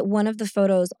found out that one of the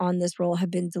photos on this roll had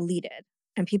been deleted,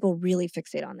 and people really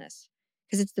fixate on this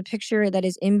because it's the picture that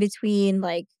is in between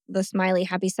like the smiley,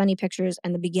 happy, sunny pictures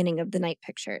and the beginning of the night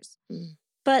pictures.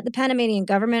 But the Panamanian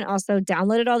government also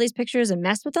downloaded all these pictures and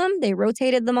messed with them. They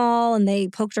rotated them all and they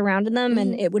poked around in them,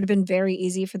 and it would have been very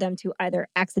easy for them to either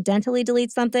accidentally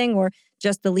delete something or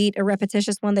just delete a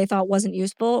repetitious one they thought wasn't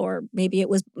useful, or maybe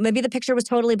the picture was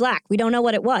totally black. We don't know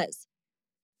what it was.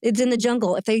 It's in the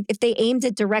jungle. If they aimed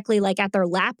it directly like at their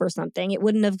lap or something, it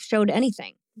wouldn't have showed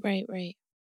anything. Right, right.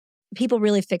 People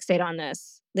really fixate on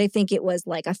this. They think it was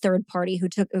like a third party who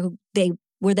they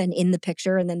were then in the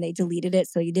picture and then they deleted it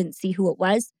so you didn't see who it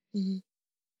was.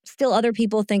 Still, other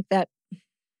people think that,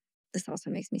 this also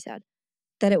makes me sad,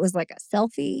 that it was like a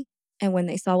selfie, and when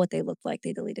they saw what they looked like,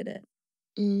 they deleted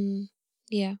it.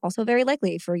 Yeah. Also very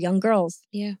likely for young girls.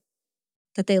 Yeah.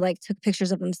 That they like took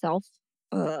pictures of themselves.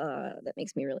 That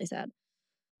makes me really sad.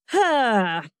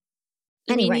 Anyway.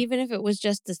 I mean, even if it was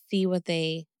just to see what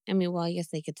I guess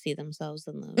they could see themselves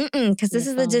in the because this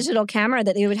is the digital camera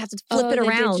that they would have to flip it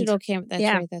around. Digital camera.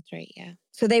 That's right. Yeah.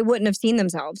 So they wouldn't have seen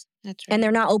themselves. That's right. And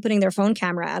they're not opening their phone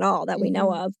camera at all that we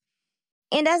know of.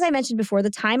 And as I mentioned before, the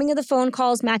timing of the phone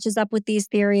calls matches up with these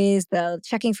theories, the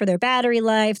checking for their battery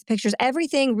life, the pictures,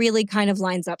 everything really kind of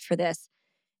lines up for this.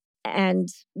 And,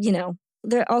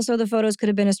 also the photos could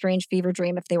have been a strange fever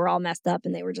dream if they were all messed up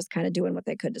and they were just kind of doing what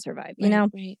they could to survive.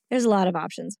 Right. There's a lot of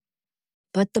options.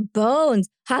 But the bones,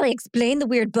 Holly, explain the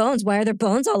weird bones. Why are there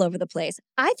bones all over the place?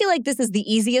 I feel like this is the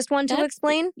easiest one to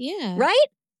explain. Yeah. Right?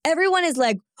 Everyone is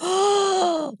like,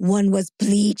 oh, one was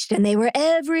bleached and they were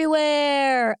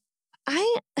everywhere.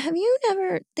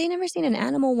 They never seen an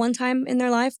animal one time in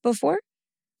their life before?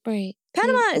 Right.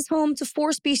 Panama is home to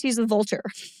 4 species of vulture.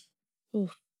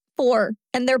 Oof. 4.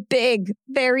 And they're big,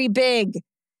 very big.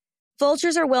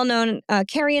 Vultures are well-known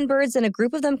carrion birds, and a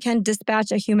group of them can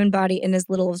dispatch a human body in as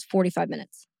little as 45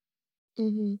 minutes.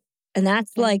 And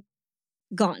that's like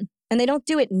gone. And they don't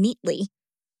do it neatly.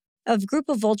 A group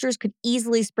of vultures could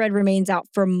easily spread remains out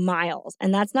for miles,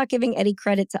 and that's not giving any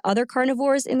credit to other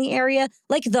carnivores in the area,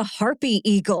 like the harpy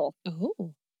eagle.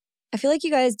 Oh. I feel like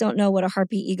you guys don't know what a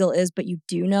harpy eagle is, but you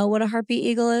do know what a harpy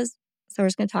eagle is. So we're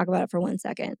just going to talk about it for 1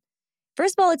 second.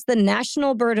 First of all, it's the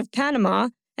national bird of Panama.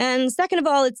 And second of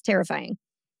all, it's terrifying.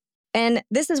 And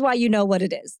this is why you know what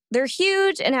it is. They're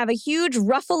huge and have a huge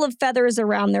ruffle of feathers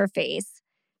around their face.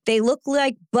 They look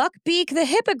like Buckbeak the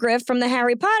hippogriff from the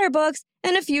Harry Potter books.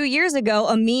 And a few years ago,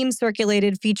 a meme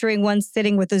circulated featuring one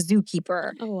sitting with a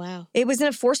zookeeper. Oh, wow. It was in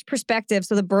a forced perspective,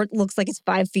 so the bird looks like it's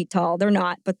 5 feet tall. They're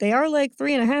not, but they are like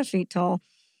 3.5 feet tall.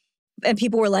 And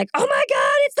people were like, oh my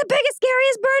God, it's the biggest,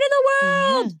 scariest bird in the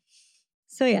world. Yeah.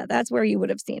 So yeah, that's where you would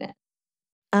have seen it.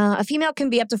 A female can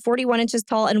be up to 41 inches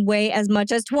tall and weigh as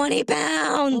much as 20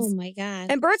 pounds. Oh my God.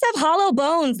 And birds have hollow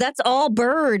bones. That's all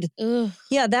bird. Ugh.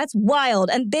 Yeah, that's wild.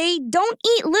 And they don't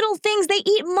eat little things. They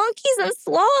eat monkeys and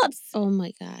sloths. Oh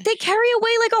my God. They carry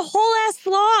away like a whole ass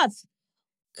sloth.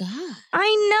 God.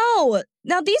 I know.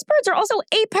 Now, these birds are also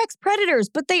apex predators,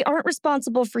 but they aren't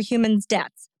responsible for humans'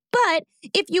 deaths. But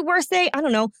if you were, say, I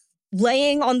don't know,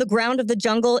 laying on the ground of the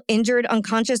jungle, injured,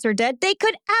 unconscious, or dead, they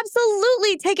could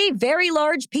absolutely take a very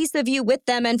large piece of you with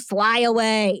them and fly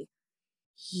away.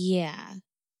 Yeah.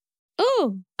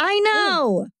 Oh. I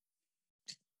know.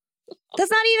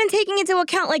 That's not even taking into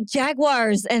account like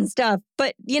jaguars and stuff.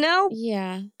 But, you know,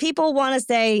 yeah, people want to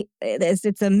say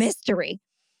it's a mystery.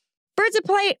 Birds of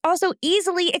prey also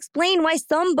easily explain why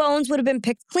some bones would have been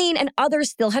picked clean and others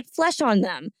still had flesh on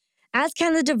them. As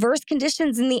can the diverse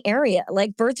conditions in the area.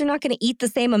 Like, birds are not going to eat the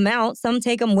same amount. Some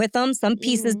take them with them. Some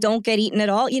pieces don't get eaten at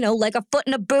all. You know, like a foot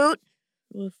in a boot.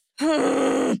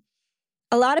 A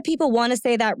lot of people want to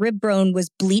say that rib bone was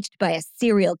bleached by a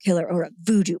serial killer or a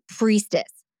voodoo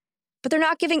priestess. But they're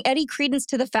not giving any credence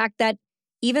to the fact that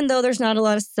even though there's not a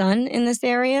lot of sun in this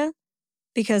area,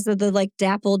 because of the, like,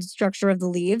 dappled structure of the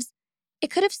leaves,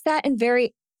 it could have sat in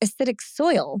very acidic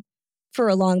soil for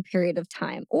a long period of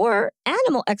time, or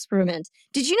animal excrement.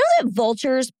 Did you know that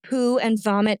vultures poo and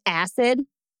vomit acid?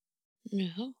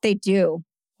 No. They do.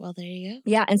 Well, there you go.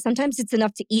 Yeah, and sometimes it's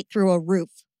enough to eat through a roof.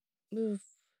 Oof.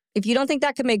 If you don't think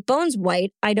that could make bones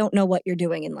white, I don't know what you're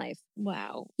doing in life.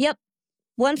 Wow. Yep.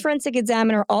 One forensic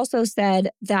examiner also said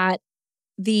that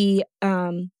the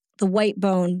white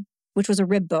bone, which was a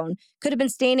rib bone, could have been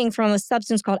staining from a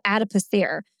substance called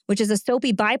adipocere, which is a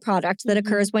soapy byproduct that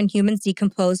occurs when humans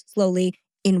decompose slowly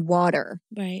in water.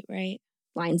 Right, right.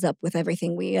 Lines up with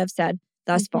everything we have said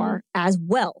thus far as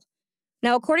well.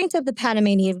 Now, according to the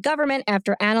Panamanian government,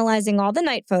 after analyzing all the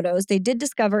night photos, they did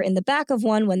discover in the back of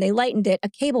one, when they lightened it, a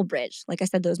cable bridge. Like I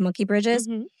said, those monkey bridges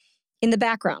in the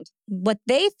background. What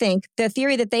they think, the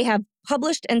theory that they have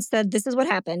published and said this is what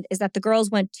happened, is that the girls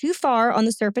went too far on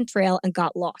the Serpent Trail and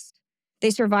got lost. They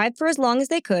survived for as long as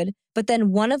they could, but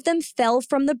then one of them fell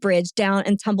from the bridge down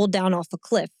and tumbled down off a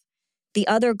cliff. The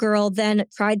other girl then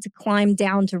tried to climb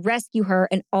down to rescue her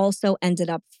and also ended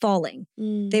up falling.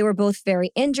 They were both very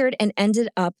injured and ended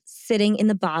up sitting in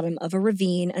the bottom of a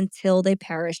ravine until they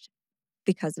perished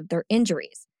because of their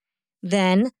injuries.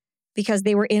 Then, because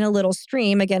they were in a little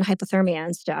stream, again, hypothermia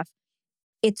and stuff,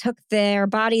 it took their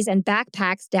bodies and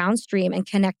backpacks downstream and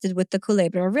connected with the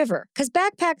Culebra River. Because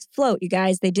backpacks float, you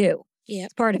guys, they do. Yeah.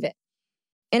 It's part of it.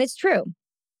 And it's true.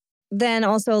 Then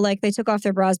also, like, they took off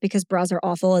their bras because bras are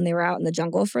awful and they were out in the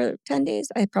jungle for 10 days.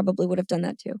 I probably would have done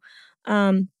that too.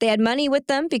 They had money with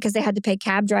them because they had to pay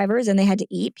cab drivers and they had to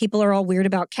eat. People are all weird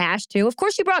about cash too. Of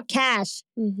course you brought cash.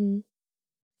 And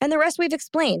the rest we've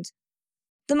explained.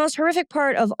 The most horrific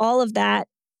part of all of that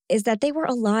is that they were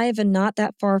alive and not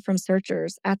that far from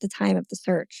searchers at the time of the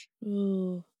search.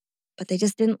 Ooh. But they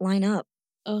just didn't line up.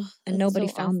 Oh, and nobody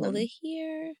so found them. To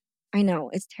hear. I know.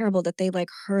 It's terrible that they like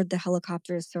heard the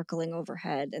helicopters circling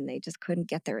overhead and they just couldn't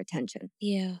get their attention.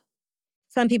 Yeah.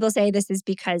 Some people say this is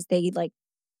because they like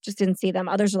just didn't see them.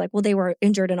 Others are like, well, they were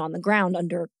injured and on the ground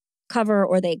under cover,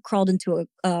 or they crawled into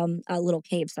a little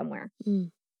cave somewhere.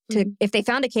 If they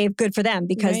found a cave, good for them,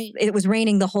 because it was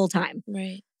raining the whole time.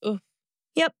 Right. Oof.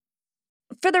 Yep.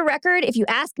 For the record, if you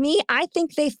ask me, I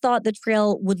think they thought the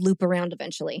trail would loop around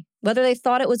eventually. Whether they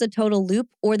thought it was a total loop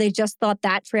or they just thought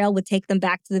that trail would take them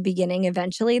back to the beginning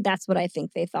eventually, that's what I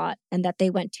think they thought. And that they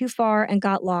went too far and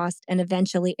got lost and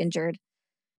eventually injured.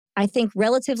 I think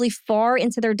relatively far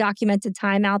into their documented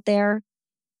time out there,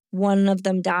 one of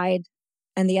them died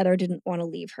and the other didn't want to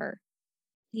leave her.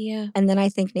 Yeah. And then I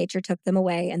think nature took them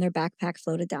away and their backpack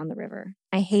floated down the river.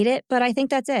 I hate it, but I think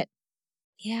that's it.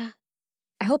 Yeah.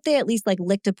 I hope they at least like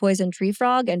licked a poison tree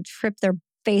frog and tripped their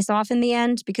face off in the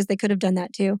end, because they could have done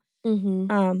that too. But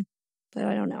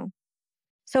I don't know.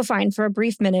 So fine, for a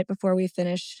brief minute before we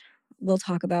finish we'll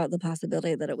talk about the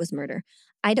possibility that it was murder.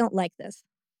 I don't like this.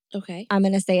 Okay. I'm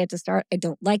going to say it to start. I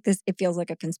don't like this. It feels like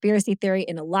a conspiracy theory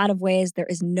in a lot of ways. There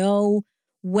is no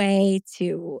way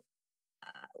to,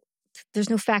 there's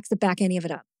no facts to back any of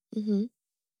it up. Mm-hmm.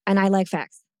 And I like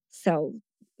facts. So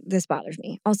this bothers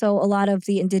me. Also, a lot of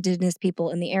the indigenous people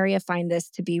in the area find this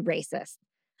to be racist.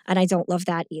 And I don't love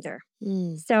that either.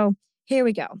 So here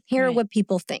we go. Here are what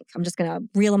people think. I'm just going to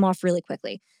reel them off really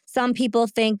quickly. Some people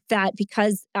think that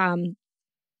because Panama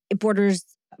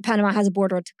has a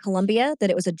border to Colombia, that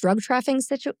it was a drug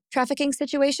trafficking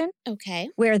situation. Okay.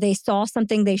 Where they saw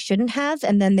something they shouldn't have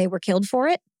and then they were killed for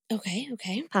it. Okay.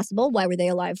 Possible. Why were they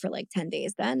alive for like 10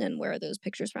 days then? And where are those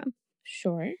pictures from?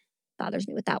 Sure. Bothers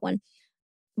me with that one.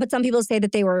 But some people say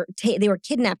that they were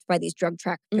kidnapped by these drug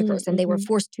traffickers and they were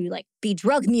forced to like be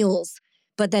drug mules,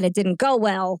 but then it didn't go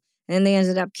well and they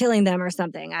ended up killing them or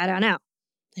something. I don't know.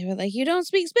 They were like, you don't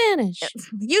speak Spanish.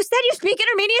 You said you speak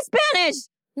intermediate Spanish.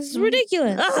 This is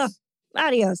ridiculous. Ugh.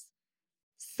 Adios.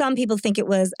 Some people think it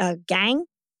was a gang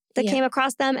that came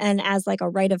across them and as like a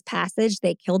rite of passage,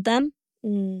 they killed them.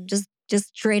 Just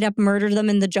straight up murdered them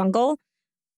in the jungle.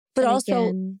 But and also,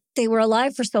 again, they were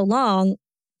alive for so long.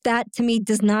 That, to me,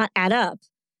 does not add up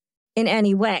in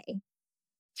any way.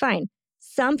 Fine.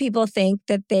 Some people think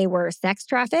that they were sex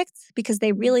trafficked because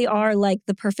they really are like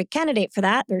the perfect candidate for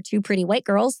that. They're two pretty white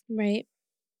girls. Right.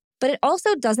 But it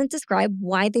also doesn't describe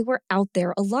why they were out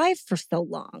there alive for so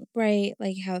long. Right.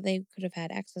 Like how they could have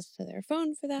had access to their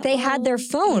phone for that They long. had their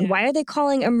phone. Yeah. Why are they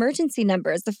calling emergency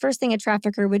numbers? The first thing a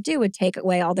trafficker would do would take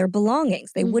away all their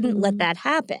belongings. They wouldn't let that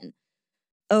happen.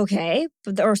 Okay.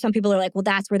 Or some people are like, well,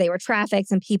 that's where they were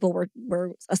trafficked and people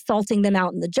were assaulting them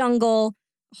out in the jungle.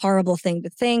 Horrible thing to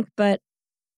think, but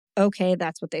okay,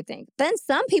 that's what they think. Then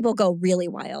some people go really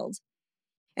wild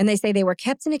and they say they were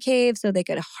kept in a cave so they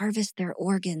could harvest their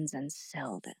organs and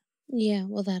sell them. Yeah,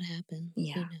 well, that happened.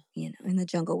 Yeah, in the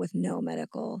jungle with no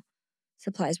medical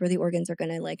supplies where the organs are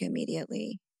going to like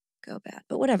immediately go bad.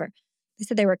 But whatever. They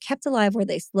said they were kept alive where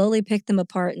they slowly picked them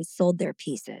apart and sold their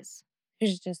pieces.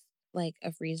 There's just like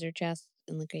a freezer chest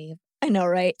in the cave. I know,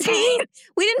 right?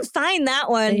 We didn't find that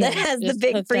one that has the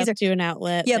big freezer. Up to an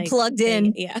outlet. Yeah, like, plugged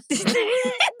in. Yeah.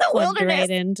 The plugged wilderness. Right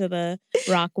into the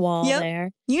rock wall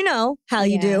there. You know how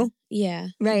you do. Yeah.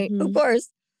 Right, of course.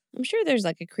 I'm sure there's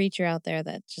like a creature out there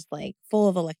that's just like full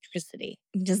of electricity.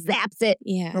 Just zaps it.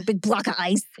 Yeah. Or a big block of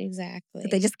ice. Exactly.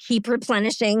 That they just keep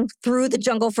replenishing through the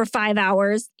jungle for 5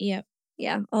 hours. Yep.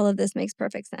 Yeah, all of this makes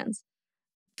perfect sense.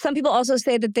 Some people also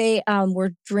say that they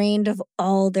were drained of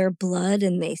all their blood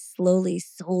and they slowly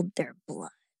sold their blood.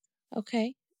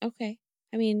 Okay.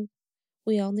 I mean,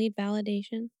 we all need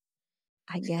validation.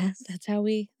 I guess. That's how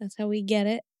we get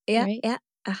it. Yeah, right? yeah.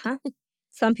 Uh-huh.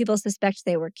 Some people suspect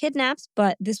they were kidnapped,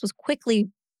 but this was quickly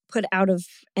put out of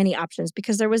any options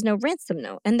because there was no ransom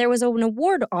note and there was an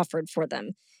award offered for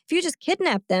them. If you just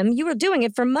kidnapped them, you were doing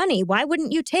it for money. Why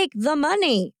wouldn't you take the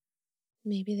money?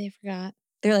 Maybe they forgot.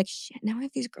 They're like, shit, now I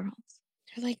have these girls.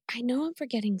 They're like, I know I'm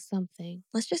forgetting something.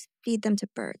 Let's just feed them to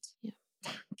birds. Yeah.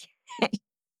 Okay.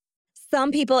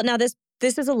 Some people, now this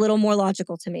is a little more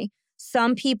logical to me.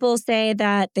 Some people say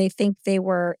that they think they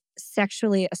were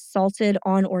sexually assaulted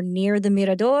on or near the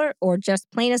Mirador or just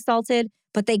plain assaulted,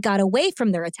 but they got away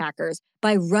from their attackers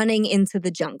by running into the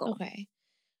jungle. Okay.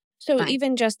 So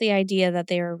even just the idea that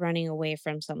they were running away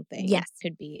from something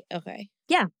could be, okay.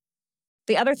 Yeah.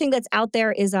 The other thing that's out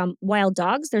there is wild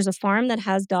dogs. There's a farm that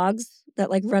has dogs that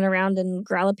like run around and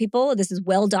growl at people. This is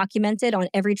well documented on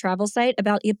every travel site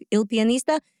about Il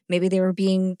Pianista. Maybe they were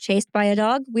being chased by a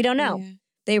dog. We don't know. Yeah.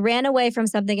 They ran away from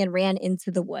something and ran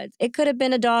into the woods. It could have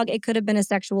been a dog. It could have been a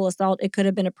sexual assault. It could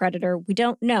have been a predator. We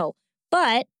don't know.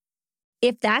 But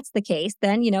if that's the case,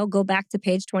 then, go back to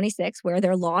page 26 where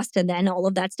they're lost and then all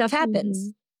of that stuff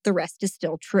happens. The rest is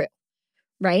still true,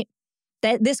 right?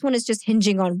 This one is just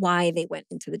hinging on why they went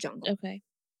into the jungle. Okay.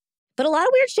 But a lot of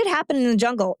weird shit happened in the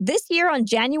jungle. This year on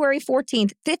January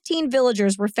 14th, 15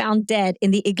 villagers were found dead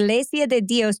in the Iglesia de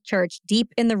Dios church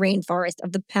deep in the rainforest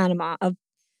of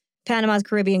Panama's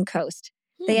Caribbean coast.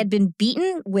 They had been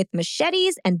beaten with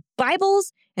machetes and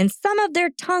Bibles, and some of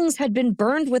their tongues had been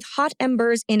burned with hot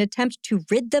embers in attempt to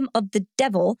rid them of the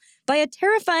devil by a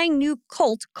terrifying new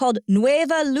cult called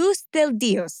Nueva Luz del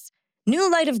Dios,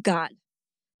 New Light of God.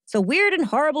 So weird and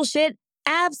horrible shit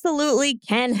absolutely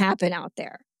can happen out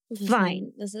there.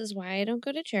 Fine. This is why I don't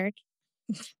go to church.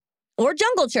 Or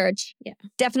jungle church. Yeah.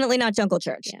 Definitely not jungle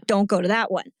church. Yeah. Don't go to that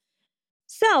one.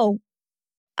 So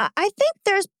I think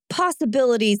there's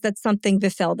possibilities that something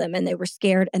befell them and they were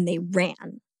scared and they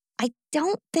ran. I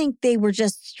don't think they were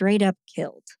just straight up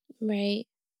killed. Right.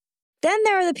 Then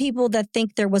there are the people that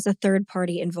think there was a third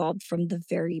party involved from the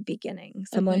very beginning.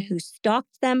 Someone who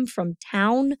stalked them from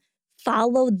town,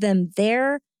 followed them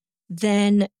there,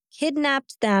 then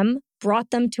kidnapped them, brought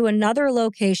them to another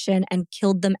location, and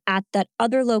killed them at that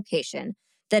other location.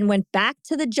 Then went back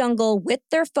to the jungle with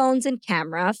their phones and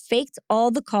camera, faked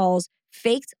all the calls,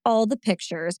 faked all the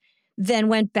pictures, then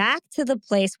went back to the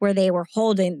place where they were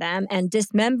holding them and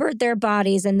dismembered their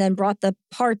bodies and then brought the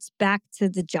parts back to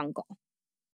the jungle.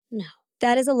 No.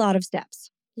 That is a lot of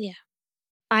steps. Yeah.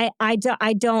 I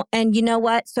don't, and you know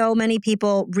what? So many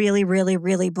people really, really,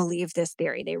 really believe this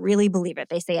theory. They really believe it.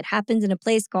 They say it happens in a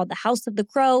place called the House of the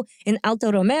Crow in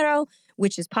Alto Romero,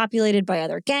 which is populated by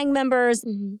other gang members.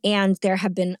 Mm-hmm. And there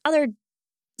have been other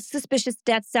suspicious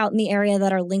deaths out in the area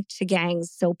that are linked to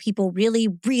gangs. So people really,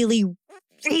 really,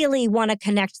 really want to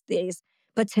connect these.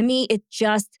 But to me, it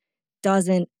just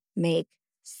doesn't make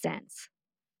sense.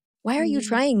 Why are you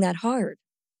trying that hard?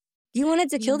 You wanted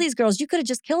to kill these girls. You could have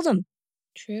just killed them.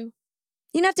 True.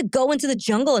 You don't have to go into the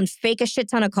jungle and fake a shit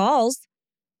ton of calls.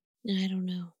 I don't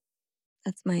know.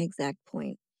 That's my exact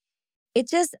point. It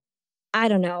just, I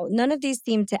don't know. None of these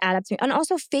seem to add up to me. And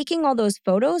also faking all those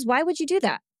photos. Why would you do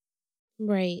that?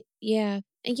 Right. Yeah.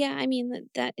 Yeah. I mean,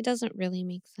 that it doesn't really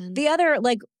make sense. The other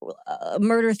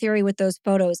murder theory with those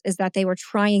photos is that they were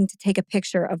trying to take a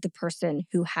picture of the person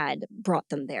who had brought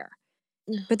them there.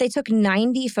 But they took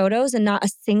 90 photos and not a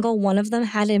single one of them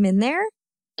had him in there.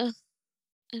 Ugh.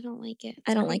 I don't like it.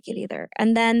 I don't like it either.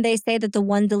 And then they say that the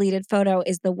one deleted photo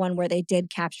is the one where they did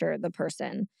capture the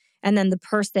person. And then the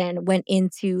person went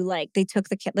into, they took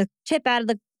the chip out of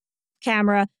the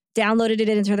camera, downloaded it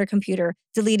into their computer,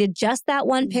 deleted just that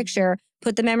one picture,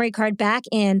 put the memory card back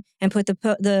in, and put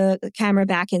the camera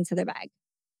back into their bag.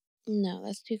 No,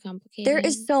 that's too complicated. There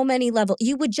is so many levels.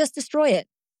 You would just destroy it.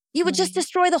 You would just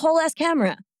destroy the whole ass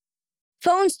camera.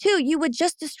 Phones too, you would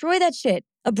just destroy that shit.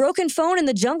 A broken phone in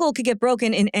the jungle could get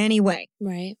broken in any way.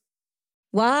 Right.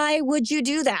 Why would you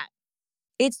do that?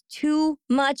 It's too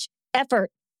much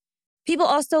effort. People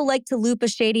also like to loop a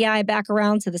shady eye back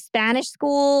around to the Spanish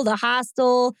school, the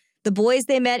hostel, the boys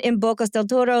they met in Bocas del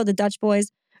Toro, the Dutch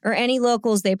boys, or any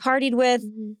locals they partied with.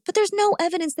 Mm-hmm. But there's no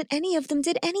evidence that any of them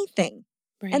did anything.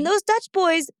 Right. And those Dutch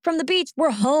boys from the beach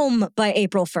were home by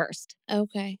April 1st.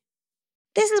 Okay.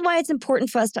 This is why it's important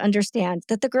for us to understand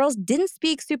that the girls didn't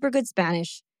speak super good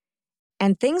Spanish,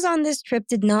 and things on this trip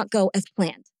did not go as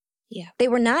planned. Yeah. They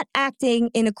were not acting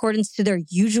in accordance to their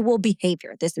usual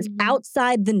behavior. This is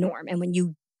outside the norm, and when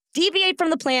you deviate from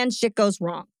the plan, shit goes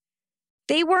wrong.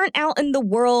 They weren't out in the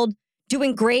world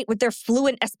doing great with their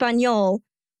fluent Espanol.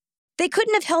 They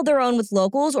couldn't have held their own with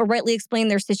locals or rightly explained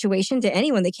their situation to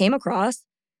anyone they came across.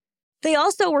 They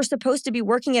also were supposed to be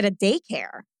working at a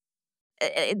daycare.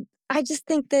 I just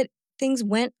think that things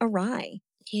went awry.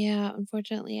 Yeah,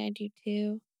 unfortunately, I do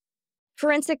too.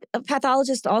 Forensic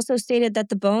pathologists also stated that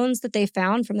the bones that they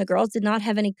found from the girls did not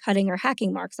have any cutting or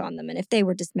hacking marks on them. And if they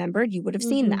were dismembered, you would have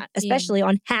seen that, especially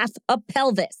on half a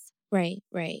pelvis. Right,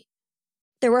 right.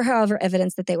 There were, however,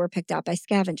 evidence that they were picked out by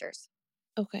scavengers.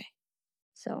 Okay.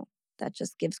 So that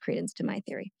just gives credence to my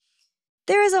theory.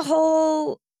 There is a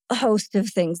whole host of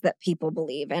things that people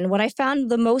believe. And what I found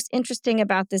the most interesting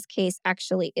about this case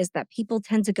actually is that people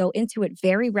tend to go into it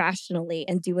very rationally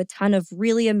and do a ton of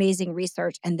really amazing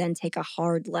research and then take a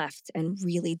hard left and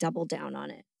really double down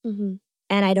on it. Mm-hmm.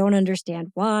 And I don't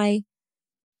understand why.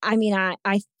 I mean,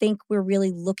 I think we're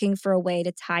really looking for a way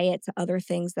to tie it to other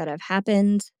things that have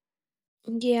happened.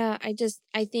 Yeah,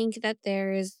 I think that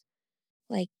there is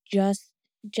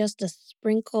just a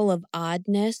sprinkle of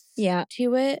oddness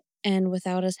to it. And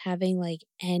without us having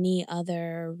any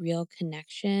other real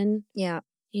connection. Yeah.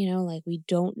 We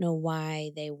don't know why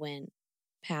they went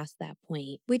past that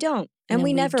point. We don't. And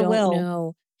we never will. We don't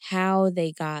know how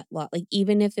they got lost.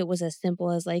 Even if it was as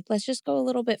simple as let's just go a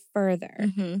little bit further.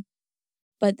 Mm-hmm.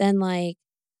 But then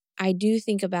I do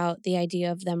think about the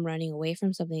idea of them running away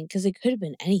from something because it could have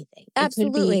been anything.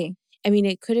 Absolutely.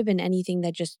 It could have been anything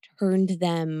that just turned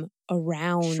them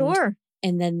around. Sure.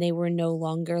 And then they were no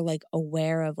longer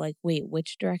aware of wait,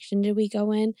 which direction did we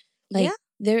go in?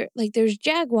 There's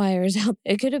jaguars out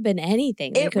there. It could have been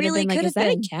anything. It could have been. Is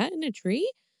that a cat in a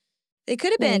tree? It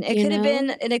could have been. It could have been,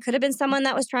 and it could have been someone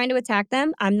that was trying to attack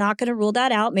them. I'm not going to rule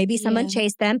that out. Maybe someone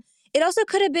chased them. It also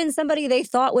could have been somebody they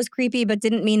thought was creepy but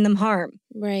didn't mean them harm.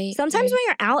 Right. Sometimes when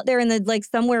you're out there in the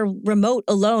somewhere remote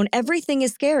alone, everything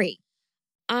is scary.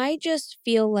 I just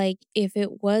feel if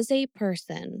it was a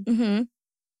person. Mm-hmm.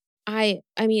 I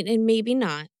mean, and maybe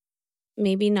not,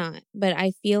 but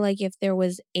I feel if there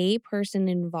was a person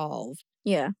involved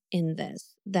in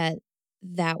this, that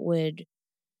would,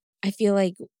 I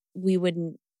feel we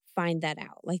wouldn't find that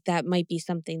out. Like, that might be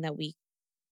something that we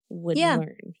would Yeah.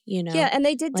 learn, you know? Yeah, and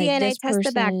they did Like, DNA this test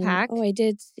the person, backpack. oh, I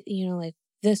did, like,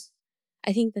 this,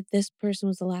 I think that this person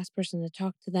was the last person to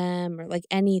talk to them, or, like,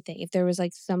 anything. If there was,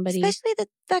 like, somebody. Especially the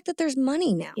fact that there's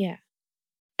money now. Yeah.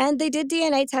 And they did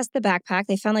DNA test the backpack.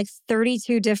 They found like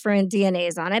 32 different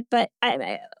DNAs on it. But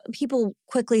people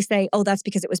quickly say, oh, that's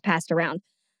because it was passed around.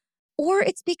 Or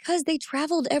it's because they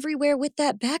traveled everywhere with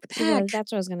that backpack. Well,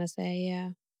 that's what I was going to say, yeah.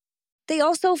 They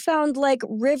also found like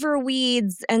river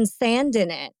weeds and sand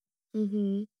in it.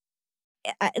 Mm-hmm.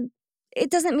 It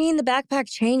doesn't mean the backpack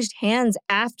changed hands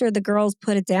after the girls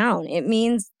put it down. It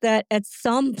means that at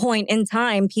some point in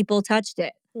time, people touched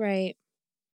it. Right.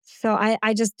 So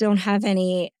I just don't have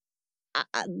any,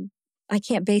 I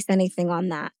can't base anything on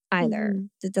that either. Mm-hmm.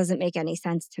 It doesn't make any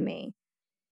sense to me.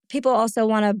 People also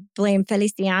want to blame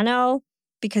Feliciano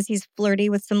because he's flirty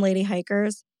with some lady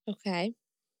hikers. Okay.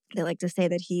 They like to say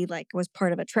that he like was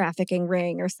part of a trafficking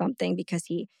ring or something because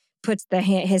he puts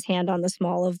his hand on the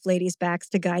small of ladies' backs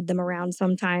to guide them around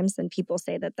sometimes. And people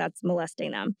say that that's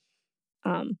molesting them.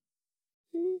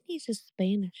 He's just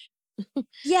Spanish.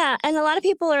 Yeah, and a lot of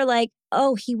people are like,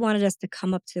 oh, he wanted us to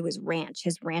come up to his ranch.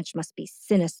 His ranch must be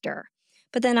sinister.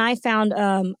 But then I found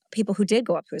people who did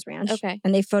go up to his ranch. Okay.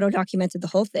 And they photo documented the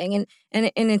whole thing.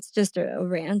 And it's just a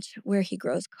ranch where he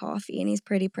grows coffee and he's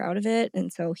pretty proud of it.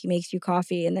 And so he makes you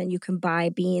coffee and then you can buy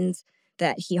beans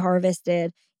that he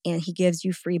harvested and he gives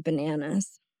you free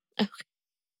bananas. Okay.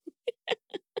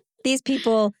 These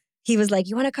people, he was like,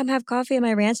 you want to come have coffee at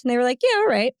my ranch? And they were like, yeah, all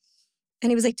right. And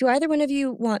he was like, do either one of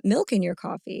you want milk in your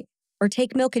coffee or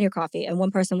take milk in your coffee? And one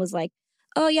person was like,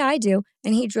 oh, yeah, I do.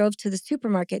 And he drove to the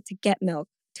supermarket to get milk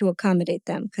to accommodate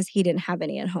them because he didn't have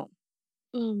any at home.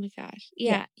 Oh, my gosh.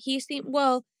 Yeah. He seemed,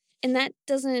 well, and that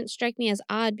doesn't strike me as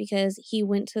odd because he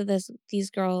went to the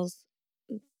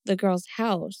girl's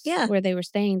house where they were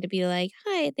staying to be like,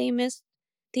 hi, they missed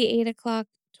the 8 o'clock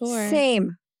tour.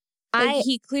 Same. Like,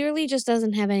 he clearly just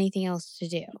doesn't have anything else to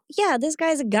do. Yeah, this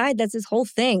guy's a guide. That's his whole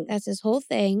thing. That's his whole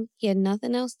thing. He had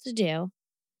nothing else to do.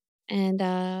 And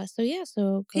so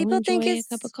go people enjoy think a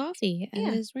cup of coffee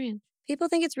at his ranch. People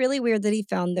think it's really weird that he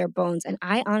found their bones. And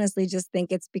I honestly just think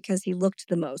it's because he looked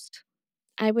the most.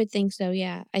 I would think so,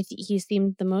 yeah. He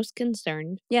seemed the most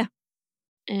concerned. Yeah.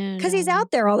 And because he's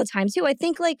out there all the time too. I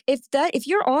think like if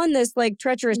you're on this like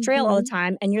treacherous trail all the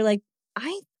time and you're like,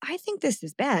 I think this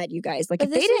is bad, you guys. Like, but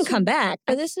if they didn't come back.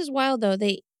 But this is wild, though.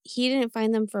 He didn't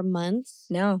find them for months.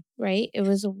 No. Right? It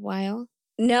was a while.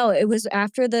 No, it was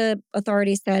after the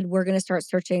authorities said, we're going to start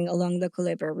searching along the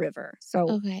Culebra River.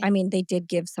 So, I mean, they did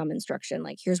give some instruction.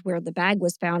 Like, here's where the bag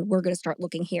was found. We're going to start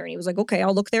looking here. And he was like, okay,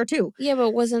 I'll look there too. Yeah,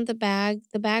 but wasn't the bag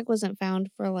wasn't found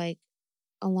for like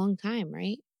a long time,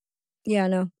 right? Yeah,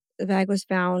 no. The bag was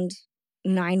found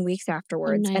 9 weeks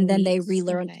afterwards. And then they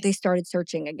relearned, they started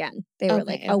searching again. They were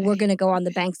like, we're going to go on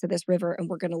the banks of this river and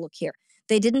we're going to look here.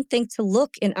 They didn't think to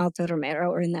look in Alto Romero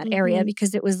or in that area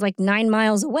because it was like 9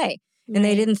 miles away. And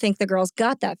they didn't think the girls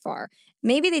got that far.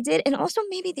 Maybe they did. And also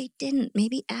maybe they didn't.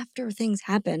 Maybe after things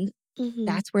happened,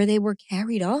 that's where they were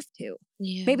carried off to.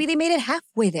 Yeah. Maybe they made it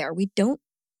halfway there. We don't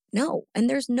know. And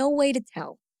there's no way to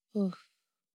tell. Oof.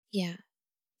 Yeah.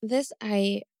 This,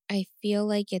 I feel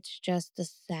like it's just a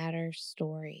sadder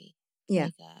story. Yeah.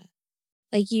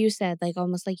 Like you said, like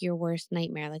almost like your worst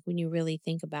nightmare, like when you really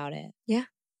think about it. Yeah.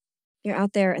 You're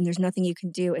out there and there's nothing you can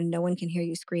do and no one can hear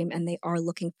you scream and they are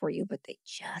looking for you, but they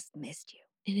just missed you.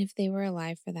 And if they were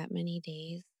alive for that many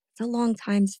days. It's a long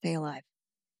time to stay alive.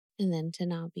 And then to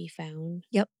not be found.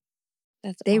 Yep.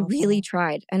 They really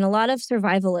tried. And a lot of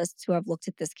survivalists who have looked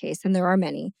at this case, and there are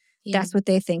many, that's what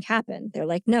they think happened. They're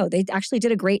like, no, they actually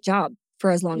did a great job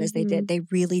for as long as they did. They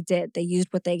really did. They used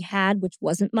what they had, which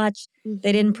wasn't much.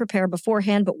 They didn't prepare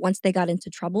beforehand, but once they got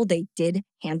into trouble, they did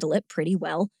handle it pretty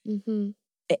well.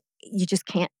 You just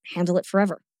can't handle it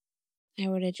forever. I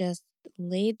would have just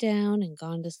laid down and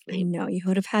gone to sleep. I know. You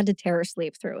would have had to terror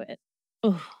sleep through it.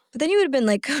 Oh. But then you would have been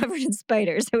like covered in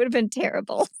spiders. It would have been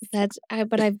terrible. But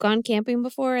I've gone camping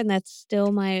before and that's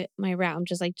still my route. I'm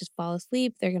just fall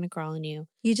asleep. They're going to crawl on you.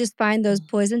 You just find those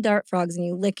poison dart frogs and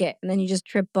you lick it and then you just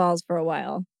trip balls for a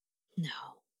while. No.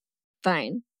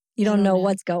 Fine. You don't know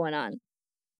what's going on.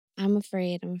 I'm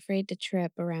afraid. I'm afraid to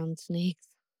trip around snakes.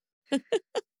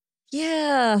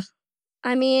 Yeah.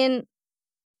 I mean,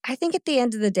 I think at the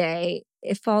end of the day,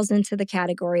 it falls into the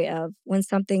category of when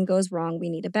something goes wrong, we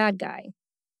need a bad guy.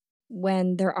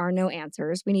 When there are no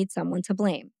answers, we need someone to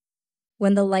blame.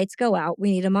 When the lights go out,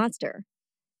 we need a monster.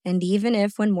 And even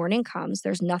if when morning comes,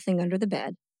 there's nothing under the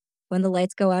bed, when the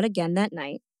lights go out again that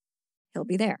night, he'll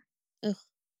be there. Ugh.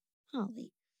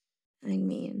 Holly. I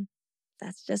mean,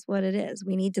 that's just what it is.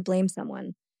 We need to blame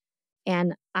someone.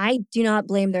 And I do not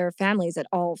blame their families at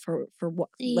all for what,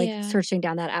 like Yeah. searching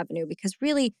down that avenue, because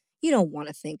really you don't want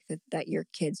to think that your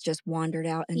kids just wandered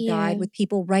out and died with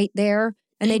people right there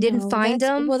and they didn't find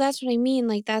them. Well, that's what I mean.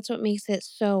 Like, that's what makes it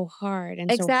so hard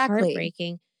and so Exactly.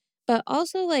 heartbreaking. But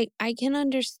also, like, I can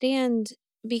understand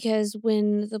because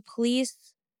when the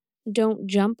police don't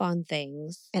jump on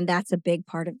things, And that's a big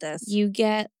part of this. you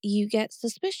get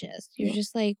suspicious. You're Yeah.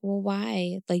 just like, well,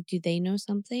 why? Like, do they know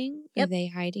something? Are Yep. they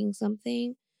hiding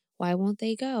something? Why won't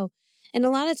they go? And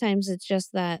a lot of times it's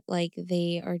just that, like,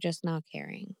 they are just not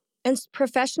caring. And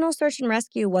professional search and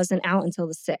rescue wasn't out until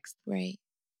the 6th. Right.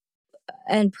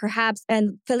 And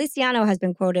Feliciano has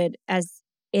been quoted as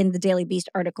in the Daily Beast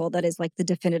article that is like the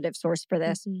definitive source for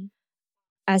this,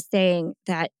 as saying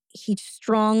that he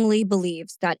strongly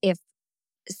believes that if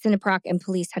Cineproc and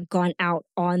police had gone out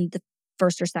on the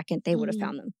 1st or 2nd, they would have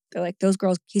found them. They're like, those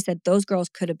girls, he said, those girls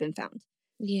could have been found.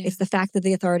 Yeah. It's the fact that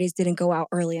the authorities didn't go out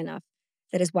early enough.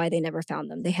 That is why they never found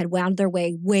them. They had wound their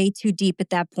way too deep at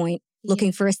that point,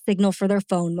 looking for a signal for their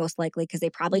phone, most likely, because they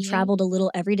probably traveled a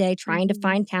little every day trying to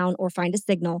find town or find a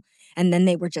signal. And then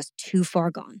they were just too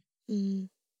far gone.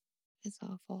 It's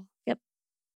awful. Yep.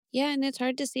 Yeah, and it's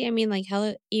hard to see. I mean, like,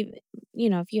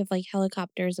 if you have like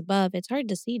helicopters above, it's hard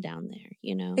to see down there,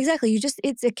 Exactly.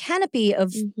 It's a canopy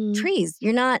of trees.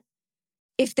 You're not,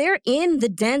 if they're in the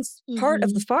dense part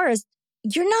of the forest,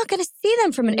 you're not going to see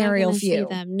them from an aerial view. See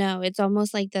them. No, it's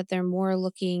almost like that they're more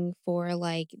looking for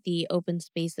like the open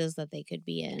spaces that they could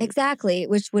be in. Exactly,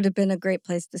 which would have been a great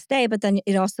place to stay, but then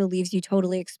it also leaves you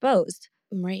totally exposed.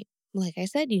 Right. Like I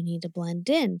said, you need to blend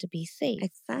in to be safe.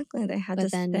 Exactly, they had to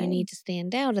stay. But then you need to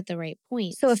stand out at the right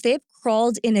point. So if they've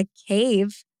crawled in a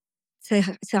cave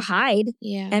to hide,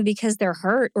 and because they're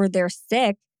hurt or they're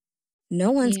sick,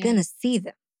 no one's going to see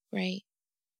them. Right.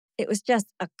 It was just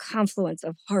a confluence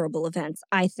of horrible events,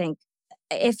 I think.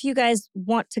 If you guys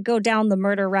want to go down the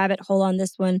murder rabbit hole on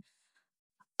this one,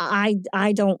 I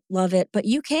don't love it, but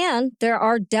you can. There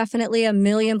are definitely a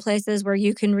million places where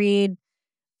you can read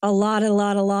a lot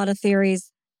of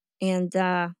theories, and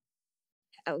Godspeed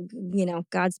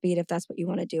if that's what you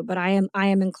want to do. But I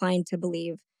am inclined to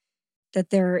believe that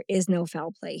there is no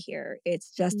foul play here.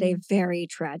 It's just a very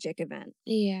tragic event.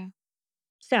 Yeah.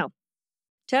 So,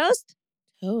 toast?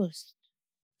 Toast.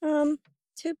 To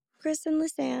Kris and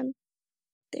Lisanne.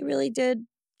 They really did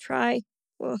try.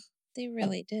 Ugh. They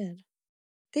really did.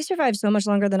 They survived so much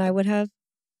longer than I would have.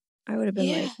 I would have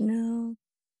been like, no.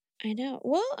 I know.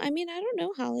 Well, I mean, I don't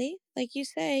know, Holly. Like you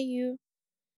say, you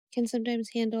can sometimes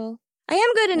handle. I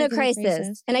am good in a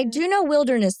crisis. And I do know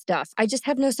wilderness stuff. I just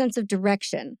have no sense of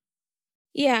direction.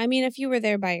 Yeah, I mean, if you were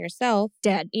there by yourself.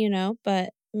 Dead.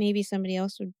 But maybe somebody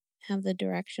else would have the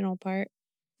directional part.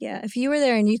 Yeah, if you were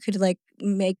there and you could, like,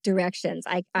 make directions,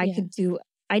 I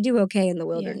do okay in the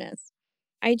wilderness.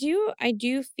 I do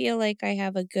feel like I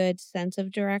have a good sense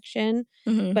of direction,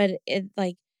 but it,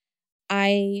 like,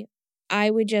 I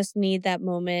would just need that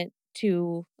moment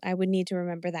I would need to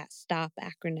remember that STOP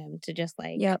acronym to just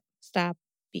like stop,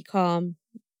 be calm,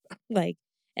 like,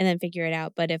 and then figure it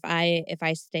out. But if I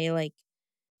stay like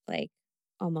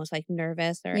almost like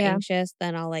nervous or anxious,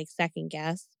 then I'll like second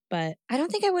guess. But I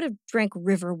don't think I would have drank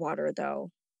river water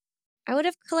though. I would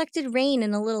have collected rain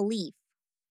in a little leaf.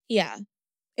 Yeah.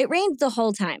 It rained the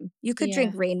whole time. You could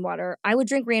drink rainwater. I would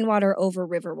drink rainwater over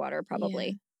river water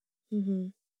probably. Yeah.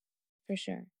 For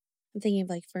sure. I'm thinking of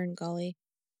like Fern Gully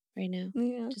right now.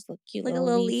 Yeah. Just a cute like little a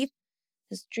little leaf.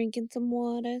 Just drinking some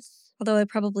waters. Although it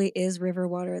probably is river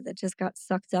water that just got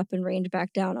sucked up and rained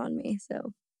back down on me.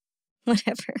 So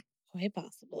whatever. Quite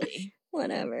possibly.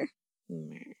 Whatever.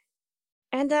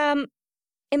 And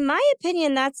in my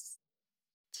opinion, that's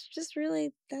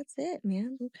it,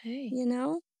 man. Okay.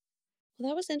 Well,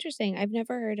 that was interesting. I've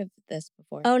never heard of this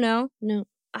before. Oh no? No.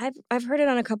 I've heard it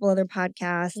on a couple other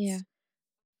podcasts. Yeah.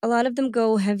 A lot of them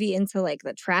go heavy into like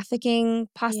the trafficking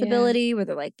possibility where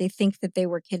they're like they think that they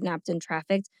were kidnapped and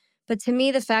trafficked. But to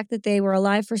me, the fact that they were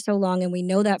alive for so long and we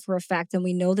know that for a fact and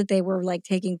we know that they were like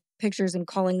taking pictures and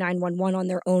calling 911 on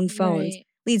their own phones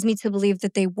leads me to believe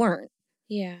that they weren't.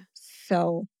 Yeah.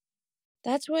 So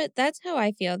that's how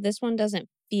I feel. This one doesn't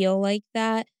feel like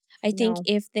that. I think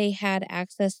if they had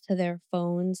access to their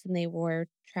phones and they were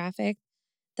trafficked,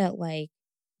 that like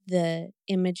the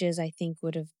images I think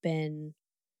would have been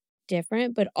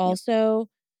different, but also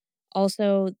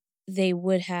they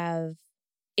would have,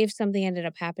 if something ended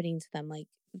up happening to them, like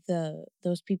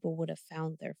those people would have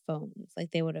found their phones.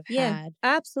 Like they would have had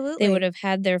absolutely. They would have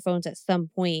had their phones at some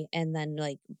point and then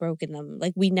like broken them.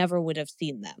 Like we never would have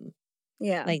seen them.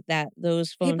 Yeah. Like that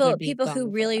those phones would be people gone who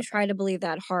really forever. try to believe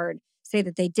that hard say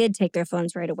that they did take their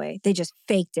phones right away. They just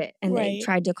faked it and Right. they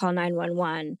tried to call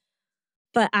 911.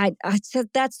 But I said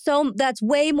that's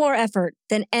way more effort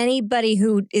than anybody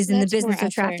who is in the business of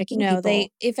trafficking people.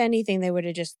 If anything, they would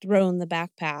have just thrown the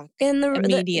backpack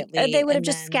immediately. They would have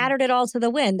just scattered it all to the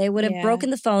wind. They would have broken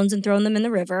the phones and thrown them in the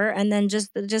river and then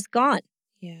just gone.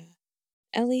 Yeah.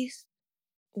 At least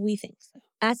we think so.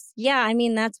 That's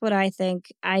what I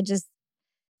think.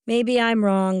 Maybe I'm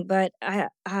wrong, but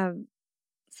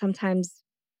sometimes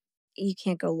you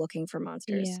can't go looking for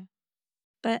monsters. Yeah.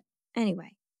 But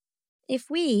anyway, if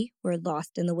we were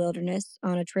lost in the wilderness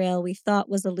on a trail we thought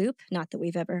was a loop, not that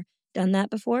we've ever done that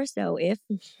before, so if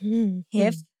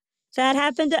that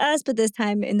happened to us, but this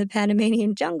time in the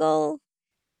Panamanian jungle,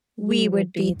 we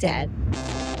would be dead.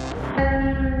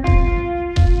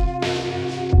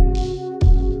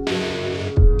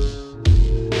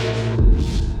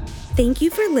 Thank you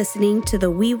for listening to the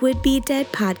We Would Be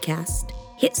Dead podcast.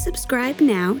 Hit subscribe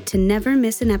now to never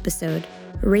miss an episode.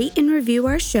 Rate and review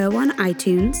our show on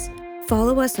iTunes.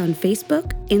 Follow us on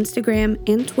Facebook, Instagram,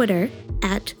 and Twitter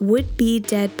at Would Be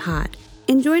Dead Pod.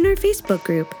 And join our Facebook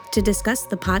group to discuss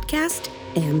the podcast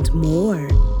and more.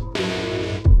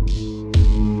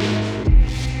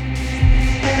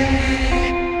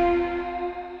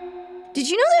 Did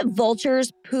you know that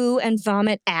vultures poo and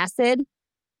vomit acid?